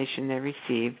information they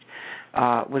received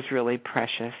was really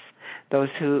precious. Those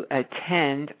who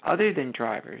attend, other than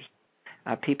drivers,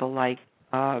 people like,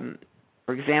 for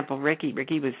example, Ricky.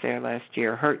 Ricky was there last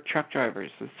year. Hurt Truck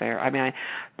Drivers was there.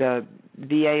 The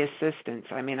VA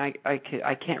assistants.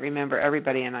 I can't remember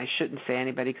everybody, and I shouldn't say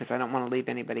anybody because I don't want to leave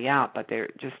anybody out, but they're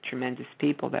just tremendous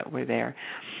people that were there.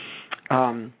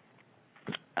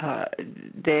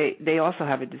 They also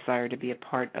have a desire to be a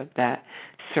part of that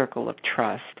circle of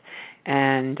trust.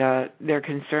 And they're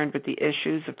concerned with the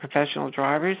issues of professional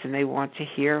drivers, and they want to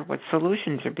hear what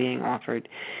solutions are being offered.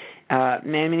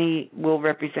 Many will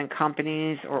represent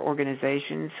companies or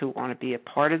organizations who want to be a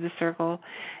part of the circle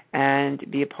and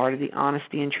be a part of the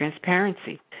honesty and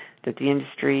transparency that the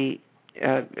industry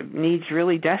needs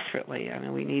really desperately.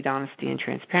 We need honesty and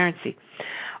transparency.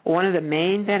 One of the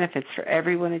main benefits for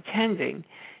everyone attending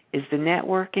is the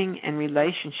networking and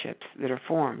relationships that are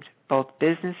formed, both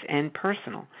business and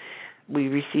personal. We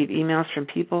receive emails from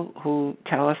people who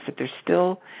tell us that they're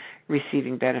still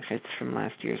receiving benefits from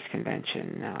last year's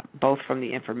convention, both from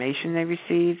the information they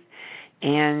received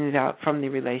and from the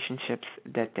relationships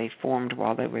that they formed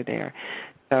while they were there.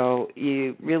 So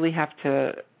you really have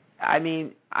to, I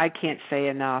can't say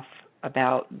enough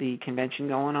about the convention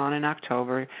going on in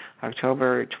October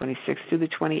 26th through the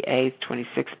 28th,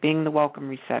 26th being the welcome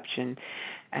reception,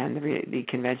 and the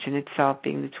convention itself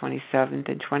being the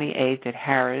 27th and 28th at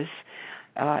Harrah's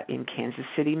in Kansas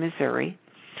City, Missouri.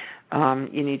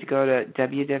 You need to go to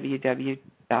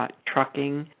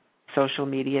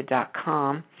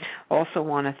www.truckingsocialmedia.com. Also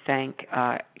want to thank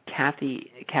Kathy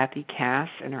Cass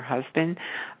and her husband.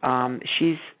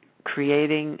 She's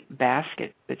creating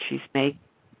baskets that she's making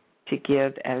to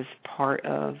give as part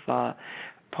of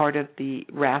the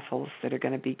raffles that are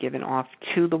going to be given off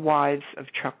to the wives of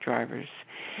truck drivers.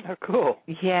 Oh, cool.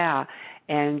 Yeah,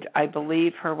 and I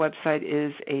believe her website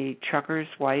is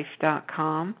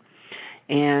atruckerswife.com,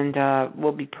 and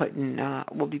we'll be putting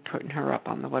her up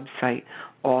on the website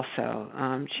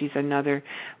also. She's another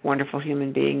wonderful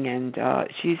human being, and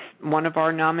she's one of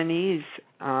our nominees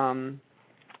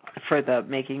for the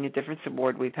Making a Difference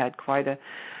Award. We've had quite a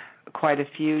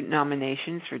few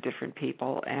nominations for different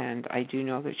people, and I do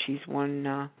know that she's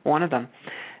one of them.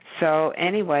 So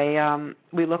anyway,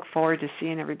 we look forward to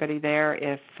seeing everybody there.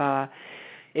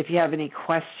 If you have any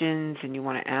questions and you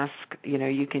want to ask,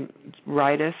 you can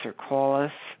write us or call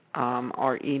us.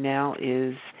 Our email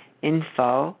is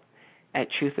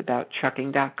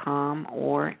info@truthabouttrucking.com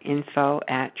or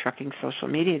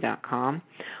info@truckingsocialmedia.com,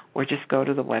 or just go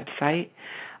to the website.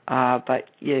 But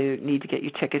you need to get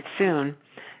your tickets soon.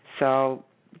 So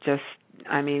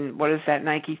what is that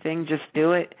Nike thing? Just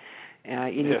do it.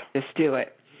 You need to just do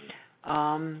it.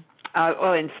 And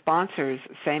sponsors,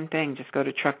 same thing. Just go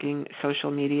to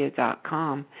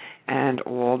truckingsocialmedia.com, and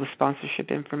all the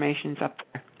sponsorship information's up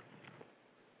there.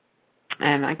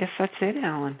 And I guess that's it,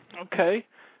 Alan. Okay.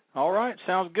 All right.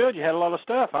 Sounds good. You had a lot of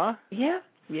stuff, huh? Yeah,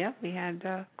 we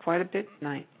had quite a bit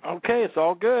tonight. Okay, it's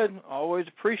all good. Always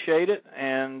appreciate it.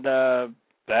 And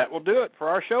that will do it for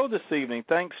our show this evening.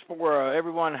 Thanks for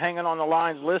everyone hanging on the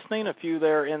lines listening. A few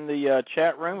there in the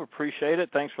chat room. Appreciate it.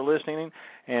 Thanks for listening.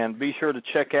 And be sure to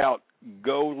check out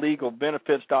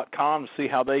golegalbenefits.com to see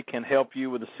how they can help you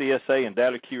with the CSA and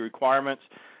data queue requirements.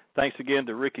 Thanks again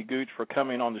to Ricky Gooch for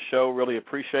coming on the show. Really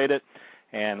appreciate it.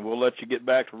 And we'll let you get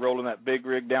back to rolling that big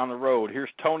rig down the road.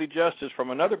 Here's Tony Justice from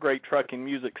another great trucking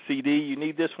music CD. You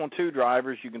need this one too,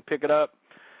 drivers. You can pick it up.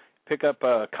 Pick up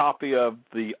a copy of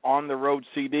the On the Road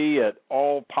CD at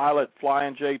all Pilot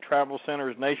Flying J travel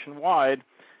centers nationwide.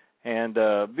 And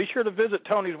be sure to visit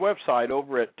Tony's website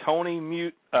over at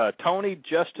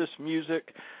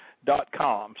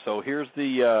TonyJusticemusic.com. So here's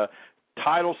the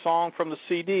title song from the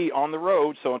CD, On the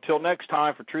Road. So until next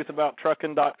time, for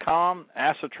truthabouttrucking.com,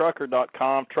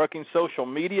 asatrucker.com,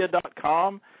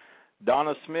 truckingsocialmedia.com,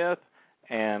 Donna Smith,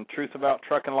 and Truth About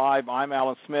Trucking Live, I'm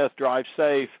Alan Smith. Drive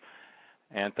safe,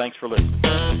 and thanks for listening.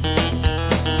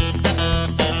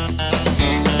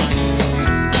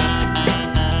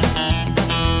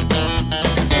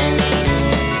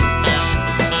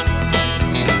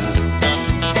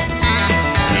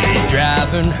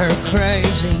 Driving her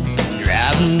crazy,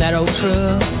 driving that old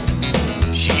truck.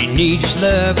 She needs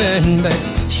loving, but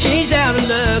she's out of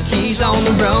luck. He's on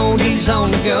the road, he's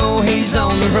on the go, he's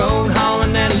on the road,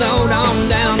 hauling that load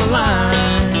on down the line.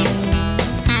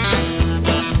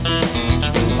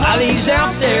 While he's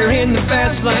out there in the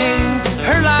fast lane,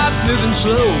 her life's moving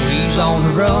slow, he's on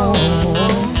the road.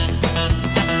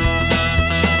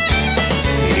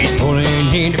 He's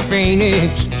pulling into Phoenix,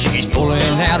 she's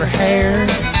pulling out her hair,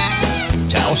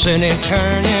 tossing and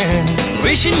turning,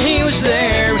 wishing he was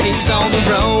there. He's on the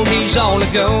road, he's on the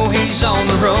go, he's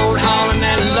on the road, hauling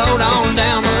that load on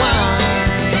down the line.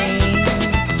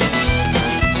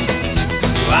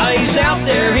 While he's out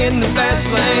there in the fast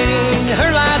lane,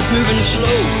 her life's moving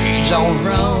slow, he's on the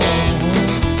road.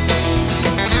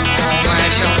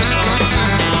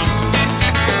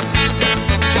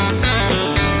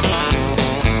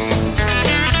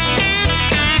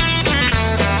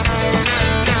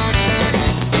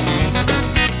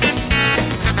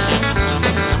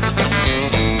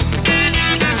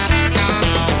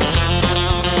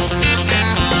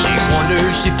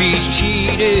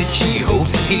 She hopes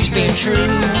that he's been true.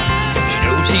 She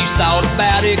knows he's thought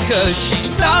about it, 'cause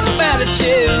she's thought about it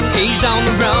too. He's on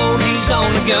the road, he's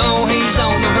on the go, he's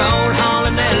on the road,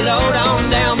 hauling that load on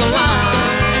down the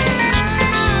line.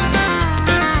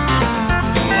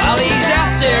 While he's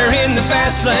out there in the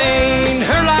fast lane,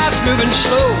 her life's moving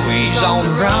slow, he's on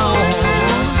the road.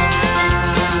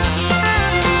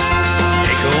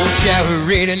 They cold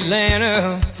shower in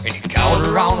Atlanta, and he called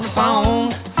her on the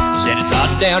phone. Said it's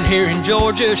hot down here in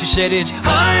Georgia. She said it's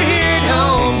hot here at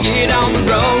home. Get on the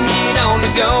road, get on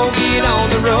the go, get on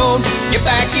the road. Get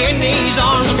back in these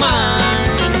arms of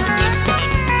mine.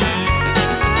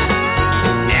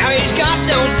 Now he's got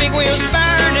those big wheels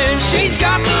burning. She's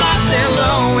got the lights down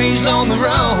low. He's on the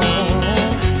road.